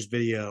Dungeoneers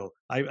video,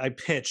 I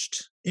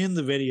pitched in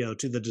the video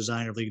to the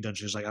designer of League of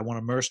Dungeoneers, like, I want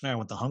a mercenary, I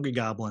want the Hungry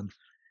Goblin,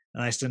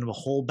 and I sent him a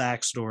whole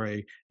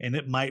backstory, and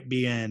it might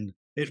be in.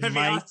 It That'd be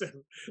might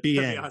awesome. be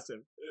That'd be in.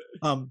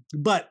 awesome.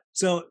 But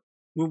so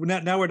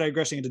now we're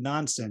digressing into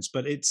nonsense.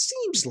 But it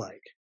seems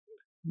like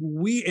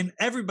we and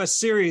everybody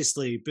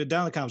seriously, but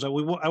down in the comments, I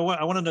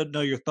want to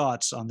know your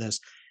thoughts on this.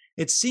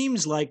 It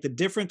seems like the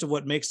difference of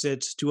what makes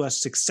it to us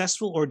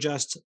successful or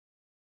just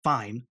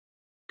fine,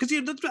 because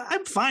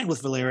I'm fine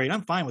with Valerian,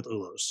 I'm fine with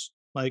Ulos,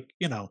 but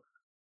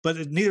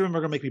neither of them are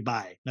going to make me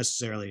buy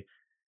necessarily.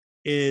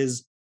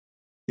 Is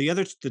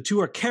the two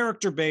are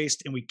character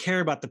based, and we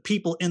care about the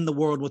people in the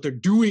world, what they're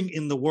doing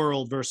in the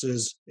world,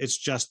 versus it's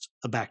just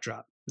a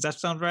backdrop. Does that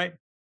sound right?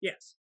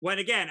 Yes. Well, and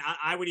again,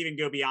 I would even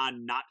go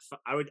beyond not.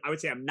 I would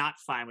say I'm not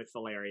fine with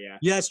Valeria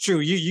Yeah, that's true.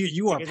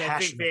 You are because I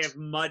think they passionate. have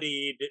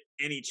muddied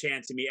any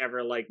chance of me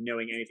ever like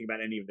knowing anything about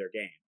any of their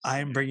games. I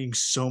am bringing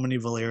so many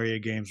Valeria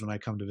games when I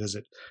come to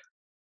visit.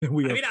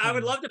 We I are mean, I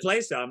would love to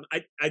play some.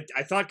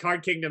 I thought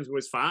Card Kingdoms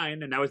was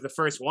fine, and that was the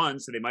first one,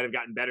 so they might have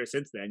gotten better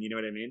since then. You know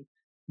what I mean?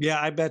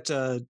 Yeah, I bet.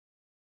 I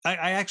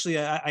actually,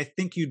 I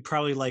think you'd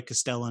probably like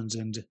Castellans.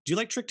 And do you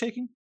like trick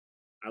taking?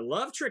 I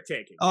love trick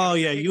taking. Oh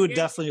yeah, you would game?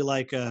 definitely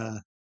like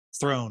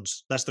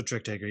Thrones. That's the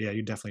trick taker. Yeah,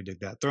 you definitely dig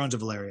that. Thrones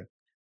of Valeria.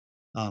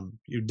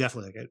 You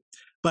definitely like it.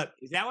 But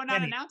Is that one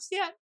not announced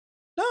yet?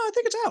 No, I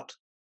think it's out.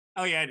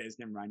 Oh yeah, it is.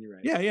 Never mind. You're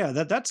right. Yeah, yeah.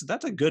 That's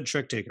a good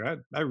trick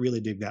taker. I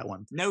really dig that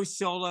one. No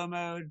solo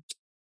mode.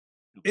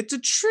 It's a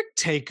trick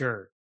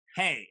taker.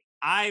 Hey,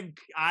 I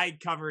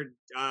covered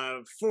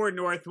 4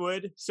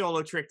 Northwood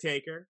solo trick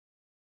taker.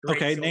 Great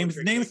Okay, solo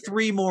trick name taker.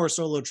 3 more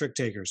solo trick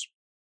takers.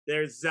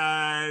 There's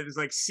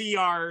like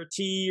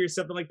CRT or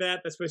something like that.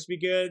 That's supposed to be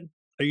good.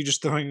 Are you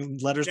just throwing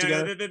letters No,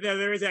 no, together?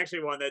 there is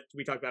actually one that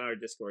we talked about on our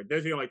Discord.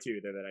 Those are the only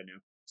 2 there that I know.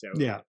 So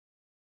Yeah.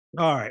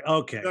 All right.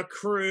 Okay. the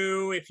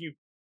crew, if you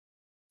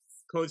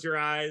close your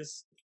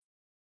eyes,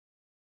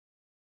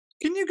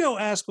 Can you go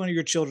ask one of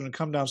your children to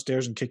come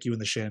downstairs and kick you in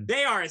the shin?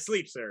 they are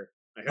asleep, sir.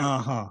 I hope.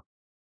 Uh-huh.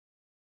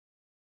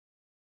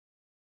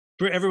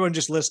 For everyone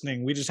just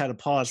listening, we just had a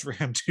pause for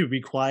him to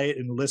be quiet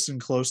and listen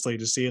closely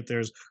to see if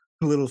there's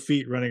little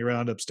feet running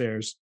around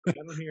upstairs. I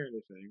don't hear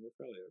anything. We're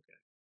probably okay.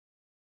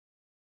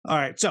 All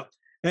right. So,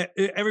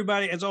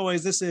 everybody, as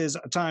always, this is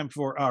a time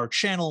for our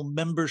channel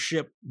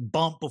membership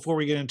bump before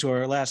we get into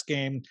our last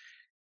game.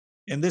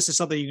 And this is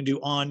something you can do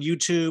on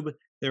YouTube.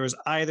 There is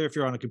either, if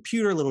you're on a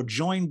computer, a little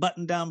join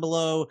button down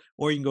below,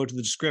 or you can go to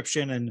the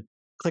description and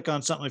click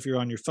on something if you're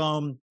on your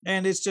phone.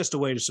 And it's just a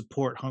way to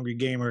support Hungry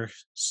Gamer.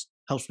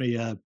 Helps me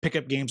pick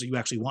up games that you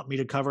actually want me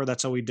to cover.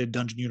 That's how we did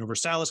Dungeon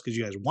Universalis, because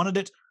you guys wanted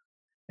it,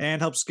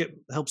 and helps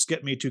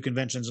get me to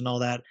conventions and all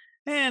that.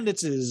 And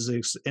it's as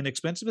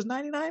inexpensive as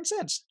 99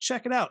 cents.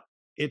 Check it out.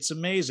 It's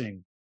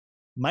amazing.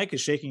 Mike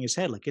is shaking his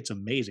head like it's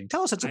amazing.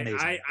 Tell us it's amazing.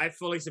 I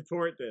fully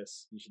support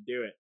this. You should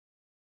do it.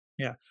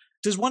 Yeah.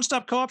 Does One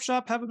Stop Co-op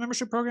Shop have a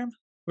membership program,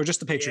 or just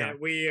the Patreon? Yeah,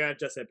 we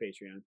just have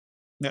Patreon.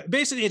 Yeah,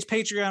 basically, it's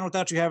Patreon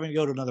without you having to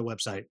go to another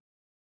website.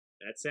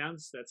 That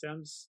sounds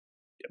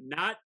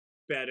not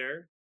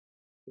better,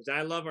 because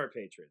I love our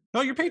patrons.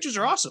 Oh, your patrons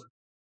are awesome.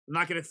 I'm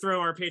not going to throw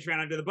our Patreon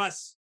under the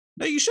bus.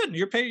 No, you shouldn't.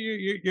 You're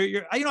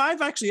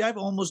I've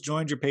almost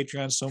joined your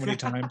Patreon so many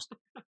times.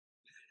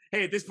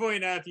 Hey, at this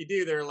point, if you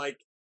do, there are like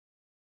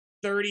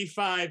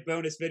 35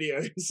 bonus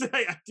videos.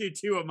 I do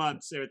 2 a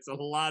month, so it's a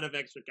lot of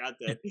extra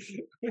content.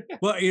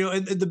 Well,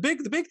 and the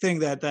big thing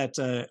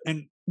that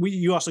and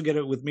you also get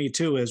it with me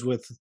too, is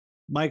with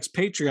Mike's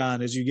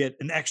Patreon, is you get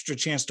an extra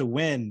chance to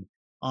win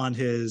on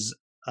his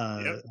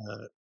Yep.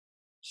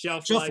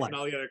 Shelf Shelf life life. and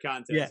all the other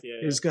contests. Yeah,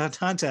 Yeah. his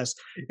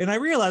contest. And I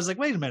realized, like,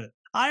 wait a minute,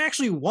 I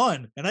actually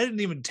won and I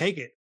didn't even take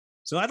it.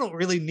 So I don't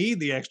really need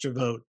the extra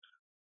vote.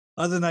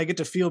 Other than I get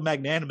to feel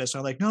magnanimous.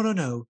 I'm like,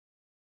 no.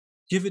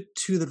 Give it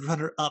to the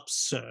runner up,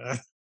 sir.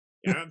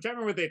 Yeah, I'm trying to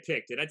remember what they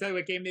picked. Did I tell you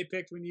what game they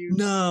picked when you?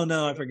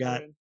 No, I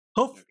forgot.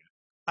 Hope Okay.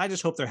 I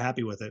just hope they're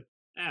happy with it.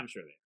 I'm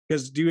sure they.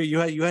 Because you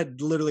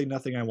had literally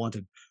nothing I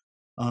wanted.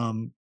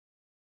 Um,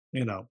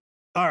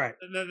 All right.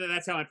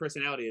 That's how my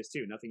personality is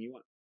too. Nothing you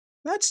want.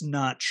 That's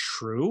not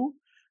true.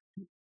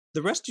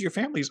 The rest of your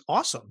family is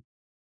awesome.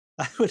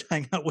 I would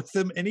hang out with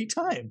them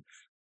anytime.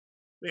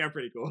 They are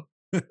pretty cool.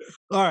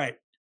 All right.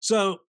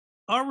 So,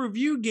 our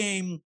review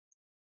game,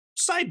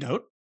 side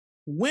note,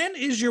 when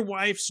is your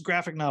wife's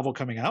graphic novel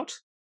coming out?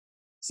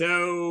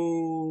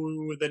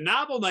 So the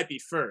novel might be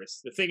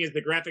first. The thing is,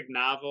 the graphic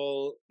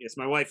novel. Yes,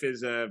 my wife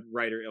is a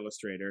writer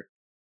illustrator.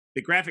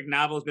 The graphic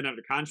novel has been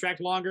under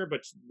contract longer,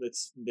 but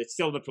it's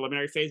still in the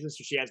preliminary phases.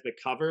 So she has the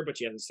cover, but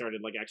she hasn't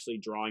started like actually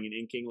drawing and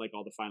inking like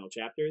all the final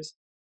chapters.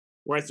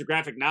 Whereas the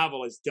graphic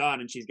novel is done,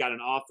 and she's got an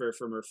offer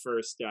from her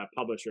first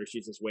publisher.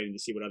 She's just waiting to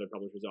see what other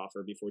publishers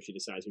offer before she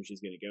decides who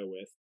she's going to go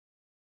with.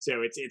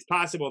 So it's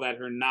possible that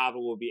her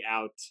novel will be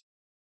out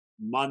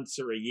months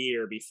or a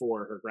year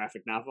before her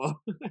graphic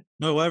novel.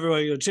 No, well,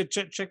 everybody,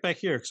 check back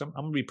here, because I'm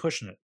going to be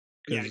pushing it.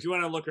 Yeah, if you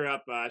want to look her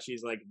up,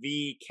 she's like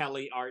V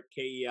Kelly Art,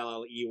 Kelley.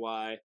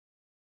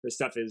 Her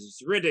stuff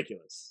is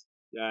ridiculous.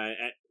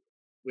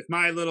 With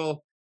my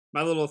little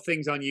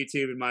things on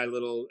YouTube and my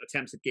little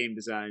attempts at game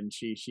design,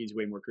 she's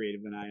way more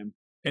creative than I am.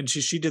 And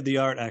she did the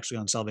art actually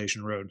on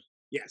Salvation Road.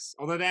 Yes,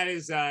 although that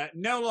is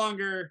no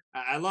longer.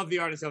 I love the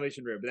art of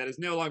Salvation Road, but that is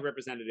no longer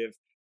representative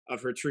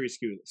of her true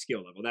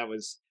skill level. That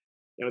was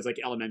like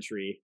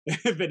elementary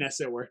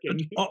Vanessa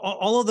working.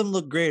 All of them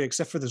look great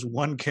except for this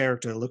one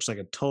character that looks like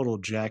a total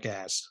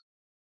jackass.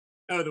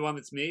 Oh, the one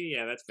that's me?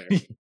 Yeah, that's fair.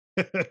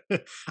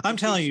 I'm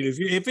telling you,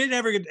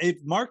 if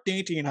Mark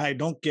Dainty and I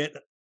don't get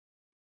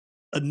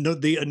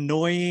the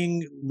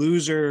annoying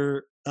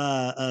loser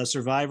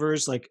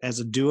survivors like as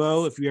a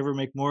duo, if you ever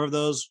make more of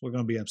those, we're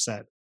going to be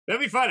upset. That'd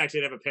be fun,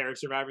 actually, to have a pair of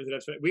survivors.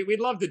 We'd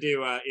love to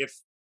do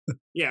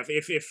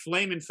if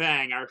Flame and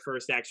Fang, our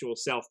first actual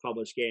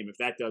self-published game, if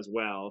that does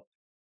well,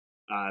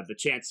 the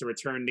chance to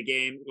return the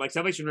game, like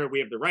Salvation Road, we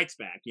have the rights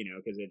back,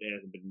 because it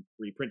hasn't been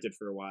reprinted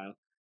for a while.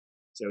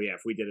 So yeah,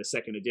 if we did a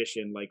second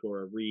edition, like,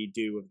 or a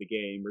redo of the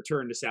game,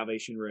 Return to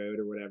Salvation Road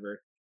or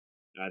whatever,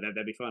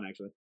 that'd be fun,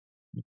 actually.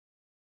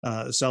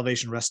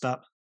 Salvation Rest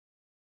Stop.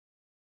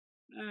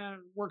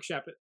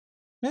 Workshop it.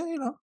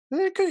 Yeah,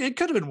 it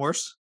could have been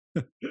worse.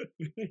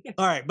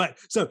 All right, but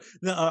so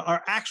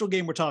our actual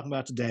game we're talking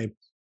about today,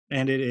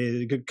 and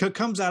it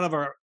comes out of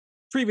our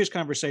previous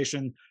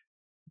conversation.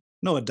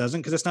 No, it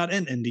doesn't, because it's not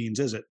in Indians,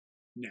 is it?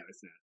 No,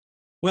 it's not.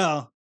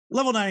 Well,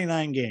 Level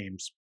 99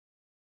 Games.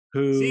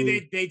 See,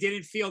 who they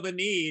didn't feel the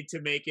need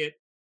to make it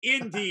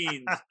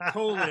Indians,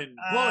 bullet.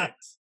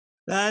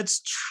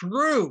 That's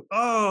true.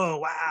 Oh,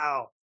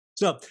 wow.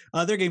 So,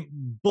 their game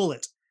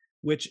Bullet,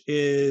 which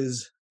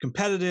is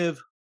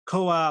competitive,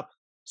 co-op,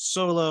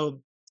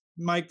 solo.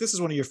 Mike, this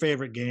is one of your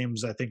favorite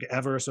games, I think,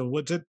 ever. So,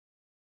 what to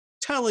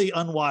tell the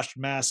unwashed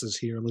masses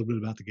here a little bit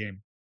about the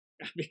game?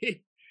 I mean,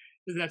 it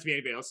doesn't have to be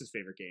anybody else's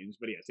favorite games,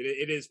 but yes,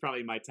 it is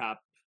probably my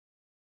top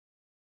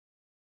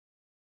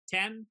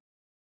 10.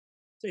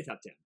 Say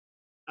top 10.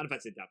 I don't know if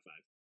I'd say top 5.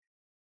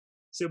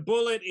 So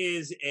Bullet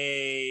is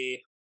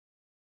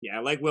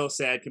like Will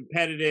said,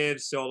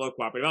 competitive, solo,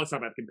 cooperative. I'll talk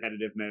about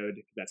competitive mode.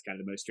 That's kind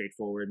of the most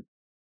straightforward.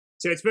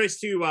 So it's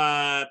supposed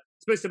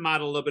to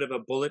model a little bit of a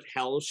bullet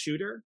hell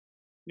shooter.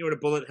 You know what a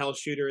bullet hell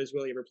shooter is,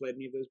 Will? You ever played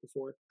any of those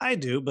before? I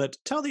do, but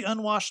tell the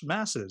unwashed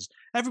masses.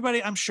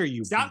 Everybody, I'm sure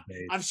you Stop.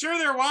 bathe. I'm sure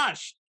they're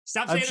washed.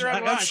 Stop saying they're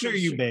I'm unwashed. sure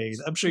you bathe.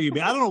 I'm sure you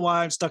bathe. I don't know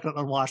why I'm stuck on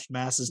unwashed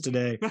masses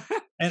today.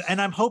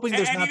 And I'm hoping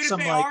there's And not even if some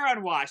they like are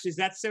unwashed, is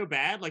that so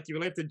bad? Like, do you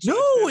really have to no, judge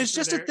them it's for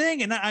just a their?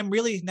 thing. And I'm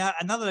really now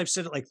that I've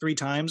said it like 3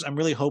 times, I'm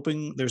really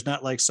hoping there's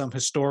not like some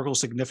historical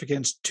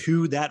significance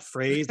to that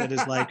phrase that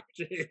is like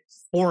Jeez. There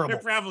horrible.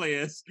 probably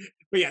is.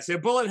 But yeah, so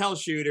bullet hell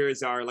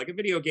shooters are like a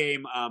video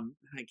game. I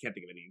can't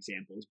think of any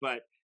examples,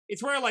 but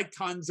it's where like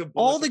tons of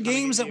bullets All the are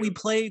coming games at that we you.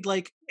 played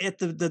like at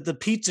the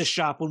pizza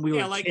shop when we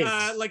Yeah, were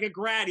kids. like a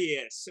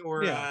Gradius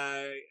or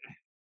Yeah.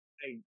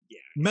 yeah,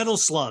 Metal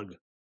Slug.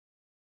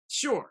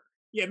 sure.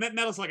 Yeah,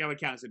 Metal Slug I would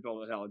count as a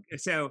bullet hell.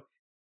 So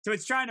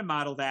it's trying to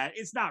model that.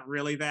 It's not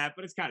really that,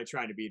 but it's kind of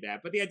trying to be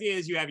that. But the idea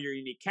is you have your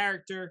unique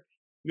character.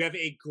 You have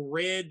a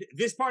grid.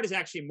 This part is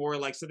actually more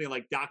like something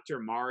like Dr.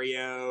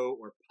 Mario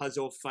or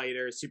Puzzle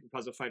Fighter, Super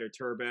Puzzle Fighter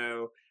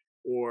Turbo,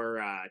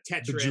 or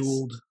Tetris,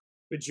 Bejeweled.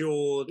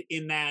 Bejeweled.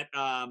 In that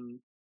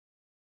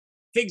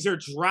things are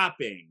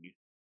dropping,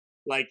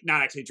 like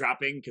not actually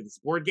dropping because it's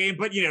a board game,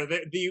 but you know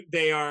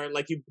they are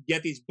like you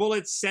get these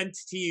bullets sent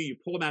to you. You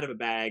pull them out of a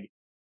bag,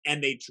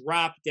 and they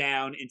drop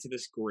down into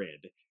this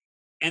grid.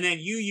 And then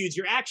you use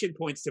your action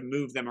points to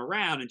move them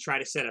around and try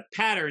to set a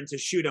pattern to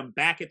shoot them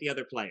back at the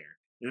other player.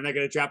 And then they're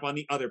going to drop on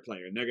the other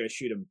player and they're going to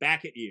shoot them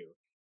back at you.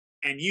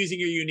 And using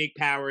your unique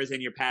powers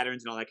and your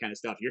patterns and all that kind of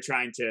stuff, you're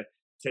trying to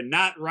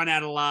not run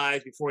out of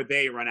lives before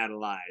they run out of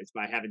lives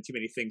by having too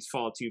many things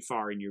fall too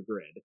far in your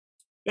grid.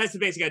 That's the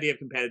basic idea of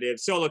competitive.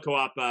 Solo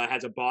co-op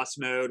has a boss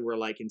mode where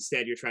like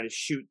instead you're trying to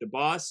shoot the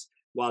boss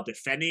while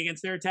defending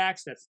against their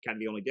attacks. That's kind of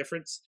the only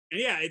difference.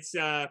 And yeah, it's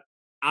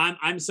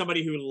I'm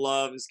somebody who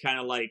loves kind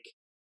of like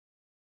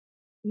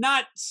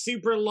not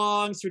super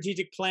long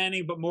strategic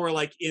planning, but more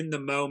like in the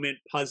moment,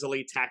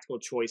 puzzly tactical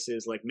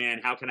choices. Like, man,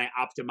 how can I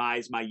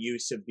optimize my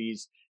use of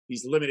these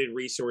limited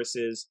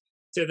resources?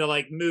 So the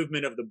like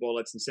movement of the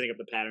bullets and setting up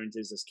the patterns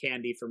is just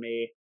candy for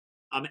me.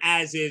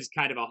 As is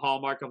kind of a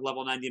hallmark of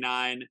level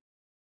 99.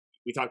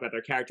 We talk about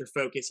their character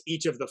focus.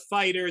 Each of the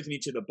fighters and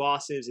each of the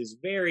bosses is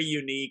very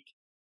unique,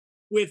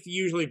 with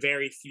usually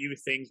very few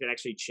things that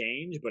actually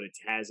change, but it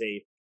has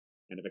a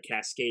kind of a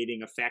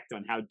cascading effect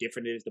on how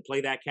different it is to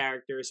play that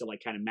character. So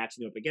like kind of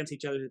matching them up against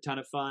each other is a ton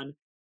of fun.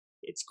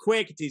 It's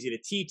quick, it's easy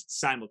to teach, it's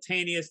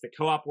simultaneous, the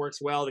co-op works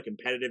well, the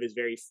competitive is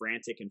very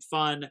frantic and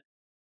fun.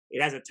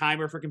 It has a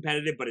timer for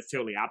competitive, but it's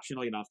totally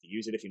optional. You don't have to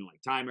use it if you don't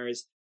like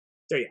timers.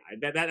 So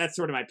yeah, that's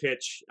sort of my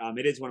pitch.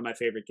 It is one of my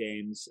favorite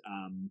games.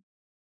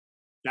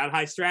 Not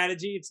high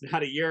strategy, it's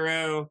not a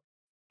Euro,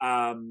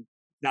 not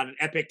an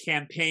epic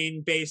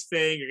campaign-based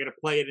thing. You're going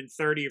to play it in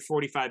 30 or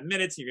 45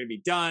 minutes, you're going to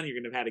be done, you're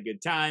going to have had a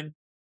good time.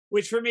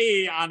 Which for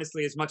me,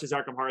 honestly, as much as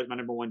Arkham Horror is my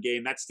number one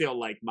game, that's still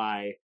like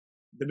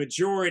the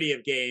majority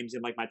of games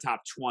in like my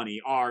top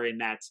 20 are in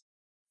that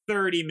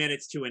 30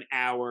 minutes to an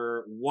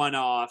hour,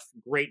 one-off,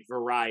 great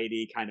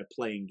variety kind of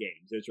playing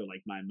games. Those are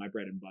like my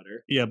bread and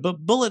butter. Yeah,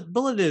 but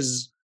Bullet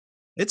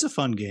it's a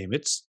fun game.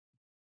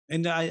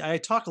 And I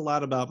talk a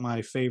lot about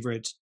my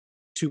favorite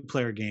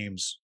 2-player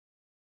games,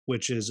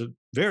 which is a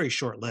very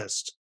short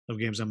list of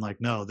games. I'm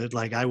like, no, that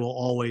like I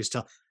will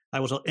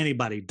tell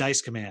anybody,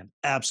 Dice Command,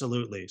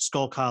 absolutely.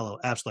 Skull Hollow,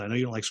 absolutely. I know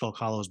you don't like Skull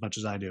Hollow as much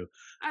as I do.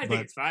 I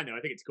think it's fine though.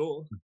 I think it's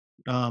cool.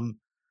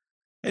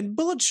 And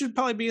Bullet should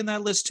probably be in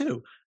that list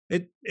too.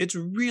 It's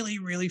really,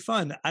 really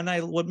fun.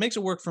 And what makes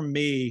it work for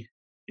me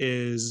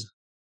is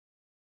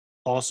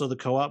also the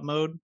co-op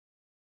mode,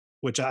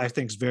 which I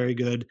think is very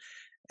good.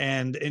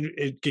 And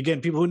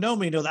again, people who know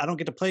me know that I don't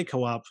get to play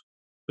co-op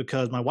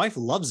because my wife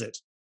loves it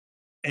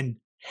and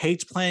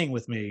hates playing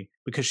with me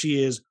because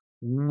she is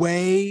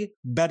way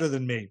better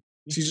than me.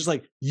 She's just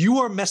like, you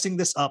are messing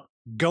this up.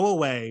 Go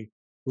away.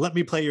 Let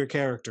me play your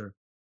character.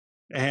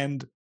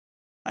 And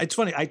it's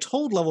funny. I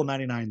told Level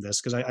 99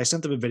 this because I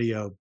sent them a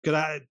video.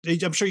 Because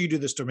I'm sure you do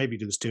this, or maybe you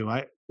do this too.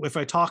 If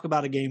I talk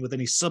about a game with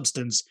any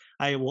substance,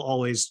 I will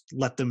always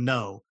let them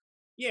know.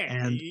 Yeah,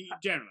 And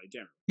generally.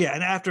 yeah,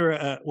 and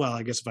after, well,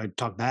 I guess if I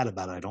talk bad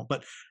about it, I don't.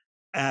 But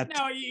no,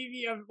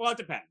 well, it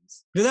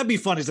depends. That'd be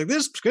funny. It's like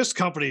this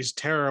company's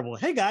terrible.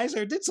 Hey guys,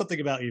 I did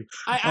something about you.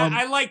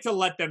 I like to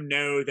let them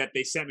know that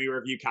they sent me a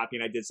review copy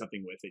and I did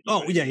something with it.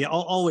 Oh yeah,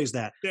 always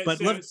that. So,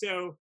 But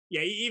so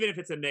Yeah, even if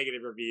it's a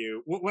negative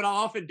review, what I'll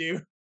often do,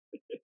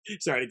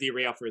 sorry to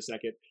derail for a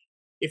second,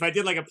 if I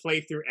did like a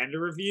playthrough and a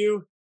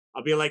review,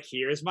 I'll be like,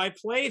 here's my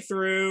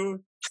playthrough.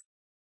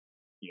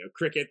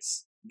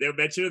 Crickets. They'll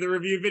mention in the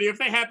review video. If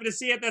they happen to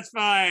see it, that's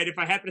fine. If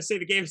I happen to say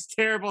the game's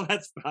terrible,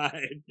 that's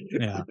fine.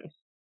 Yeah.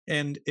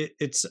 And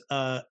it's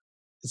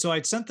so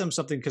I'd sent them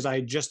something because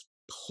I just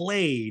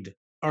played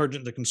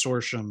Argent the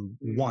Consortium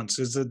Mhm. once.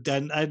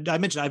 And I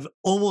mentioned I've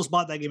almost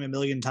bought that game a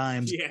million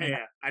times, Yeah,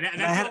 yeah. And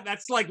and I had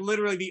that's like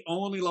literally the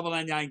only level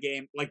 99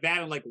 game like that,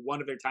 and like one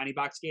of their tiny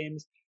box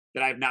games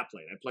that I've not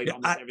played. I played yeah,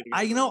 almost everything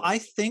I else really well. I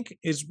think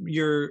is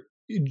your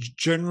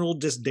general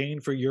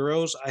disdain for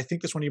Euros. I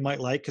think this one you might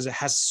like because it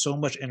has so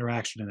much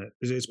interaction in it.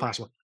 It's Right.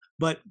 possible,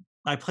 but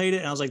I played it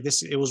and I was like,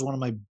 this. It was one of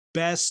my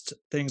best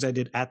things I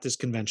did at this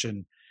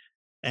convention.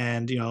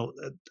 And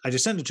I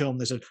just sent it to them.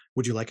 They said,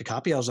 "Would you like a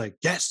copy?" I was like,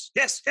 "Yes,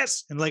 yes,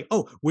 yes." And like,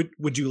 "Oh,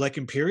 would you like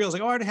Imperial?" I was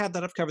like, "Oh, I already have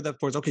that. I've covered that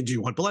before." It's okay. Do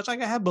you want bullets? I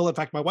have bullet. In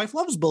fact, my wife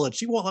loves bullets.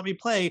 She won't let me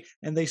play,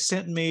 and they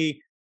sent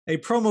me a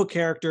promo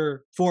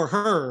character for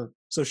her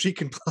so she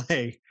can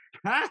play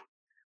Huh?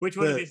 Which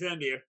one did the. they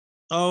send you?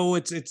 Oh,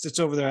 it's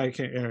over there. I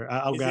can't.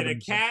 I'll Is grab it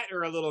it. a cat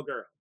or a little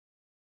girl?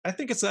 I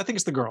think it's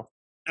the girl.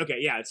 Okay,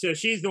 yeah. So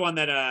she's the one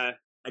that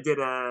I did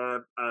a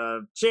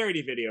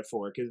charity video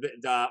for because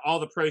all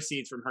the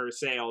proceeds from her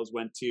sales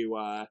went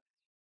to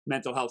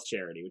mental health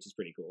charity, which is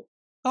pretty cool.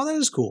 Oh, that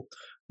is cool.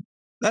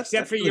 Except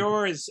That's for really cool.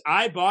 yours,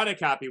 I bought a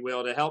copy,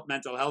 Will, to help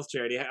mental health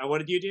charity. What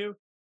did you do?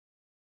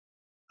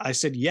 I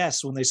said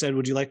yes when they said,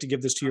 "Would you like to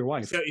give this to your So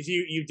wife?"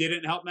 you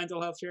didn't help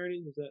mental health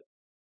charity? Is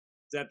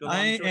that the I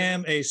long and short of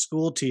am a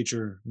school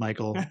teacher,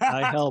 Michael. I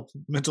it? help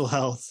mental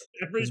health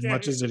Every as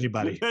much day. as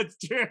anybody. That's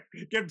true.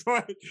 Good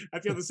point. I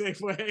feel the same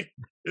way.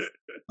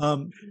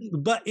 Um,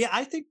 but yeah,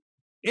 I think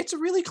it's a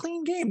really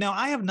clean game. Now,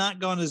 I have not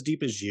gone as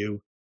deep as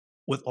you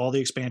with all the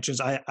expansions.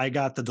 I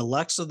got the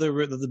deluxe of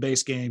the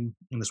base game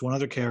and this one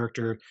other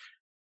character,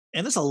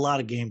 and there's a lot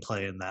of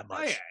gameplay in that Oh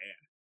yeah, much.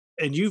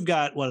 And you've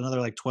got what,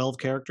 another like 12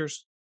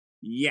 characters?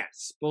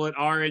 yes, Bullet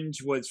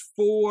Orange was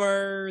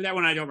 4. That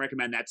one I don't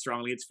recommend that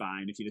strongly. It's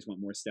fine if you just want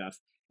more stuff.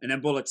 And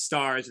then Bullet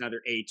Star is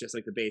another 8, just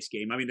like the base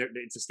game. I mean,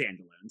 it's a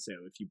standalone, so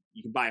if you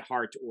can buy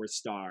Heart or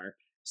Star.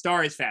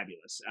 Star is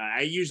fabulous.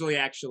 I usually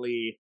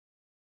actually,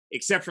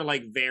 except for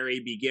like very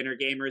beginner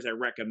gamers, I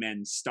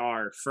recommend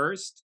Star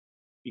first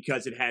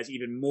because it has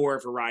even more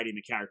variety in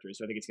the characters.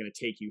 So I think it's going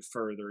to take you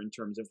further in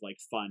terms of like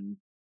fun,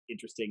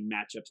 interesting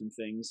matchups and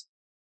things.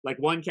 Like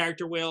one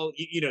character, will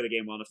you know the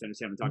game well enough to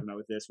understand what I'm talking about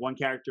with this. One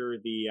character,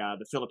 the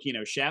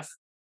Filipino chef,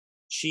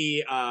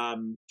 she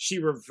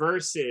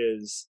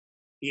reverses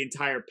the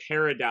entire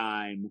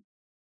paradigm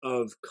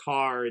of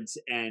cards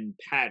and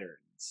patterns.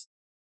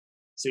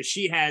 So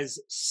she has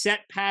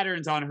set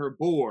patterns on her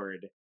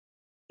board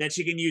that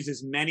she can use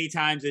as many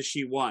times as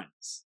she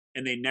wants,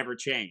 and they never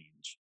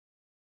change.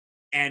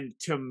 And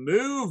to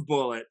move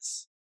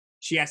bullets,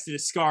 she has to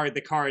discard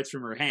the cards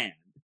from her hand.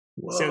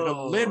 So the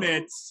Whoa.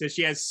 limits, so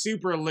she has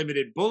super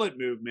limited bullet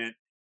movement,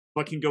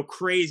 but can go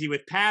crazy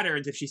with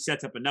patterns if she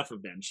sets up enough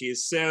of them. She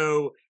is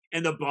so,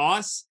 and the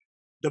boss,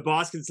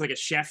 because it's like a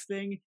chef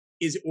thing,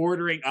 is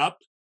ordering up.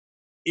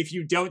 If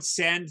you don't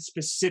send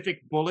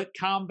specific bullet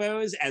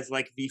combos as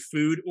like the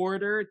food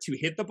order to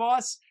hit the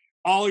boss,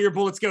 all your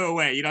bullets go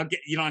away. You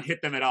don't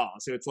hit them at all.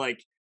 So it's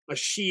like a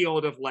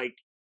shield of like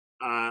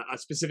a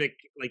specific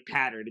like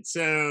pattern. It's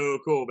so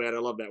cool, man. I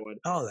love that one.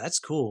 Oh, that's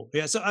cool.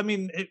 Yeah. So, I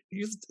mean,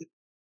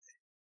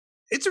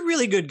 it's a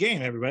really good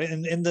game, everybody.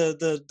 And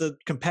the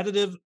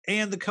competitive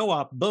and the co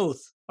op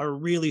both are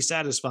really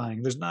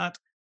satisfying. There's not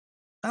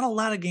a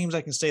lot of games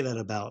I can say that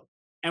about.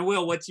 And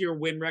Will, what's your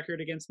win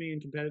record against me in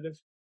competitive?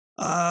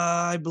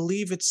 I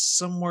believe it's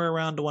somewhere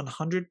around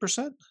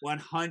 100%.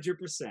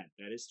 100%.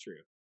 That is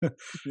true.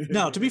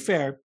 Now, to be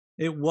fair,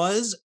 it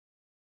was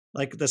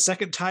like the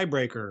second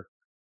tiebreaker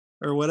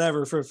or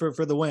whatever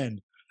for the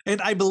win.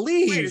 And I Wait,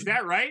 believe, is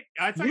that right?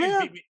 I thought you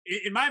yeah, beat me.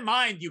 In my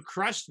mind, you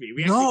crushed me.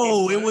 We actually came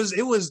no, it close. was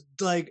it was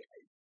like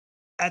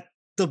at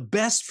the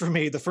best for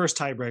me the first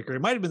tiebreaker.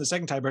 It might have been the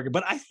second tiebreaker,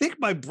 but I think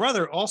my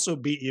brother also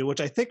beat you, which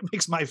I think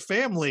makes my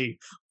family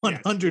Yes,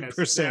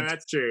 yes, yeah, 100%.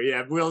 that's true.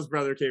 Yeah, Will's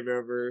brother came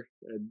over,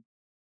 and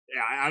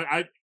yeah,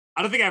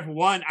 I don't think I've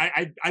won.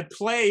 I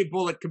play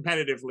Bullet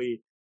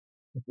competitively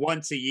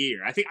once a year.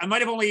 I think I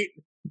might have only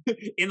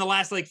in the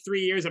last like 3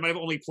 years. I might have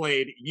only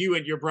played you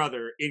and your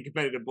brother in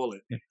competitive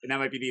Bullet, and that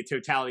might be the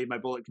totality of my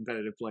Bullet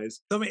competitive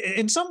plays. I mean,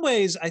 in some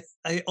ways,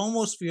 I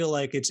almost feel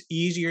like it's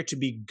easier to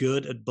be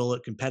good at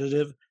bullet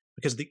competitive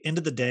because at the end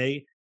of the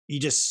day, you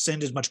just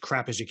send as much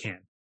crap as you can.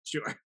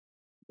 Sure.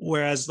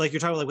 Whereas, like you're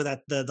talking like with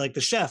that,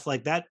 the chef,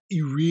 like that,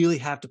 you really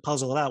have to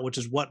puzzle it out, which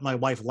is what my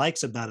wife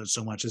likes about it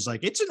so much. Is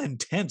like it's an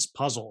intense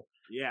puzzle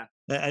Yeah.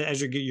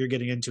 as you're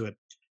getting into it.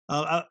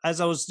 As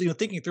I was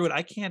thinking through it,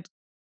 I can't.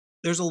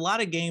 There's a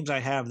lot of games I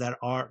have that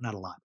are not a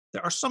lot.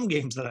 There are some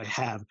games that I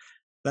have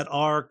that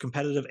are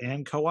competitive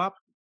and co-op,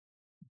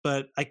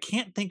 but I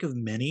can't think of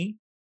many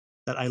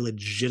that I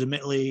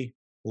legitimately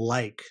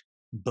like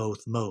both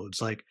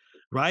modes. Like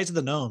Rise of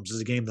the Gnomes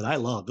is a game that I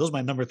love. It was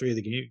my number 3 of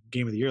the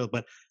game of the year,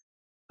 but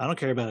I don't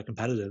care about a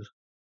competitive.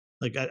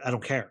 Like, I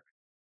don't care.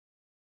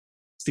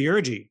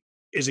 Theurgy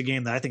is a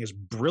game that I think is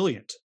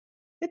brilliant.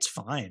 It's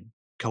fine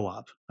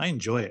co-op. I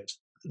enjoy it.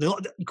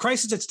 The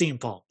Crisis at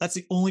Steamfall. That's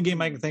the only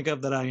game I can Hmm. think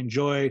of that I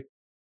enjoy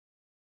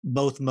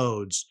both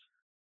modes.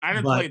 I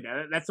haven't But played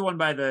that. That's the one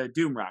by the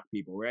Doomrock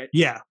people, right?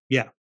 yeah,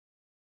 yeah,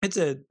 it's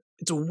a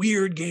it's a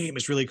weird game.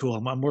 It's really cool.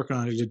 I'm working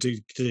on it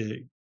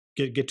to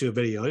get to a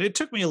video. It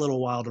took me a little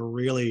while to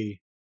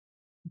really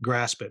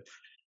grasp it.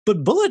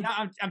 But Bullet,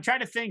 Yeah, I'm trying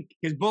to think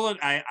because Bullet,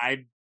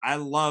 I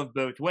love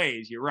both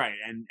ways. You're right,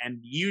 and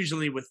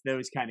usually with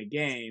those kind of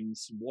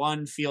games,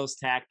 one feels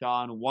tacked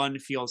on, one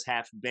feels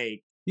half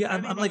baked. yeah,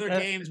 Trying to I'm, think I'm of like,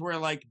 other games where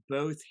like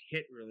both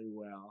hit really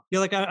well. yeah,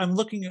 like I'm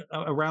looking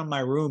around my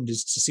room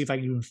just to see if I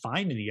can even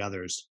find any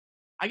others.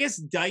 I guess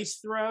Dice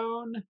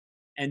Throne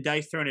and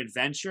Dice Throne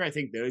Adventure. I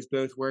think those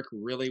both work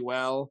really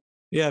well.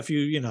 Yeah, if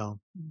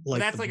But like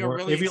that's like a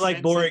really if you like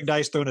expensive. boring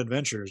dice throne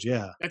adventures,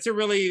 yeah, That's a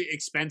really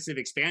expensive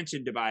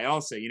expansion to buy,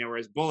 also.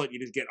 Whereas Bullet, you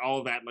just get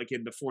all that like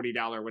in the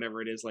 $40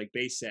 whatever it is, like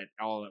base set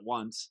all at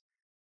once.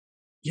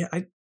 yeah,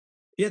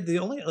 yeah. The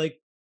only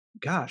like,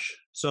 gosh,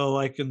 so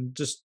I can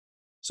just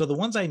so the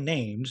ones I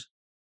named,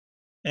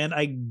 and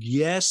I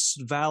guess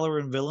Valor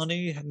and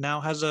Villainy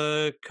now has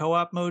a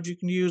co-op mode you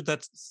can use.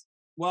 That's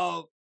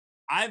Well,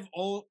 I've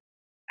old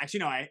actually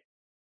no,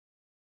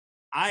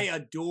 I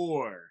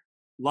adore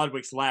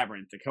Ludwig's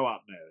Labyrinth, the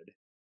co-op mode.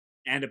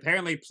 And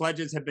apparently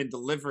pledges have been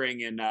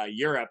delivering in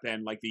Europe,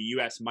 and like the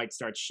US might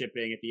start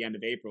shipping at the end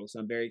of April. So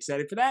I'm very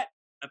excited for that.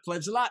 I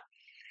pledged a lot.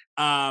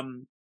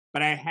 Um,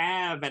 but I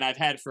have, and I've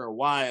had for a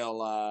while,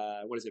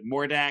 what is it,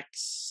 Mordax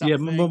yeah,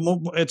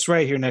 something? it's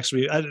right here next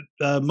week.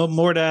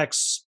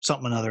 Mordax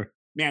something another.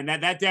 Man,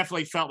 that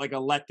definitely felt like a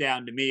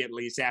letdown to me, at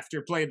least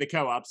after playing the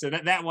co-op. So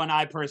that one,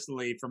 I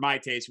personally, for my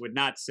taste, would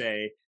not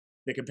say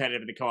the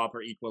competitive and the co-op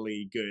are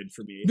equally good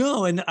for me.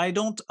 No, and I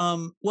don't.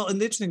 Well, and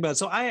the interesting about it,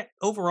 so I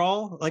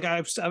overall like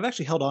I've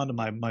actually held on to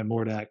my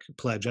Mordak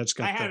pledge. I just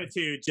I got have the it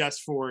too,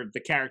 just for the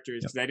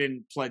characters, yep. because I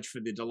didn't pledge for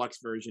the deluxe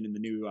version in the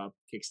new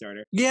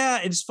Kickstarter. Yeah.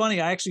 It's funny.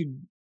 I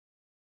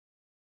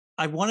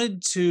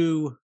wanted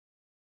to.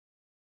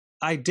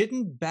 I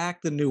didn't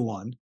back the new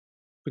one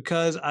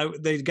because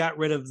they got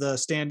rid of the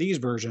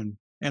standees version,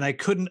 and I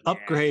couldn't Yeah,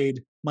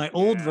 upgrade my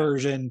old yeah.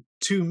 version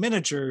to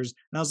miniatures.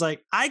 And I was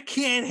like, I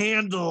can't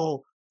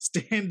handle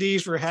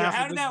standees for So half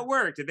how of did the. that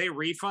work? Did they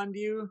refund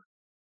you?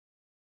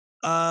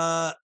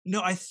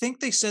 No, I think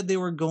they said they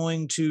were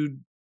going to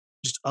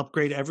just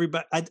upgrade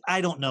everybody.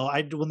 I don't know.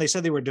 I when they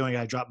said they were doing it,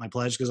 I dropped my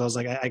pledge because I was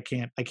like, I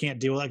can't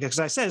deal with it. Because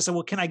I said,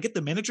 well, can I get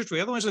the miniatures for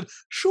the other one? I said,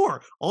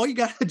 sure. All you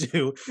got to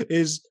do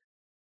is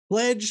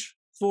pledge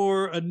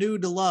for a new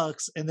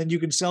deluxe, and then you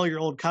can sell your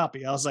old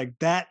copy. I was like,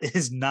 that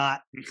is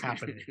not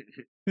happening.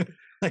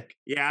 like,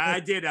 Yeah, uh, I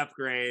did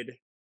upgrade,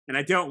 and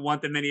I don't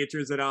want the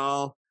miniatures at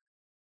all.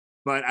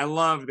 But I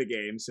love the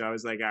game, so I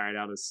was like, all right,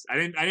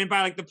 I didn't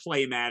buy like the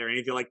play mat or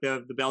anything like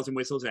the bells and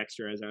whistles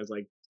extras. I was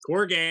like,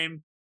 core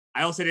game.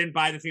 I also didn't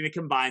buy the thing that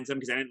combines them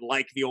because I didn't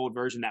like the old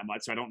version that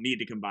much, so I don't need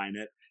to combine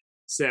it.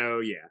 So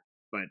yeah,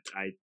 but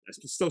I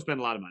still spend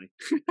a lot of money.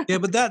 yeah,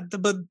 but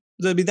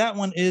that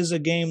one is a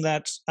game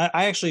that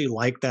I actually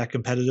like that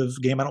competitive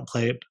game. I don't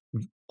play it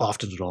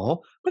often at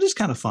all, but it's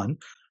kind of fun.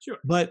 Sure.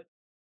 But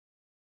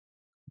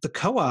the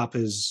co-op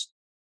is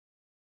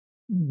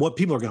what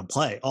people are going to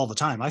play all the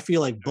time. I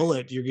feel like I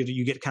Bullet, agree.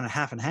 you get kind of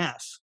half and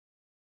half.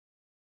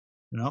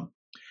 You know,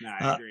 No,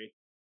 I uh, agree.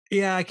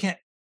 yeah, I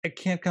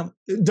can't come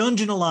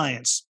Dungeon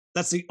Alliance.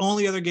 That's the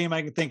only other game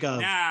I can think of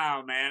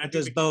No, man. that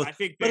does both. I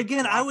think But the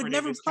again, I would cooperative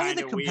never is play kind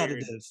the of weird.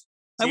 competitive.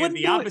 I See, wouldn't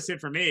the do it. opposite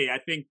for me. I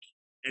think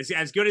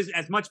as good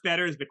as much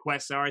better as the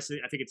quests are. I think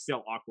it's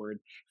still awkward.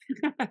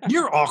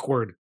 You're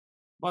awkward.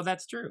 Well,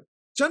 that's true.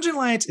 Dungeon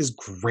Alliance is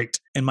great,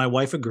 and my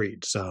wife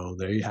agreed. So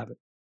there you have it.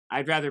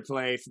 I'd rather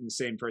play from the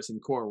same person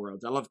Core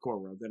Worlds. I love Core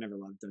Worlds. I never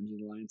loved Dungeon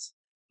Alliance.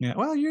 Yeah.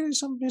 Well,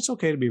 it's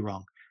okay to be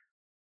wrong.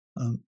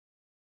 Um,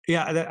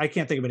 yeah, I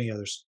can't think of any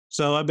others.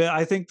 So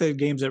I think the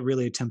games that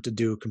really attempt to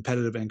do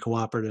competitive and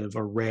cooperative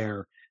are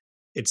rare.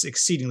 It's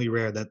exceedingly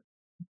rare that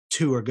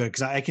two are good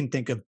because I can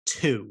think of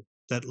two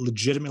that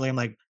legitimately I'm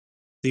like,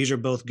 these are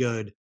both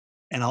good.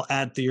 And I'll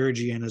add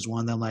Theurgy in as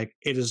one. That I'm like,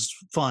 it is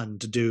fun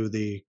to do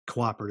the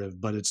cooperative,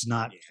 but it's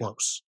not Yeah,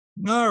 close.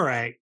 All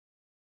right.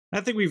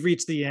 I think we've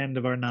reached the end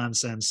of our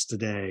nonsense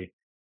today.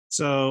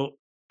 So,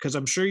 because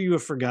I'm sure you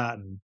have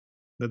forgotten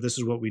that this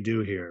is what we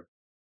do here.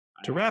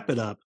 I To wrap have. it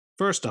up,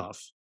 first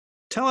off,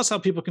 tell us how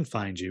people can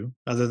find you,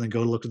 other than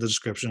go look at the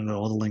description and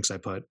all the links I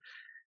put.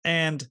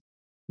 And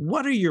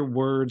what are your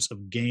words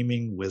of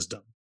gaming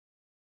wisdom?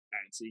 All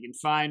right, so you can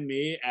find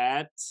me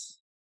at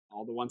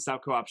all the One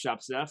Stop Co-op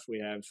Shop stuff. We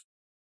have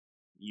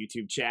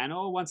YouTube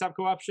channel One Stop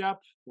Co-op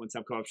Shop, One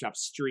Stop Co-op Shop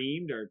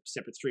streamed or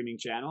separate streaming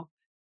channel.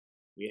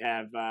 We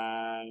have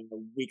a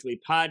weekly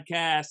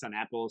podcast on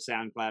Apple,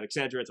 SoundCloud,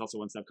 etc. It's also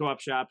One Stop Co-op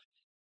Shop.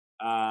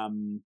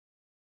 Um,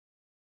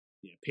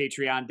 yeah,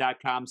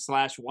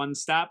 Patreon.com/One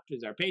Stop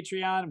is our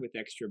Patreon with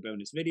extra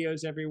bonus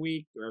videos every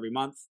week or every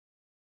month.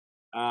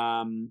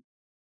 Um,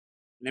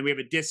 And then we have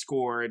a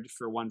Discord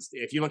for once.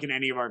 If you look at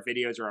any of our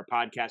videos or our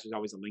podcast, there's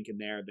always a link in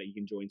there that you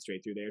can join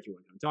straight through there if you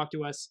want to come talk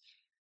to us.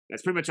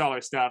 That's pretty much all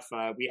our stuff.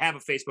 We have a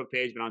Facebook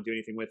page, but I don't do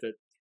anything with it.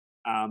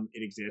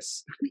 It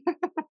exists.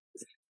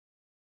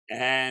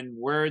 And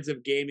words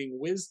of gaming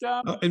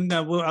wisdom. And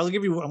now, well, I'm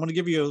going to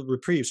give you a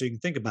reprieve so you can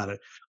think about it.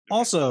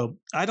 Also,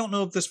 I don't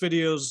know if this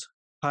video's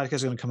podcast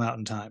is going to come out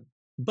in time,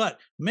 but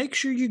make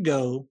sure you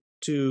go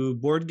to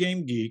Board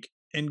Game Geek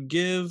and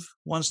give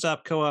One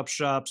Stop Co-op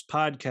Shop's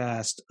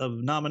podcast a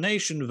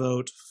nomination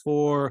vote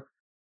for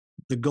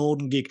the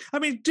Golden Geek. I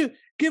mean,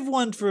 give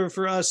one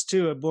for us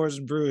too at Boards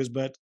and Brews,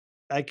 but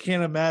I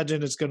can't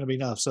imagine it's going to be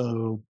enough.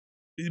 So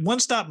One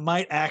Stop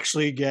might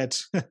actually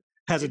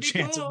has a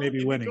chance of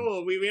maybe winning.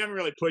 Cool. We haven't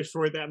really pushed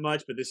for it that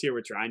much, but this year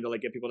we're trying to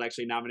like get people to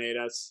actually nominate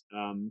us.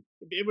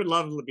 It would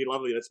be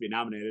lovely to be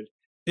nominated.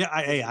 Yeah,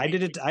 I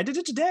did it. I did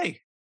it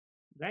today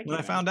when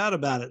I found out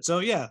about it. So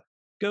yeah,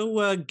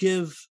 go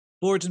give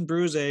Boards and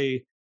Brews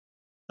a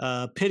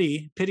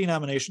pity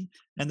nomination,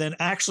 and then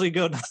actually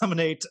go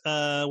nominate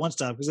One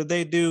Stop, because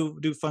they do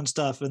fun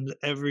stuff, and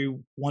every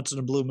once in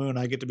a blue moon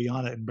I get to be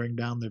on it and bring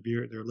down their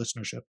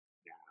listenership.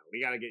 Yeah,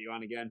 we got to get you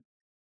on again.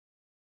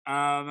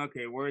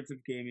 Okay, words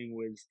of gaming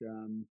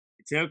wisdom.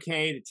 It's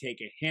okay to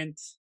take a hint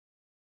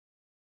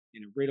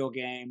in a riddle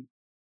game.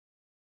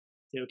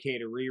 It's okay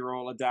to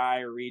re-roll a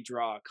die or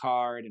redraw a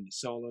card in a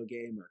solo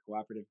game or a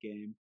cooperative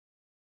game.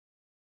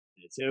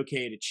 And it's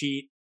okay to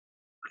cheat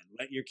and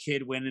let your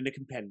kid win in a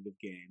competitive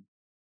game.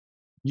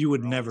 You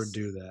would never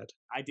do that.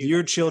 I do.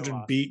 Your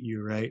children beat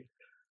you, right?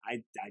 I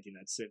do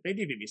that. So they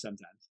do beat me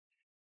sometimes.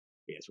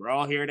 Yes, we're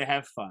all here to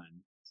have fun.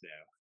 So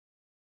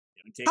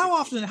how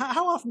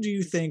often do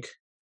you think,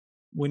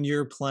 when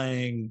you're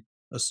playing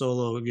a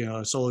solo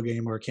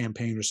game or a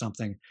campaign or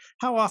something,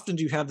 how often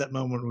do you have that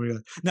moment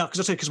where now,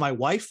 because my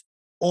wife,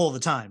 all the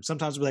time,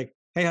 sometimes we'll be like,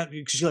 hey,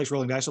 because she likes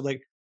rolling dice, so I'm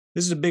like,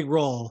 this is a big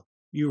roll,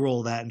 you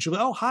roll that, and she'll be,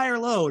 oh, high or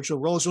low, and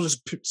she'll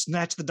just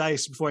snatch the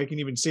dice before I can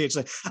even see it. It's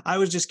like, I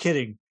was just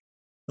kidding.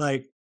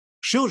 Like,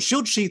 she'll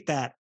cheat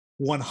that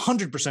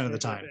 100% of the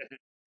time.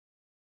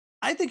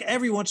 I think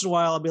every once in a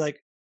while I'll be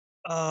like,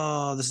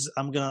 oh,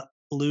 I'm gonna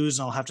lose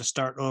and I'll have to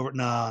start over.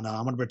 No, I'm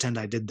gonna pretend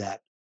I did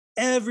that.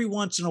 Every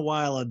once in a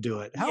while I'll do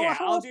it. How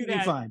often do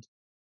you find?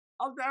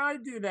 I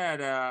do that.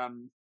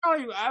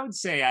 I would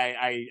say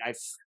I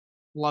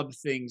flub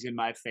things in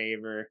my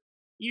favor.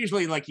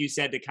 Usually, like you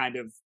said, to kind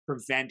of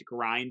prevent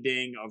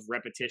grinding of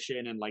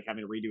repetition and like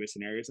having to redo a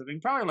scenario or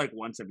something. Probably like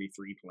once every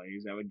 3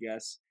 plays, I would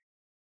guess.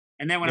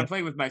 And then when I'm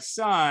playing with my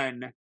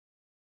son,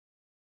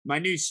 my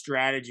new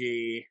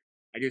strategy,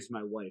 I do this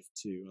with my wife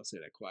too. I'll say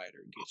that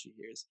quieter in case she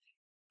hears.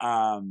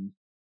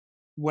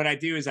 What I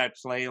do is I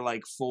play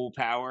like full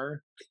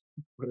power,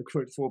 quote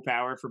unquote full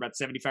power, for about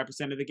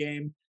 75% of the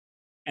game.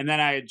 And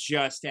then I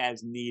adjust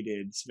as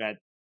needed so that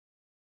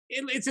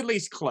it's at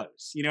least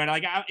close. You know, and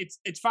like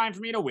it's fine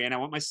for me to win. I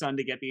want my son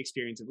to get the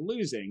experience of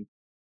losing,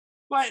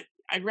 but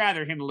I'd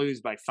rather him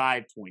lose by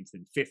 5 points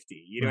than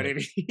 50. You know what I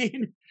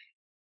mean?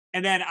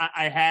 And then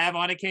I have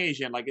on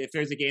occasion, like if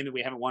there's a game that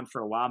we haven't won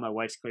for a while, my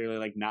wife's clearly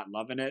like not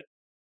loving it.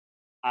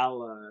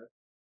 I'll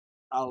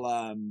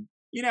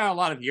you know, a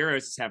lot of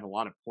Euros just have a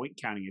lot of point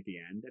counting at the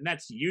end, and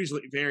that's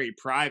usually very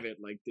private.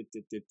 Like,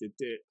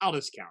 I'll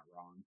just count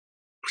wrong.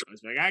 I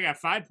was like, I got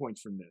 5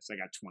 points from this. I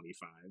got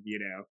 25. You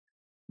know,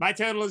 my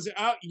total is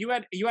you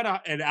had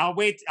and I'll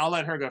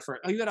let her go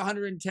first. Oh, you had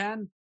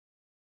 110.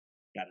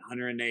 Got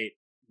 108.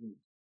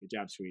 Good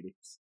job, sweetie.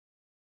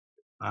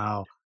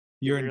 Wow.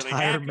 Your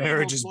entire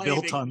marriage is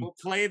built on. We'll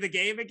play the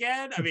game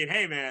again. I mean,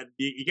 hey man,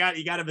 you got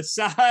to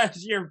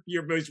massage your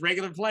most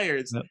regular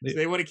players. So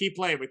they want to keep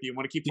playing with you.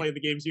 Want to keep playing the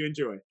games you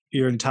enjoy.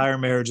 Your entire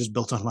marriage is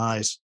built on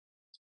lies.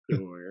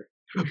 Sure.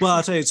 Well,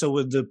 I'll tell you. So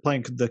with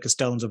playing the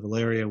Castellans of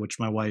Valeria, which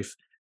my wife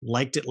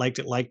liked it.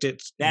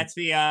 That's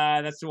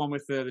the one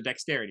with the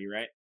dexterity,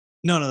 right?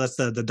 No, that's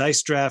the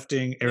dice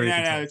drafting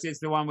area. No, it's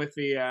the one with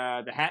the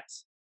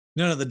hats.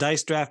 No, the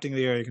dice drafting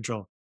the area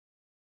control.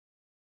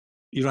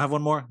 You don't have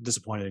one more?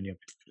 Disappointed in you.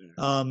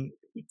 Yeah.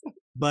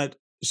 But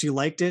she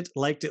liked it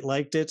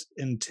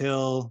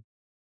until,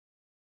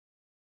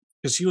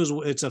 because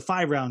it's a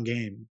 5-round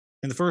game.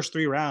 In the first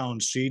 3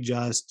 rounds, she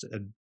just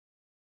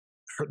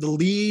her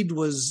lead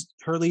was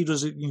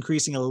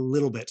increasing a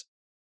little bit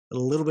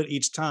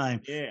each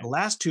time. Yeah. The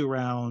last 2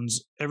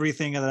 rounds,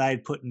 everything that I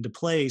had put into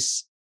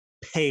place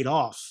paid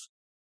off,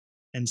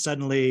 and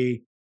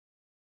suddenly,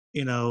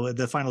 you know,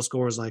 the final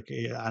score was like,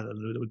 I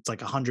don't know, it's like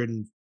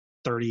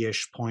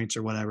 130-ish points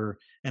or whatever,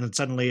 and then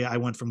suddenly I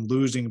went from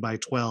losing by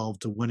 12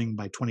 to winning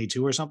by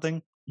 22 or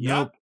something.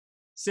 Yep.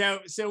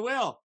 Nope. So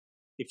Will,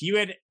 if you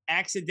had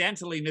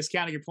accidentally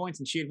miscounted your points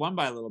and she had won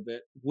by a little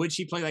bit, would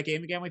she play that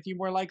game again with you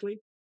more likely?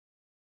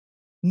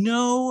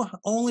 No,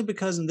 only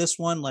because in this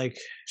one, like,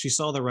 she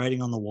saw the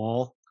writing on the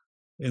wall,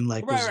 and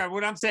like, right.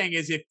 What I'm saying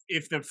is,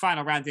 if the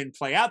final round didn't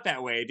play out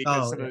that way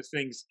because some of those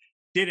things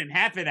didn't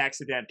happen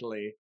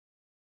accidentally,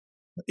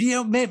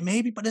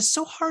 Maybe, but it's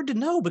so hard to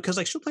know because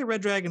like she'll play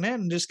Red Dragon Inn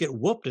and just get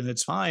whooped and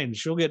it's fine.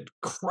 She'll get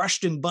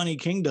crushed in Bunny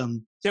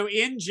Kingdom. So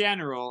in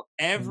general,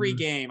 every Mm,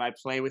 game I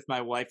play with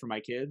my wife or my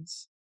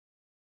kids,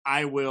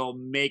 I will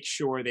make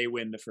sure they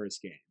win the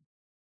first game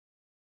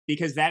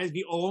because that is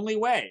the only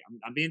way.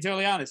 I'm being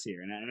totally honest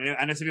here, and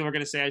I know some people are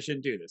going to say I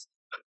shouldn't do this.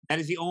 That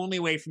is the only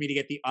way for me to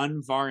get the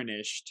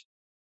unvarnished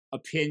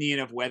opinion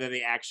of whether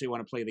they actually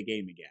want to play the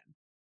game again.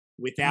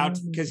 Without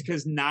mm,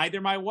 because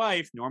neither my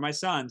wife nor my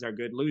sons are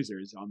good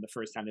losers on the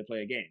first time they play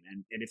a game,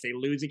 and if they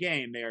lose a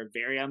game, they are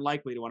very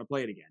unlikely to want to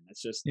play it again.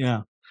 That's just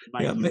yeah,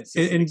 my yeah.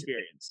 consistent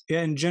experience.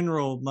 Yeah, in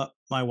general,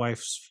 my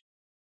wife's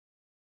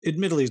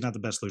admittedly is not the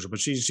best loser, but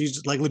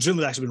she's like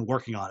legitimately actually been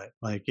working on it.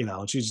 Like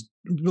she's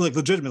like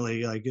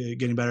legitimately like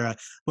getting better at.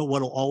 But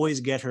what'll always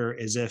get her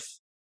is if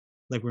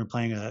like we're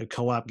playing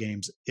co-op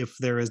games, if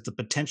there is the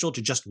potential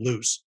to just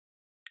lose.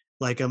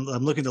 Like I'm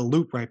looking at the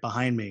loop right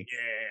behind me.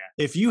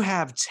 Yeah. If you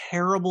have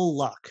terrible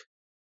luck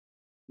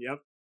Yep.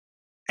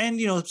 and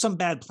some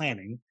bad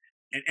planning,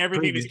 And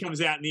everything previous, just comes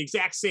out in the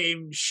exact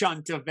same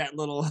shunt of that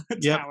little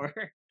yep, tower.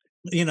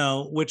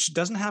 which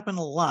doesn't happen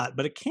a lot,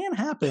 but it can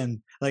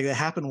happen. Like it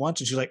happened once,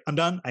 and she's like, "I'm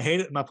done. I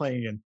hate it. I'm not playing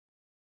again."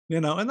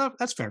 And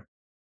that's fair.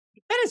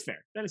 That is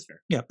fair. That is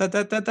fair. Yeah,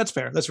 that's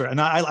fair. That's fair. And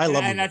I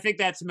love And I losing. think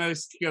that's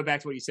most go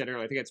back to what you said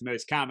earlier. I think that's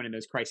most common in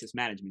those crisis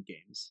management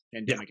games. Yeah,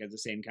 Pandemic has the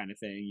same kind of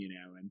thing,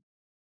 and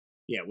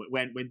yeah,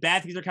 when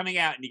bad things are coming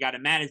out and you got to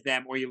manage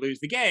them or you lose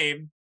the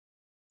game,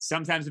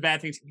 sometimes the bad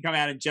things can come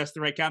out in just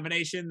the right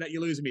combination that you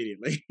lose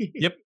immediately.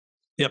 yep,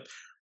 yep.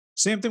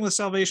 Same thing with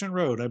Salvation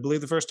Road. I believe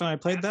the first time I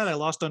played that, I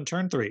lost on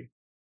turn 3.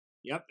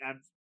 Yep,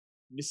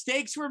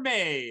 mistakes were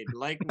made.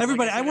 Like I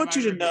Everybody, I said in want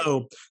my you to review.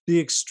 know the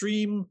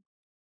extreme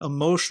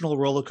emotional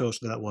roller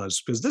coaster that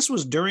was because this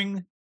was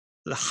during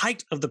the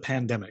height of the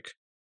pandemic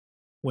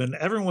when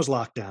everyone was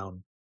locked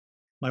down.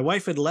 My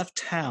wife had left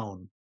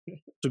town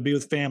to be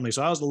with family.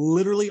 So I was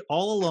literally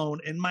all alone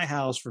in my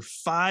house for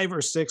 5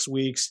 or 6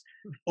 weeks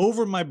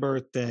over my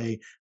birthday,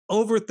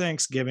 over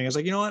Thanksgiving. I was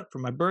like, you know what? For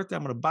my birthday,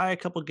 I'm gonna buy a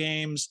couple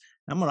games.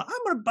 I'm gonna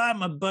buy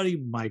my buddy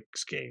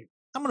Mike's game.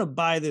 I'm gonna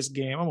buy this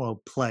game. I'm gonna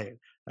play it.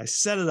 I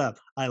set it up,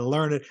 I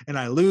learn it, and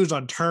I lose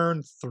on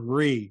turn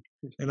 3.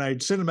 And I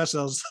sent a message.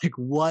 I was like,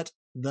 what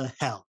the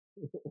hell?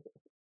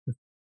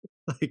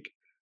 Like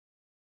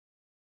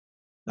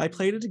I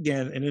played it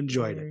again and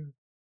enjoyed it.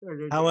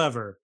 Okay.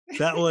 However,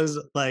 that was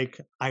like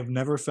I've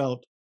never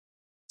felt.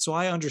 So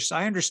I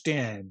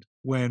understand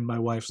when my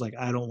wife's like,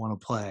 "I don't wanna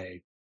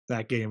play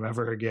that game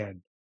ever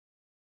again."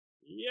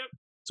 Yep.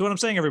 So what I'm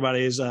saying,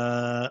 everybody, is,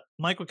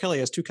 Michael Kelly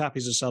has 2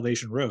 copies of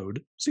Salvation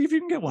Road. See if you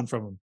can get one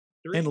from him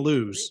and Three.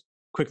 lose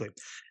quickly.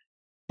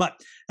 But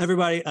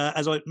everybody,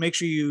 as always, make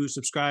sure you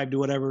subscribe, do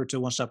whatever to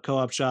One Stop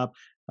Co-op Shop.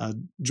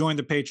 Join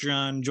the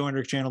Patreon, join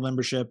our channel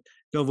membership.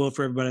 Go vote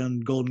for everybody on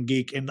Golden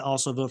Geek, and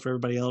also vote for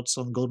everybody else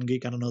on Golden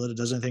Geek. I don't know that it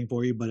does anything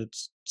for you, but it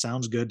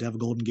sounds good to have a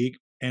Golden Geek.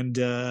 And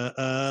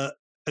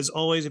as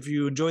always, if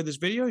you enjoyed this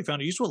video, you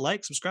found it useful,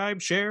 like,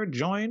 subscribe, share,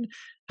 join.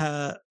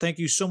 Thank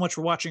you so much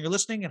for watching or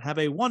listening, and have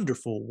a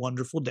wonderful,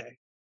 wonderful day.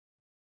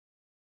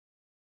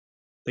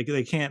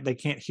 They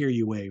can't hear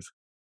you wave.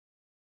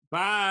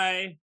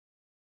 Bye.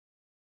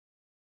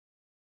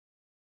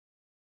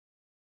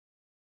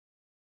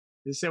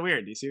 This is so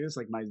weird. Do you see this?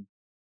 Like my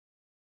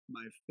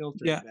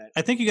filter Yeah, that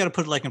I think you got to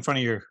put it like in front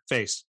of your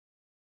face.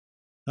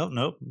 Oh,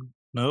 nope,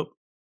 nope,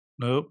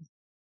 nope.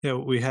 Yeah,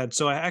 we had.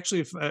 So I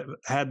actually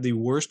had the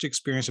worst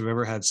experience I've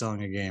ever had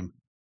selling a game.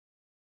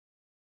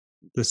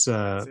 This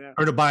what's that?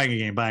 or to buying a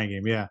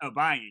game. Yeah, Oh,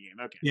 buying a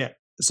game. Okay. yeah.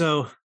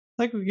 So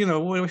like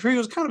when he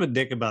was kind of a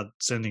dick about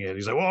sending it.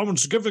 He's like, "Well, I'm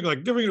just giving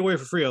it away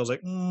for free." I was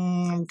like,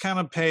 "I'm kind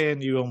of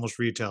paying you almost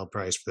retail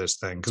price for this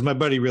thing," because my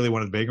buddy really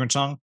wanted Vagrant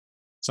Song.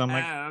 So I'm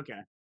like, Oh, okay.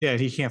 "Yeah,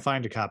 he can't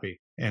find a copy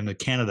in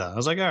Canada." I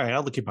was like, "All right,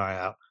 I'll keep my eye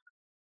out."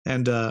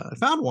 And I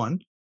found one.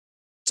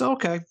 So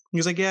okay.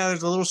 He's like, "Yeah,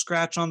 there's a little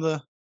scratch on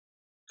the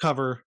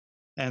cover,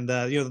 and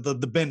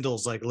the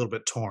bindle's like a little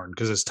bit torn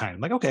because it's tiny."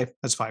 I'm like, "Okay,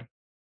 that's fine."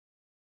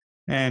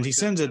 And he Like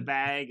sends the it.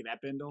 bag,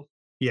 that bindle.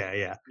 Yeah,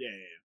 yeah. Yeah.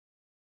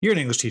 You're an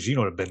English teacher. You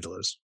know what a bindle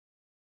is.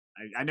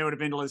 I know what a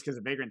bindle is because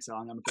of Vagrant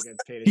Song. I don't think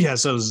I've paid Yeah.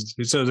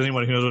 attention. So is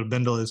anyone who knows what a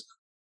bindle is.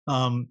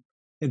 Um,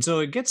 and so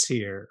it gets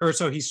here, or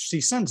so he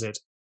sends it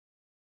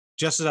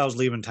just as I was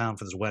leaving town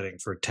for this wedding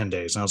for 10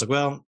 days, and I was like,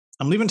 "Well,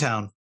 I'm leaving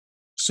town.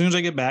 As soon as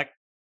I get back,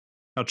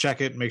 I'll check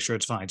it and make sure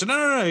it's fine." So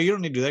no, you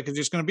don't need to do that because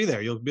it's going to be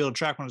there. You'll be able to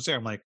track when it's there.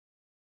 I'm like,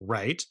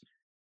 right.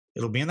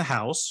 It'll be in the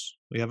house.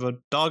 We have a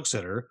dog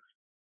sitter.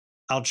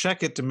 I'll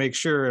check it to make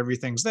sure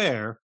everything's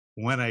there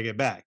when I get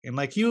back. And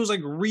like he was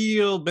like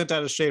real bent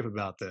out of shape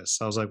about this.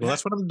 I was like, well,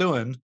 that's what I'm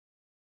doing.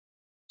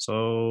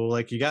 So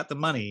like you got the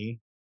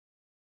money,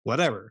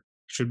 whatever,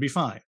 should be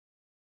fine.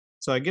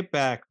 So I get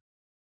back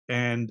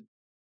and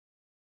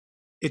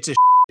it's a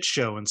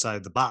show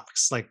inside the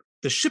box. Like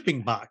the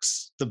shipping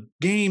box, the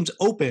game's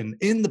open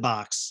in the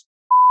box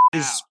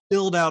is Wow.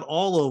 spilled out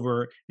all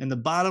over in the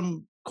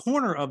bottom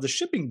corner of the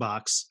shipping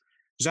box.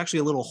 There's actually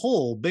a little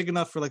hole big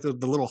enough for like the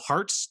little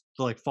hearts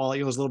to like fall out,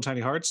 those little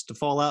tiny hearts to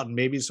fall out, and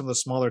maybe some of the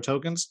smaller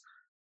tokens.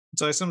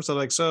 So I sent him stuff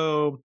like,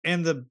 so,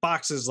 and the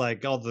boxes,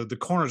 like all the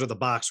corners of the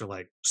box are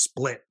like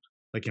split,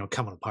 like,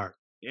 coming apart.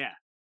 Yeah.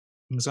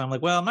 And so I'm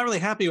like, well, I'm not really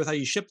happy with how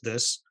you shipped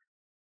this,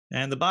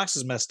 and the box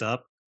is messed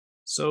up.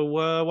 So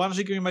why don't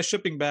you give me my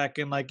shipping back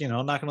and, like,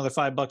 knock another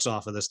 $5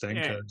 off of this thing?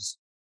 Yeah. Because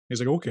he's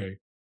like, okay.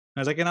 I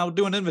was like, and I'll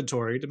do an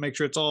inventory to make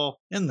sure it's all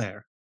in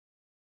there.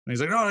 And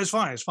he's like, no, it's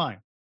fine, it's fine.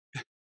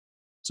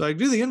 So I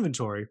do the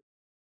inventory.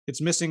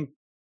 It's missing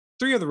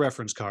 3 of the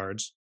reference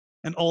cards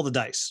and all the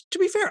dice. To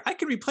be fair, I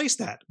can replace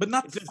that, but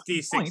not It's the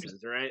just fucking point.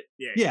 D6s, right?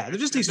 Yeah, Yeah, yeah. they're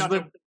just That's pieces,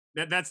 not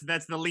but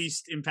that's the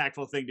least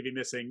impactful thing to be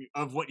missing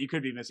of what you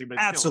could be missing, but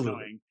it's still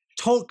absolutely.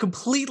 annoying.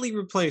 Completely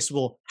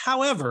replaceable.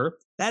 However,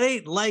 that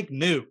ain't like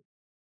new.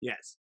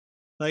 Yes.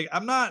 Like,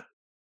 I'm not,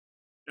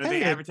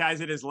 They hey,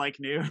 advertise it as like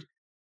new.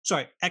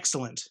 sorry,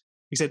 excellent.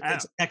 He said Oh,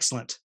 it's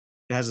excellent.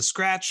 It has a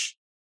scratch.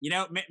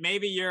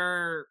 maybe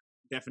your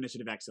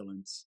definition of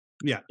excellence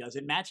Yeah.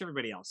 doesn't match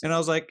everybody And I else's.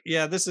 was like,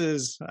 yeah, this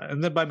is,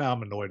 and then by now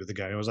I'm annoyed at the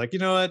guy. I was like, you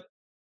know what?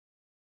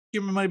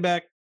 Give me my money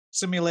back.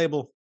 Send me a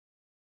label.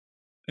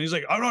 And he's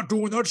like, I'm not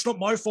doing that. It's not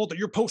my fault that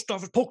your post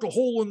office poked a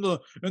hole in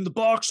the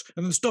box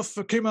and then stuff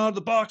came out of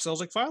the box. I was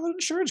like, file an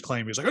insurance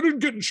claim. He's like, I didn't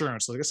get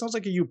insurance. Like, it sounds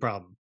like a you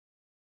problem.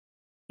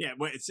 Yeah,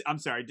 I'm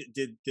sorry.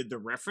 Did the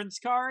reference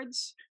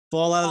cards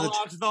Fall out of fall the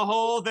out the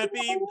hole that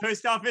the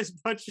post office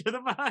punched in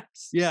the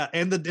box? yeah,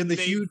 and the Did they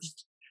huge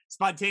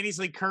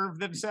spontaneously curve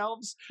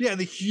themselves? yeah,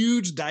 the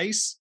huge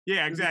dice.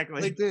 Yeah,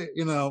 exactly. Like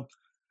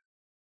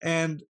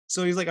and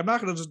so he's like, I'm not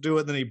gonna just do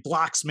it. And then he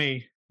blocks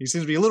me. He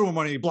sends me a little more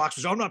money. He blocks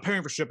me. So I'm not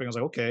paying for shipping. I was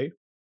like, okay,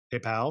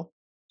 PayPal,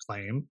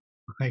 claim.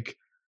 Like,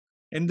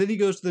 and then he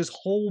goes to this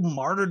whole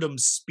martyrdom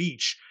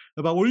speech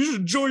about, well, you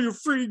should enjoy your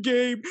free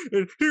game,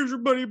 and here's your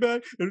money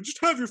back, and just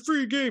have your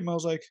free game. I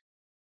was like,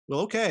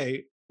 well,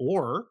 okay,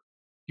 or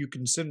you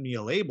can send me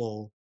a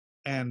label,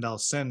 and I'll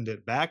send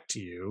it back to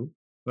you.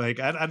 Like,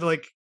 I'd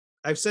like,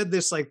 I've said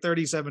this like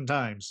 37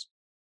 times,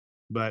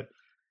 but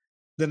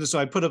then so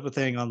I put up a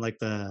thing on like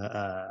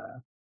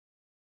the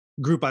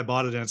group I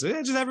bought it in and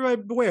said, just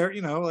everybody beware,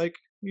 like,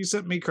 you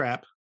sent me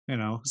crap.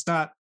 It's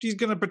not, he's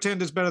going to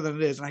pretend it's better than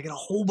it is. And I get a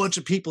whole bunch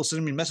of people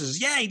sending me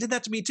messages. Yeah, he did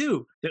that to me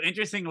too. So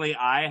interestingly,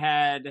 I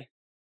had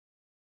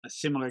a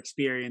similar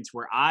experience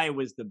where I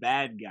was the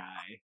bad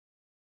guy,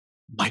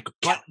 Michael,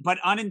 but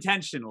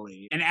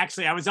unintentionally. And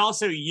actually, I was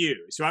also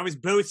you, so I was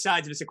both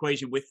sides of this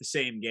equation with the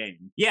same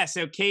game. Yeah.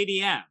 So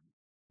KDM.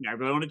 I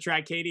really want to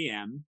try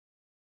KDM.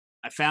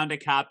 I found a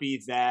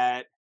copy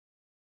that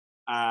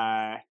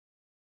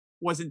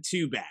wasn't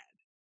too bad.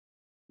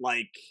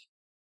 Like,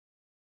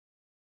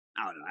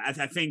 I don't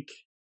know. I think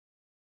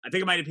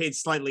I might have paid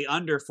slightly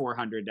under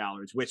 $400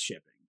 with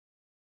shipping,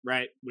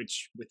 right?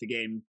 Which with the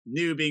game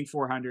new being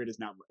 400 is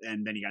not,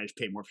 and then you got to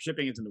pay more for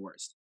shipping. Isn't the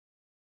worst.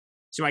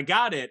 So I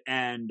got it,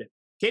 and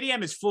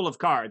KDM is full of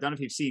cards. I don't know if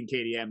you've seen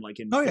KDM like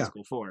in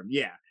physical form.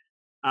 Yeah.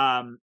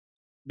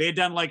 They had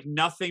done like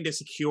nothing to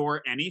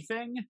secure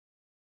anything.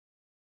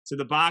 So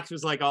the box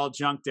was like all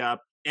junked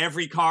up.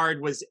 Every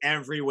card was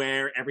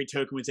everywhere. Every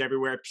token was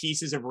everywhere.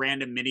 Pieces of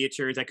random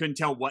miniatures. I couldn't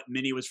tell what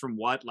mini was from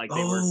what. Like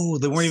they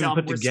weren't even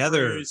put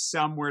together. Screws,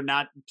 some were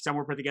not. Some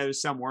were put together.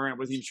 Some weren't. I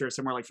wasn't even sure.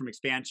 Some were like from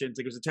expansions.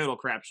 Like it was a total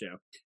crap show.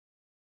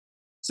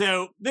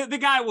 So the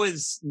guy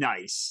was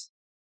nice.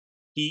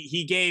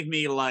 He gave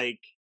me like,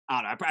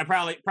 I don't know.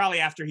 I probably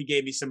after he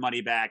gave me some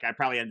money back, I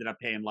probably ended up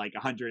paying like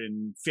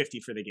 150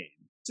 for the game.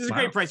 So it's a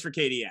great price for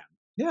KDM.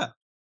 Yeah.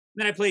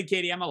 Then I played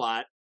KDM a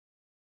lot.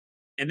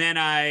 And then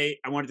I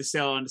wanted to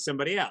sell on to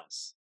somebody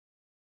else.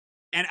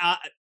 And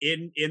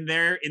in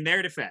their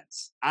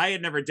defense, I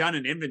had never done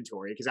an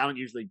inventory because I don't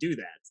usually do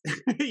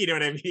that. You know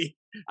what I mean?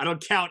 I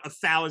don't count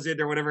 1,000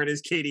 or whatever it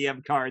is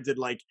KDM cards and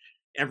like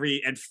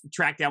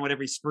track down what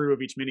every sprue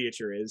of each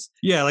miniature is.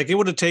 Yeah, like it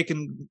would have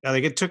taken,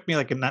 like it took me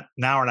like an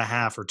hour and a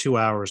half or 2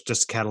 hours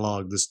just to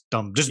catalog this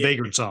dumb,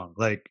 Vagrant song.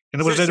 Like,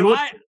 and it was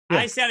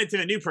I sent it to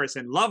the new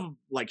person,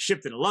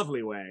 shipped in a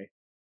lovely way.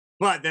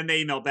 But then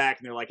they emailed back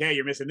and they're like, hey,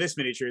 you're missing this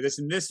miniature, this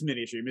and this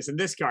miniature, you're missing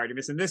this card, you're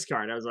missing this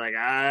card. I was like,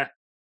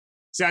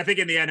 So I think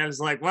in the end, I was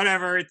like,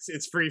 whatever,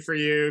 it's free for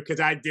you because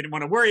I didn't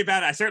want to worry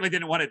about it. I certainly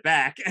didn't want it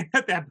back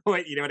at that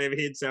point. You know what I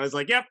mean? So I was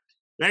like, yep,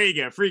 there you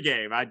go, free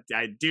game. I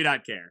do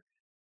not care.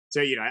 So,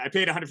 I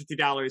paid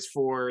 $150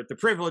 for the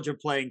privilege of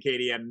playing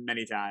KDM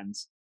many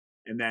times.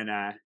 And then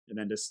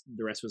just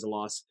the rest was a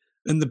loss.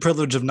 And the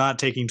privilege of not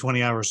taking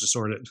 20 hours to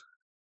sort it.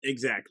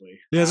 Exactly.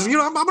 Yeah, so,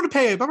 I'm going to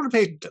pay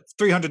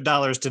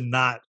 $300 to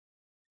not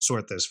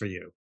sort this for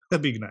you.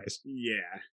 That'd be nice. Yeah.